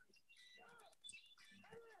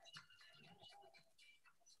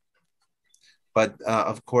 But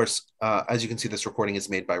of course, as you can see, this recording is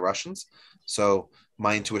made by Russians. So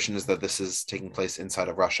my intuition is that this is taking place inside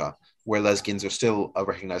of Russia, where lesbians are still a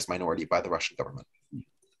recognized minority by the Russian government.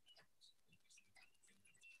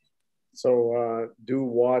 So do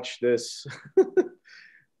watch this.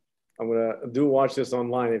 I'm gonna watch this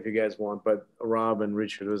online if you guys want. But Rob and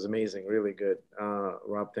Richard, it was amazing, really good.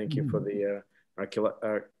 Rob, thank you for the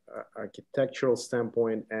architectural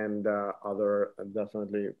standpoint and other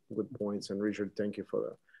definitely good points. And Richard, thank you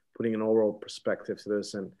for putting an overall perspective to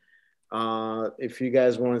this. And if you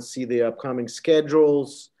guys want to see the upcoming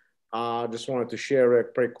schedules, just wanted to share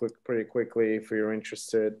it pretty quickly if you're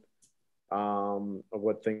interested of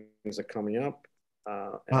what things are coming up.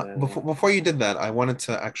 Before you did that, I wanted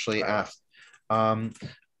to actually ask,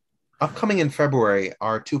 upcoming in February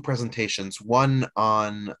are two presentations, one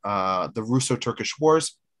on the Russo-Turkish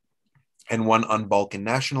Wars and one on Balkan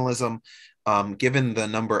nationalism. Given the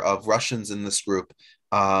number of Russians in this group,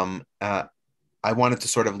 I wanted to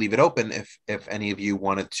sort of leave it open if any of you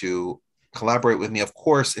wanted to collaborate with me. Of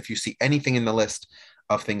course, if you see anything in the list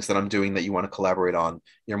of things that I'm doing that you want to collaborate on,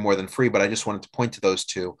 you're more than free, but I just wanted to point to those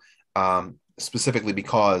two specifically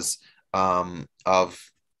because of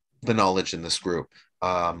the knowledge in this group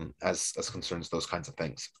as concerns those kinds of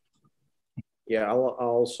things. Yeah, I'll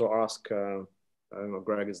also ask, I don't know,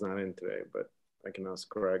 Greg is not in today, but I can ask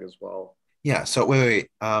Greg as well. Yeah, so wait.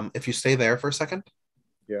 If you stay there for a second.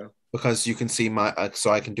 Yeah. Because you can see my,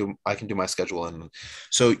 so I can do my schedule. And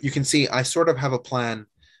so you can see I sort of have a plan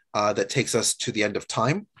that takes us to the end of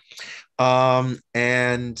time.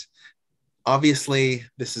 And obviously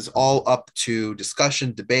this is all up to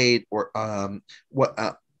discussion, debate, or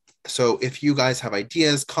so if you guys have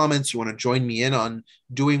ideas, comments, you want to join me in on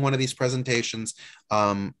doing one of these presentations,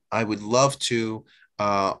 I would love to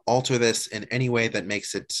alter this in any way that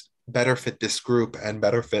makes it better fit this group and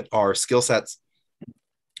better fit our skill sets.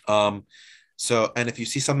 So, and if you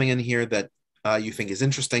see something in here that you think is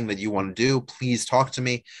interesting that you want to do, please talk to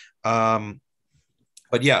me.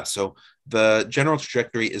 But yeah, so the general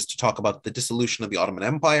trajectory is to talk about the dissolution of the Ottoman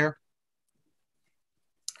Empire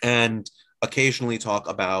and occasionally talk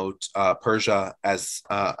about Persia as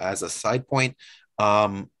a side point.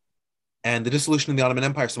 And the dissolution of the Ottoman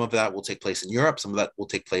Empire, some of that will take place in Europe, some of that will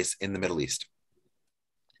take place in the Middle East.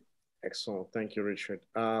 Excellent. Thank you, Richard.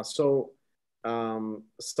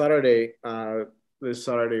 Saturday, this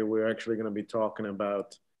Saturday, we're actually going to be talking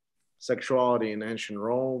about sexuality in ancient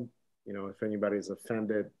Rome. You know, if anybody's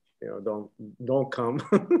offended, you know, don't come.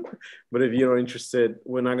 But if you're interested,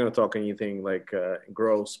 we're not going to talk anything like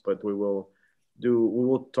gross, but we will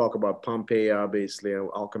talk about Pompeii. Obviously,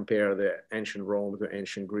 I'll compare the ancient Rome to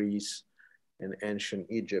ancient Greece and ancient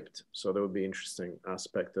Egypt. So that would be an interesting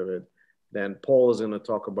aspect of it. Then Paul is going to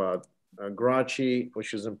talk about Gracchi,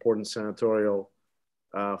 which is an important senatorial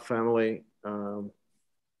family. And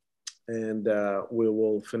we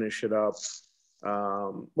will finish it up.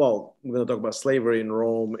 Well, we're going to talk about slavery in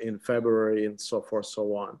Rome in February and so forth,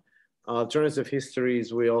 so on. Alternative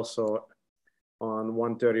histories, we also, on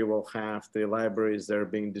 1:30, we'll have the libraries that are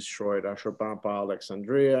being destroyed, Ashurbanipal,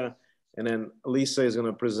 Alexandria. And then Lisa is going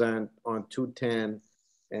to present on 2:10.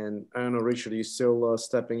 And I don't know, Richard, are you still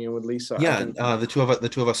stepping in with Lisa? Yeah, the two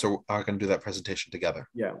of us are going to do that presentation together.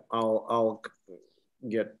 Yeah, I'll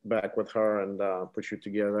get back with her and put you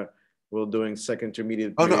together. We're doing second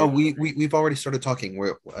intermediate. Oh no, we've already started talking.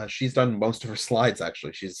 She's done most of her slides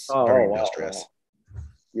actually. She's very industrious. Wow.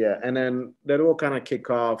 Yeah, and then that will kind of kick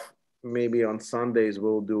off. Maybe on Sundays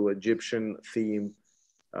we'll do Egyptian theme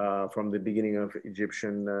from the beginning of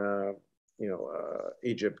Egyptian.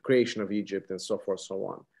 Egypt, creation of Egypt, and so forth, so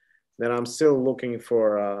on. Then I'm still looking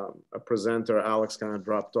for a presenter. Alex kind of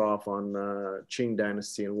dropped off on Qing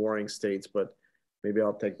Dynasty and Warring States, but maybe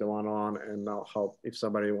I'll take the one on and I'll help if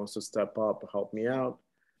somebody wants to step up, help me out.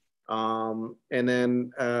 And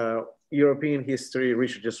then European history,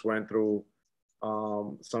 Richard just went through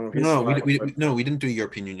some of his slides. We didn't do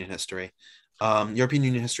European Union history. European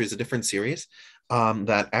Union history is a different series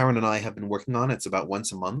that Aaron and I have been working on. It's about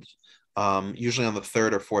once a month. Usually on the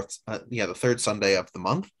third or fourth, the third Sunday of the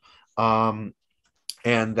month.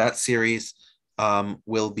 And that series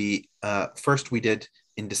will be, first we did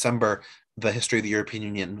in December, the history of the European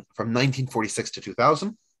Union from 1946 to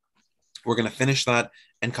 2000. We're going to finish that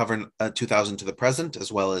and cover 2000 to the present,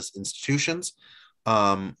 as well as institutions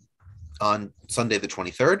on Sunday, the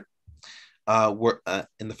 23rd.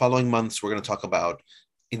 In the following months, we're going to talk about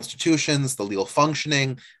institutions, the legal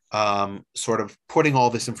functioning, sort of putting all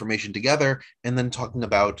this information together, and then talking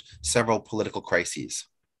about several political crises.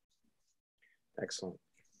 Excellent.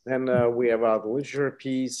 Then we have the literature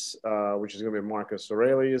piece, which is going to be Marcus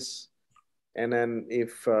Aurelius. And then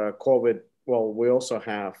if COVID, well, we also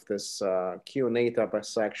have this Q&A type of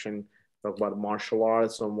section, talk about martial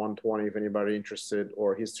arts on 120, if anybody interested,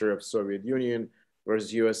 or history of Soviet Union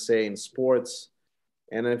versus USA in sports.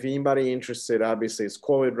 And if anybody interested, obviously it's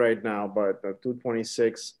COVID right now, but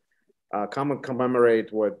 226, come and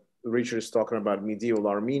commemorate what Richard is talking about, medieval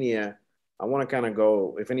Armenia. I want to kind of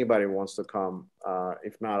go, if anybody wants to come,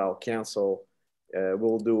 if not, I'll cancel.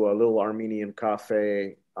 We'll do a little Armenian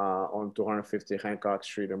cafe on 250 Hancock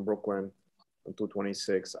Street in Brooklyn on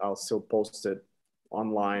 226. I'll still post it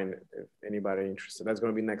online if anybody interested. That's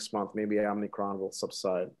going to be next month. Maybe Omicron will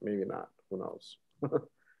subside, maybe not, who knows.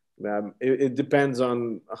 It depends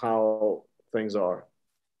on how things are.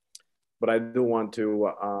 But I do want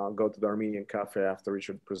to go to the Armenian cafe after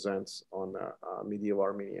Richard presents on medieval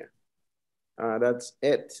Armenia. That's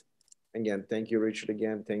it. Again, thank you, Richard,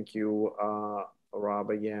 again. Thank you,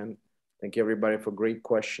 Rob, again. Thank you, everybody, for great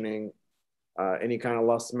questioning. Any kind of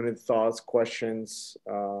last minute thoughts, questions,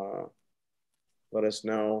 let us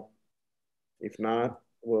know. If not,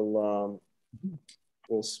 we'll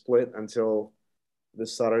split until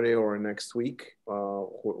this Saturday or next week,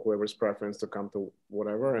 whoever's preference to come to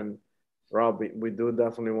whatever. And Rob, we do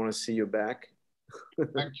definitely want to see you back.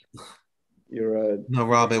 Thank you. No,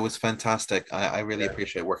 Rob, it was fantastic. I really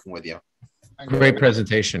appreciate working with you. Great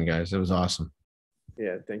presentation, guys. It was awesome.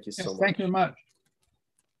 Yeah, thank you so much. Thank you very much.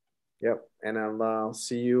 Yep, and I'll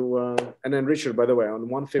see you. And then Richard, by the way, on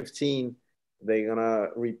 115, they're gonna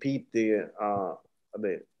repeat the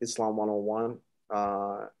Islam 101,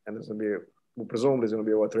 and there's gonna be, presumably there's gonna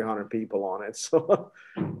be over 300 people on it. So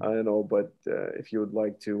I don't know, but if you would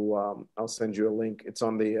like to, I'll send you a link. It's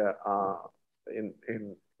on the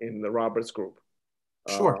in the Roberts group.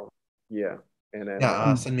 Sure. Yeah, and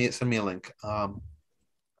then send me a link.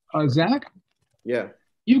 Zach. Yeah.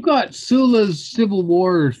 You got Sula's Civil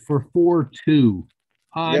Wars for 4-2.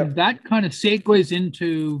 Yep. That kind of segues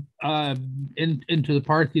into the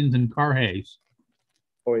Parthians and Karhays.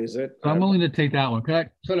 Oh, is it? So I'm willing to take that one.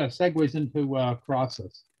 That sort of segues into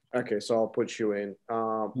Crosses. Okay, so I'll put you in.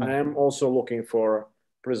 I am also looking for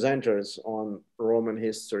presenters on Roman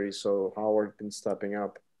history. So Howard been stepping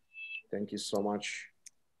up. Thank you so much.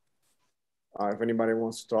 If anybody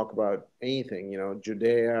wants to talk about anything,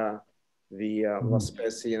 Judea, the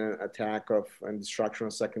Vespasian attack and destruction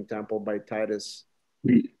of Second Temple by Titus,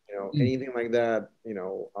 anything like that,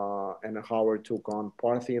 and Howard took on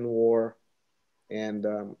Parthian War. And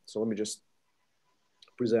so let me just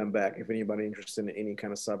present back if anybody interested in any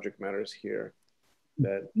kind of subject matters here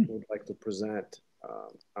that would like to present.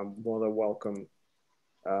 I'm more than welcome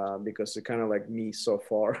because it's kind of like me so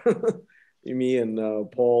far. Me and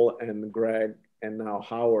Paul and Greg and now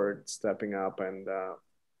Howard stepping up, and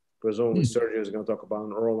presumably Sergio is going to talk about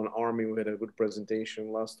the Roman army. We had a good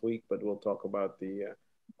presentation last week, but we'll talk about the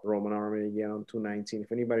Roman army again on 219.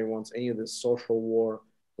 If anybody wants any of this social war,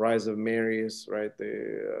 rise of Marius, right?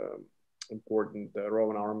 The important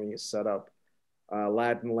Roman army is set up,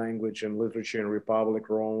 Latin language and literature in Republic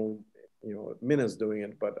Rome. Mina's doing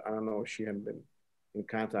it, but I don't know if she hadn't been in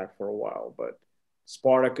contact for a while. But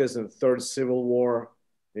Spartacus and Third Civil War.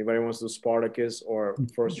 Anybody wants to do Spartacus or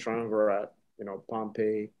First Triumvirate?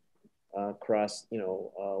 Pompey,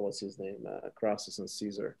 what's his name? Crassus and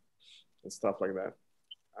Caesar, and stuff like that.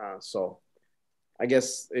 So I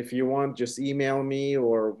guess if you want, just email me,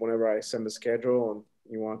 or whenever I send the schedule and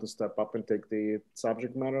you want to step up and take the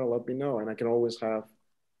subject matter, let me know. And I can always have,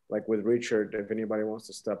 like with Richard, if anybody wants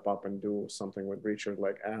to step up and do something with Richard,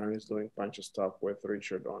 like Aaron is doing a bunch of stuff with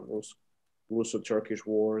Richard on Russo-Turkish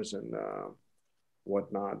wars and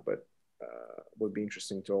whatnot, but would be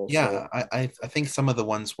interesting to also. Yeah, I think some of the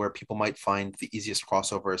ones where people might find the easiest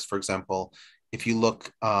crossovers, for example, if you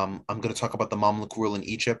look, I'm going to talk about the Mamluk rule in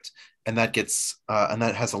Egypt, and that gets and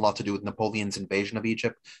that has a lot to do with Napoleon's invasion of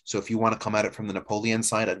Egypt. So if you want to come at it from the Napoleon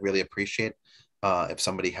side, I'd really appreciate if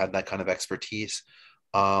somebody had that kind of expertise,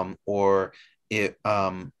 or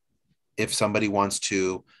if somebody wants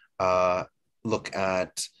to look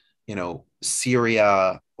at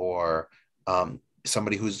Syria, or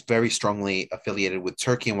somebody who's very strongly affiliated with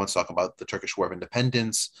Turkey and wants to talk about the Turkish War of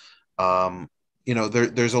Independence.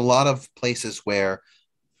 There's a lot of places where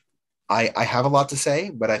I have a lot to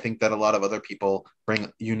say, but I think that a lot of other people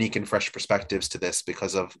bring unique and fresh perspectives to this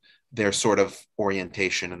because of their sort of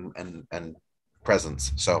orientation and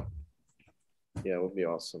presence. So yeah, it would be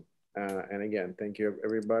awesome. And again, thank you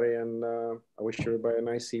everybody, and I wish everybody a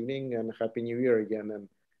nice evening and Happy New Year again. And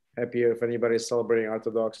happy if anybody is celebrating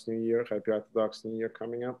Orthodox New Year, happy Orthodox New Year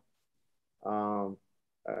coming up.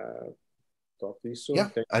 Talk to you soon. Yeah,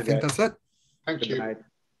 I think that's it. Thank you.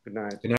 Good night.